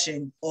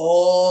fleshing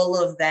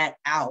all of that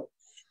out.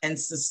 And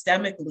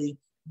systemically,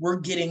 we're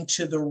getting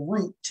to the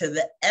root, to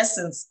the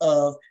essence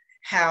of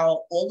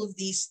how all of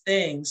these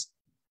things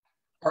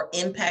are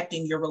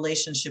impacting your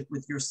relationship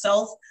with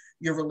yourself,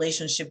 your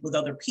relationship with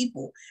other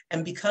people.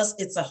 And because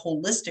it's a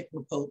holistic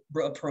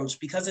approach,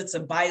 because it's a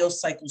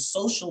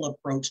biopsychosocial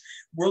approach,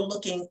 we're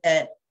looking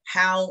at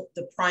how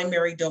the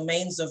primary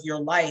domains of your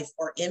life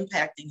are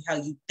impacting how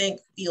you think,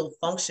 feel,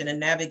 function,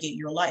 and navigate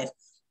your life.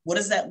 What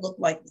does that look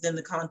like within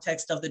the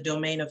context of the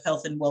domain of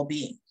health and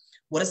well-being?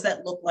 What does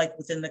that look like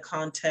within the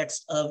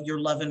context of your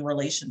love and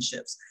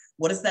relationships?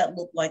 What does that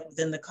look like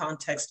within the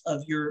context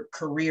of your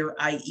career,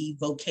 i.e.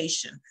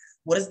 vocation?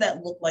 What does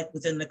that look like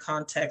within the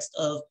context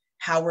of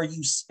how are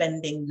you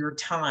spending your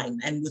time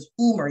and with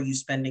whom are you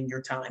spending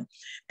your time?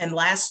 And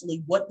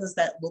lastly, what does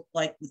that look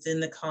like within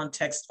the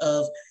context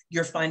of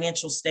your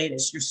financial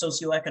status, your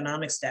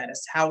socioeconomic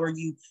status? How are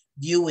you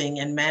viewing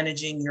and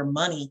managing your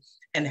money?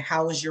 And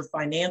how is your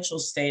financial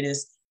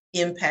status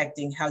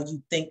impacting how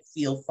you think,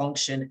 feel,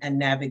 function, and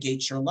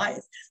navigate your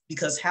life?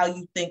 Because how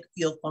you think,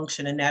 feel,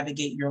 function, and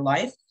navigate your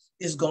life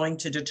is going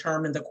to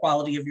determine the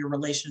quality of your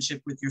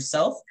relationship with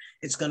yourself.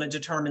 It's going to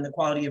determine the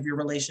quality of your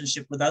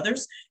relationship with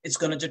others. It's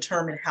going to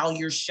determine how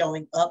you're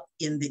showing up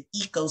in the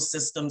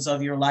ecosystems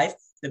of your life,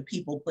 the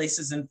people,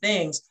 places, and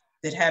things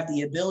that have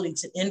the ability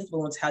to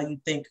influence how you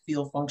think,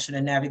 feel, function,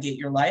 and navigate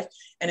your life.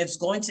 And it's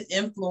going to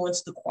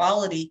influence the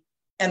quality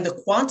and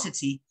the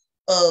quantity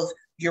of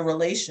your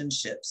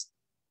relationships.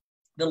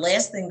 The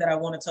last thing that I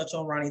want to touch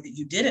on, Ronnie, that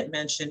you didn't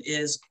mention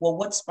is, well,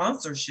 what's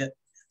sponsorship?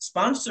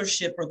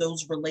 Sponsorship are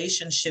those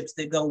relationships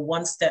that go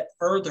one step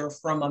further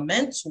from a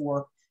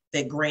mentor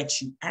that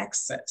grants you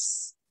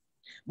access.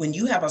 When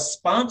you have a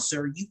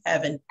sponsor, you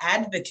have an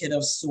advocate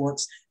of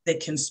sorts that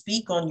can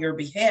speak on your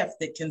behalf,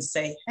 that can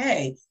say,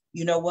 hey,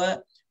 you know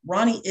what?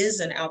 Ronnie is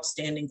an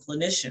outstanding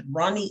clinician.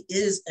 Ronnie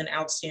is an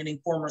outstanding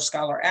former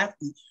scholar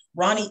athlete.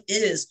 Ronnie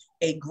is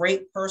a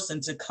great person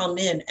to come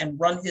in and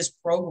run his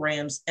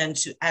programs and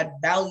to add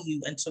value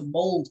and to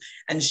mold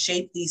and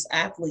shape these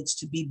athletes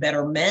to be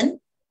better men,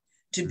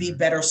 to be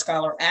better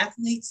scholar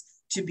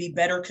athletes, to be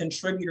better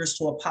contributors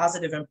to a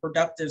positive and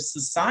productive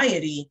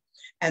society.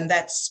 And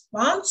that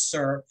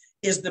sponsor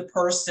is the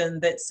person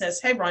that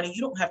says, hey, Ronnie,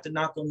 you don't have to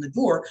knock on the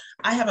door.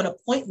 I have an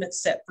appointment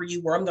set for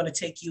you where I'm going to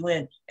take you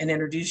in and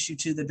introduce you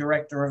to the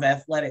director of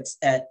athletics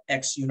at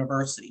X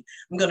university.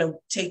 I'm going to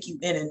take you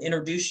in and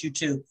introduce you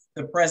to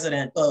the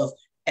president of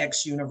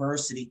X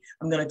university.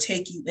 I'm going to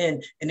take you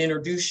in and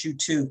introduce you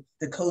to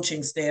the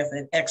coaching staff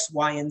at X,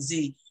 Y, and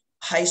Z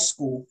high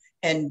school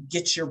and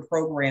get your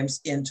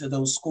programs into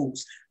those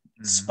schools.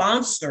 Mm-hmm.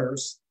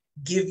 Sponsors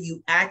give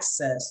you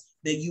access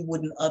that you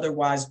wouldn't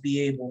otherwise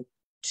be able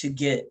to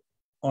get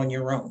on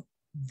your own.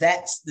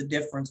 That's the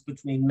difference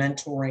between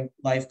mentoring,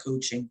 life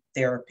coaching,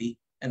 therapy,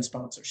 and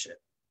sponsorship.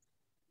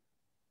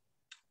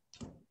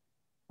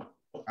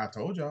 I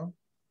told y'all.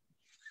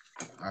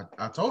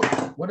 I told you.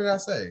 What did I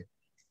say?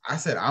 I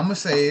said, I'm going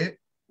to say it,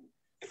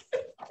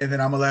 and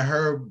then I'm going to let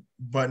her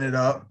button it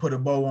up, put a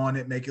bow on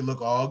it, make it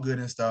look all good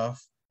and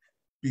stuff.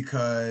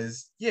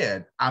 Because, yeah,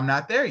 I'm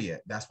not there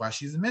yet. That's why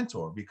she's a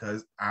mentor.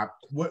 Because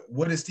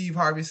what does Steve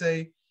Harvey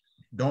say?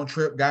 Don't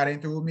trip. God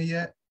ain't through with me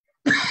yet.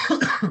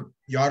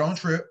 Y'all don't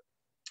trip.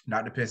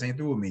 Dr. Pitts ain't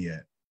through with me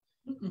yet.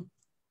 Mm-mm.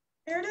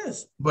 There it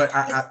is. But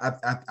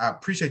I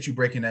appreciate you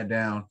breaking that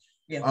down.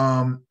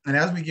 Yeah. And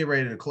as we get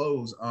ready to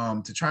close,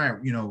 to try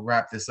and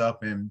wrap this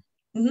up and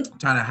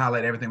trying to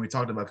highlight everything we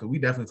talked about, because we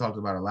definitely talked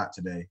about a lot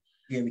today.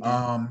 Yeah, we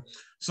did.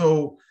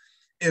 So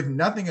if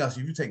nothing else,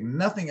 if you take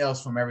nothing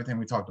else from everything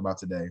we talked about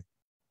today,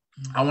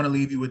 I want to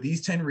leave you with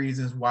these 10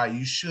 reasons why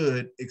you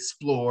should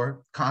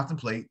explore,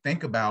 contemplate,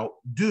 think about,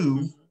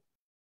 do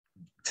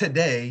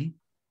today,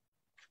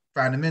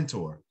 find a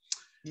mentor.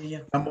 Yeah.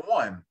 Number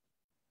one,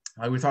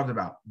 like we talked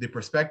about, the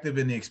perspective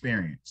and the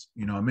experience.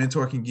 A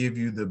mentor can give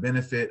you the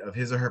benefit of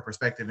his or her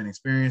perspective and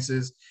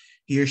experiences.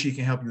 He or she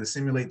can help you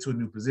assimilate to a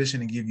new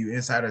position and give you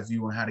insider's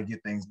view on how to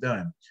get things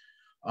done.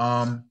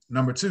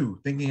 Number two,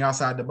 thinking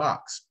outside the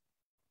box.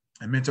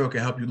 A mentor can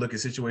help you look at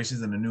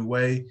situations in a new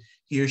way.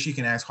 He or she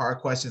can ask hard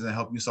questions and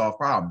help you solve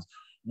problems.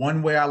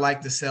 One way I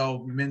like to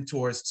sell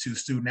mentors to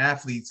student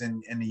athletes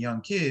and the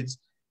young kids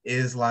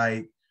is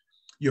like,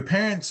 your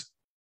parents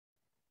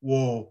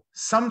will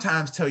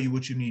sometimes tell you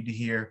what you need to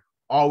hear,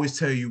 always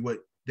tell you what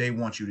they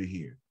want you to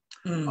hear.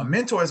 A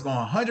mentor is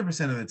going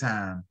 100% of the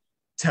time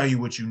tell you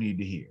what you need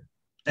to hear.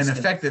 An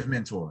effective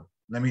mentor.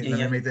 Let me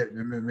make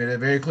that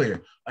very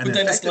clear. An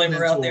effective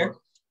mentor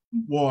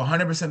will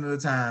 100% of the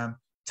time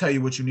tell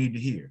you what you need to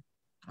hear.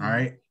 All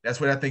right.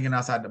 That's where that thinking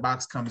outside the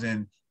box comes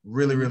in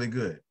really, really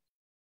good.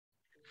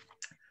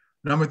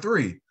 Number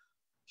three,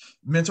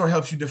 mentor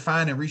helps you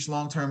define and reach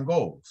long-term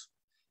goals.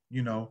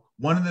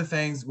 One of the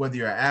things, whether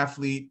you're an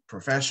athlete,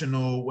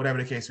 professional, whatever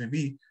the case may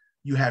be,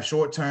 you have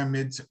short-term,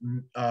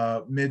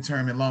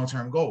 midterm, and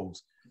long-term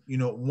goals.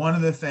 One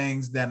of the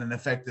things that an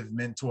effective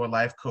mentor,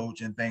 life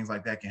coach, and things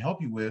like that can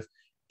help you with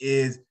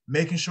is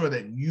making sure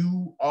that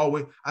you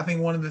always, I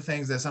think one of the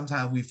things that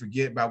sometimes we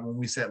forget about when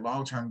we set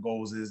long-term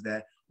goals is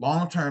that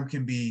long-term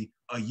can be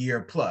a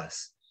year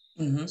plus.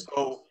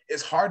 So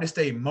it's hard to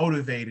stay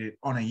motivated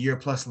on a year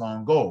plus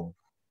long goal.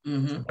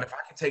 But if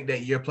I can take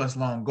that year plus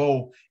long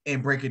goal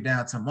and break it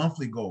down to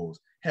monthly goals,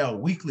 hell,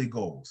 weekly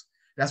goals,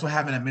 that's what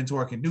having a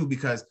mentor can do,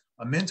 because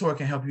a mentor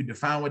can help you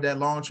define what that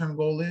long-term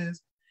goal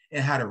is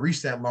and how to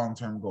reach that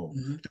long-term goal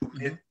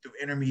through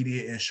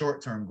intermediate and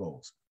short-term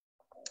goals.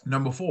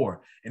 Number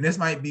four, and this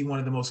might be one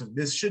of the most,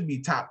 this should be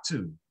top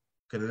two,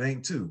 because it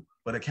ain't two,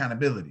 but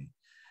accountability.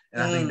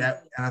 And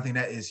I think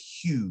that is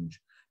huge.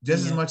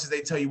 Just as much as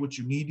they tell you what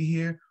you need to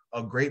hear,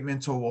 a great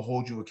mentor will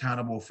hold you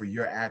accountable for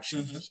your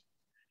actions.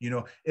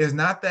 It's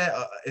not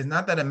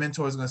that a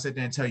mentor is going to sit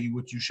there and tell you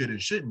what you should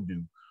and shouldn't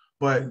do,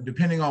 but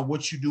depending on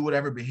what you do,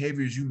 whatever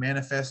behaviors you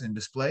manifest and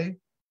display,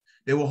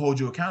 they will hold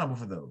you accountable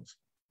for those.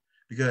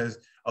 Because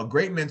a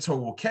great mentor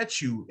will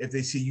catch you if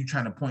they see you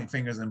trying to point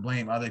fingers and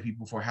blame other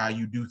people for how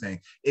you do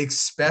things,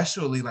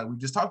 especially like we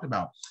just talked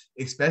about,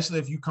 especially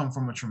if you come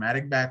from a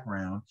traumatic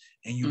background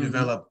and you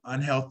develop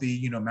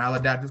unhealthy,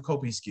 maladaptive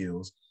coping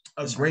skills.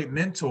 A great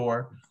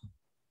mentor.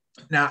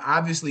 Now,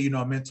 obviously,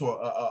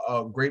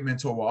 a great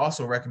mentor will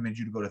also recommend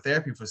you to go to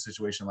therapy for a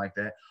situation like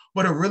that.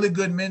 But a really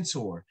good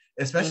mentor,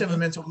 especially a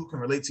mentor who can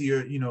relate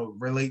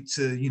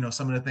to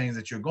some of the things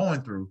that you're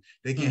going through,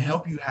 they can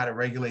help you how to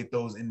regulate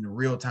those in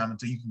real time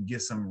until you can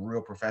get some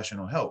real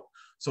professional help.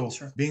 So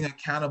being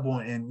accountable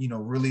and,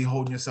 really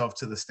holding yourself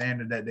to the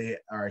standard that they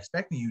are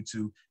expecting you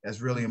to,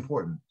 that's really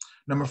important.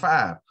 Number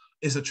five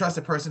is a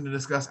trusted person to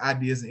discuss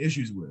ideas and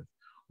issues with.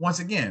 Once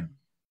again,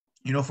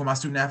 for my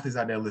student athletes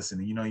out there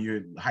listening,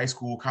 you're high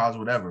school, college,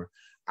 whatever,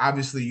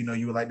 obviously,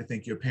 you would like to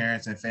think your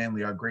parents and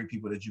family are great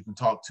people that you can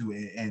talk to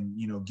and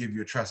give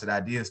your trusted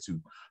ideas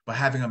to. But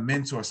having a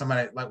mentor,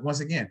 somebody like,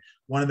 once again,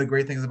 one of the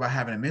great things about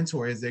having a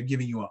mentor is they're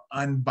giving you an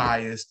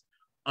unbiased,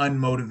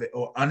 unmotivated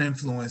or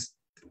uninfluenced,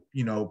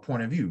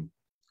 point of view.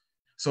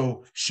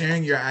 So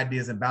sharing your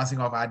ideas and bouncing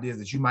off ideas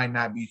that you might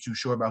not be too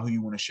sure about who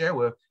you want to share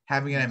with,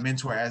 having a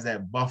mentor as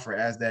that buffer,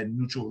 as that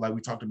neutral, like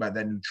we talked about,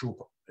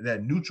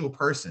 that neutral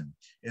person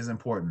is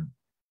important.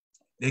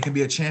 They can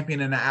be a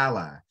champion and an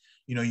ally.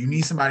 You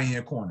need somebody in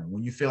your corner.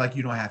 When you feel like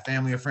you don't have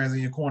family or friends in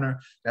your corner,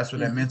 that's where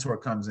that mentor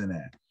comes in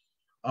at.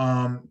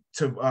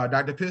 To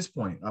Dr. Pitt's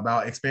point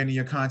about expanding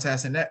your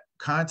contacts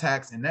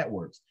and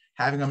networks,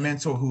 having a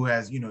mentor who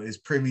has, is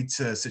privy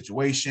to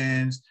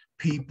situations,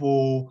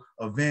 people,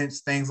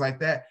 events, things like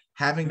that,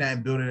 having that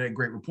and building that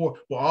great rapport.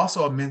 But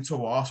also a mentor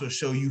will also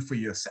show you for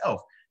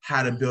yourself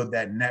how to build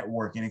that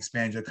network and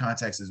expand your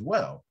contacts as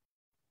well.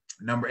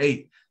 Number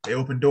 8, they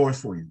open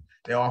doors for you.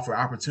 They offer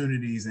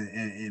opportunities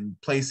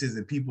and places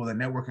and people and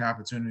networking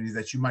opportunities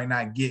that you might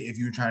not get if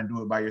you're trying to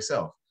do it by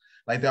yourself.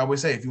 Like they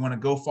always say, if you want to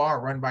go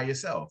far, run by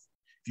yourself.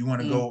 If you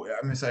want to go,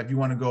 if you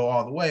want to go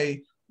all the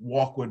way,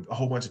 walk with a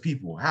whole bunch of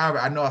people. However,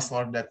 I know I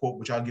slaughtered that quote,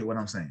 but y'all get what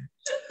I'm saying.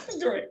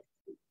 Great.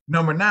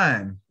 Number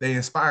 9, they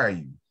inspire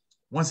you.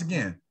 Once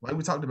again, like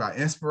we talked about,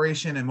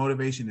 inspiration and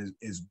motivation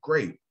is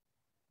great,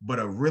 but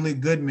a really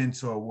good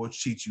mentor will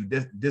teach you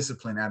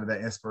discipline out of that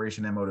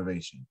inspiration and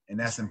motivation. And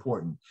that's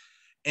important.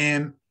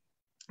 And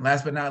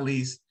last but not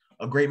least,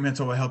 a great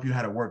mentor will help you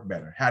how to work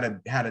better, how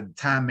to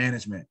time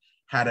management,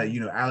 how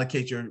to,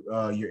 allocate your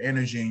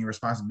energy and your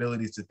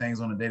responsibilities to things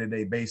on a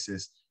day-to-day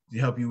basis to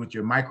help you with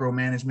your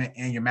micromanagement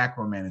and your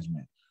macro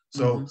management.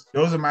 So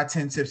those are my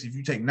 10 tips. If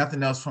you take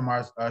nothing else from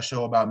our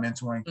show about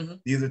mentoring,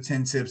 these are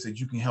 10 tips that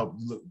you can help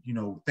look,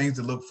 things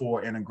to look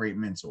for in a great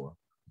mentor.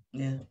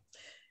 Yeah.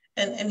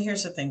 And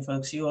here's the thing,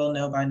 folks, you all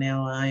know by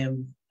now,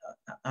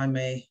 I'm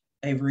a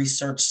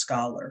research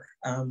scholar.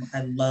 I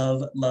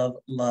love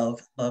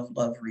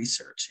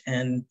research,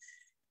 and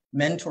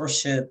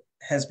mentorship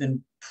has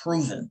been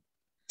proven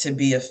to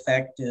be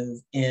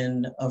effective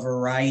in a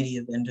variety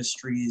of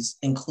industries,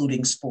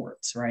 including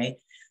sports, right?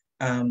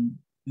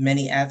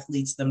 Many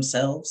athletes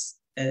themselves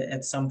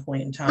at some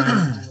point in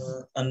time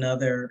or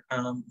another,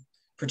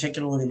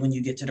 particularly when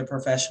you get to the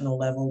professional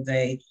level,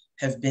 they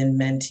have been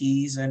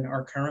mentees and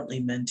are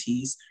currently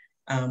mentees,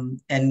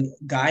 and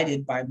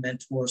guided by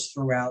mentors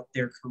throughout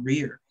their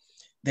career.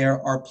 There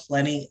are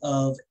plenty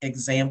of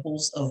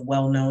examples of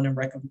well-known and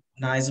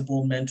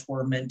recognizable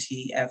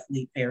mentor-mentee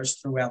athlete pairs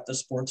throughout the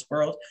sports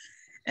world.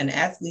 And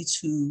athletes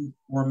who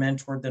were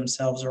mentored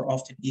themselves are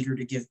often eager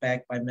to give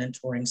back by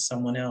mentoring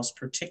someone else,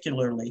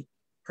 particularly,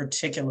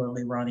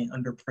 Ronnie,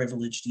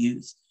 underprivileged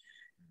youth.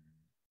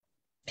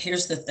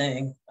 Here's the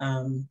thing,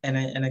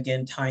 and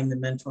again, tying the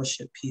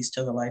mentorship piece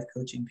to the life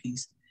coaching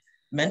piece,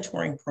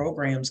 mentoring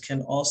programs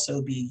can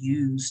also be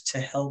used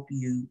to help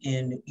you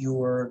in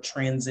your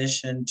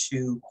transition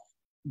to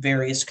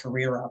various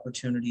career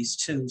opportunities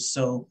too.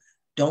 So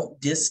don't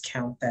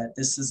discount that.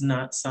 This is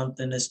not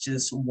something that's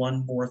just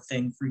one more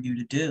thing for you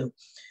to do.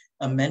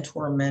 A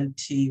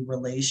mentor-mentee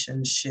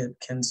relationship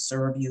can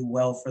serve you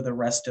well for the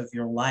rest of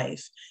your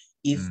life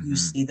if you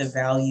see the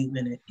value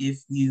in it,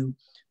 if you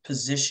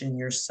position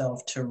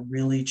yourself to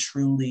really,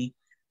 truly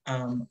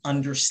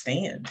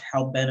understand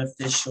how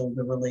beneficial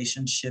the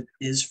relationship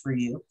is for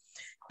you.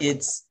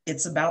 It's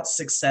about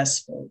success,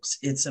 folks.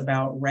 It's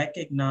about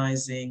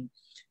recognizing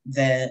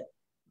that,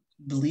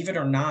 believe it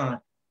or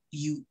not,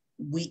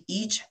 we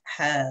each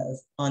have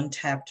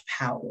untapped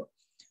power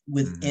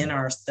within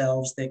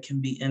ourselves that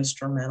can be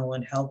instrumental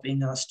in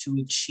helping us to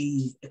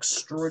achieve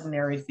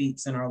extraordinary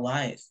feats in our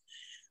life.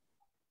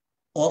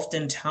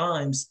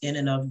 Oftentimes, in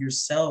and of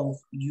yourself,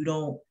 you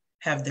don't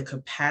have the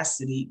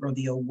capacity or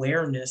the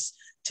awareness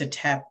to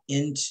tap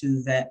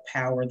into that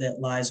power that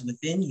lies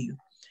within you.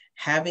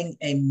 Having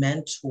a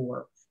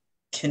mentor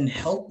can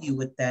help you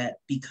with that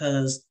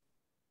because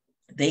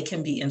they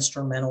can be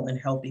instrumental in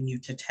helping you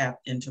to tap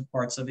into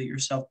parts of it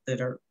yourself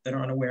that are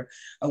unaware.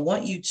 I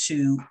want you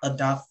to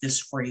adopt this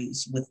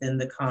phrase within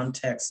the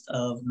context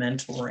of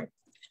mentoring: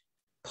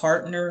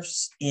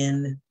 partners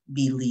in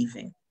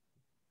believing.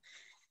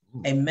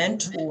 A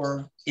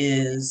mentor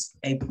is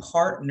a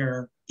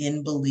partner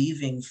in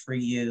believing for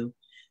you,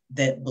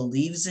 that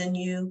believes in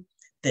you,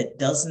 that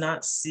does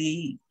not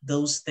see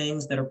those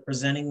things that are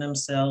presenting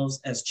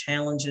themselves as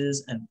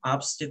challenges and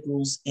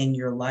obstacles in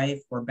your life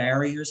or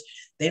barriers.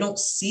 They don't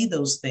see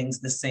those things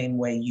the same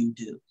way you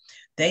do.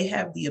 They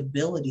have the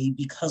ability,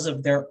 because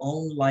of their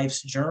own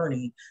life's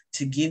journey,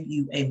 to give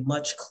you a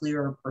much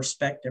clearer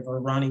perspective.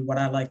 Or Ronnie, what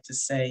I like to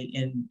say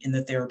in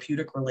the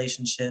therapeutic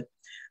relationship,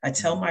 I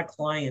tell my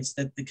clients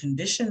that the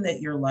condition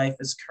that your life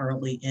is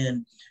currently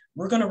in,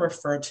 we're going to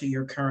refer to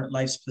your current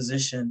life's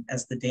position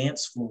as the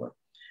dance floor.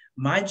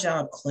 My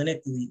job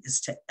clinically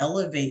is to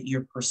elevate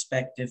your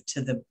perspective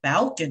to the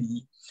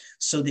balcony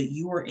so that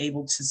you are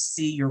able to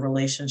see your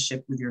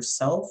relationship with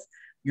yourself,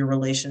 your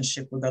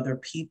relationship with other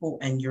people,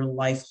 and your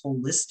life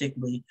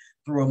holistically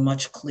through a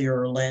much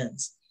clearer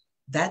lens.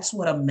 That's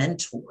what a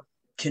mentor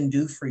can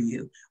do for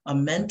you. A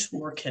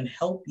mentor can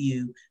help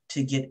you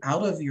to get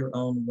out of your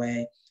own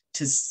way,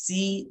 to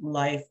see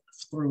life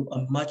through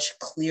a much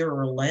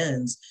clearer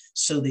lens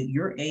so that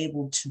you're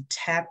able to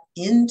tap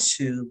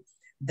into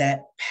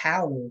that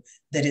power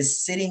that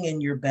is sitting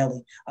in your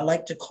belly. I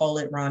like to call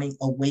it, Ronnie,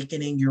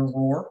 awakening your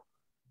roar.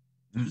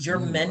 Your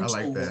mentor,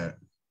 I like that.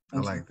 I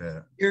like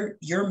that.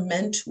 Your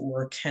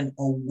mentor can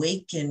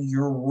awaken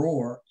your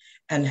roar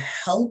and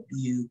help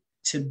you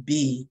to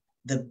be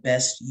the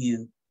best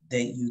you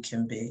that you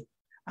can be.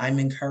 I'm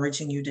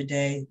encouraging you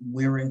today.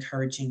 We're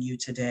encouraging you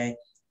today.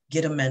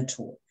 Get a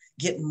mentor.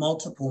 Get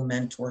multiple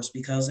mentors,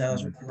 because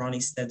as Ronnie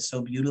said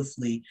so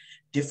beautifully,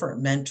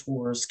 different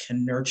mentors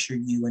can nurture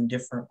you in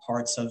different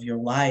parts of your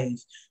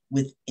life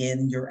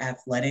within your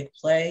athletic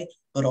play,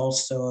 but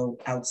also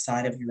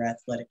outside of your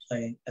athletic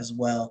play as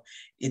well.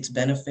 It's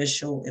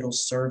beneficial. It'll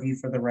serve you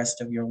for the rest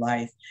of your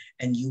life,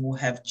 and you will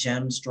have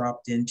gems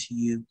dropped into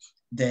you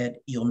that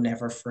you'll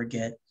never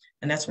forget.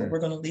 And that's what we're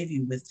going to leave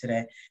you with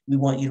today. We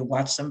want you to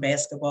watch some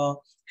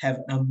basketball, have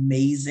an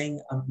amazing,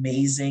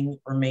 amazing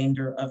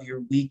remainder of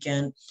your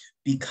weekend.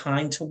 Be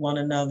kind to one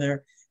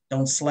another.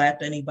 Don't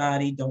slap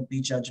anybody. Don't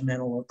be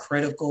judgmental or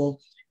critical,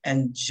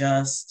 and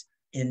just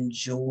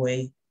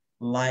enjoy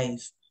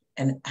life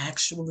and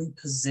actually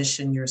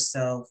position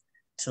yourself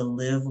to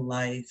live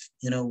life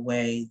in a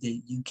way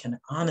that you can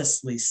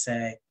honestly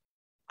say,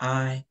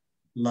 I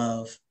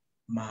love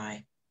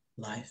my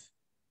life.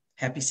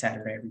 Happy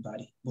Saturday,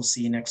 everybody. We'll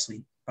see you next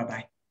week.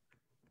 Bye-bye.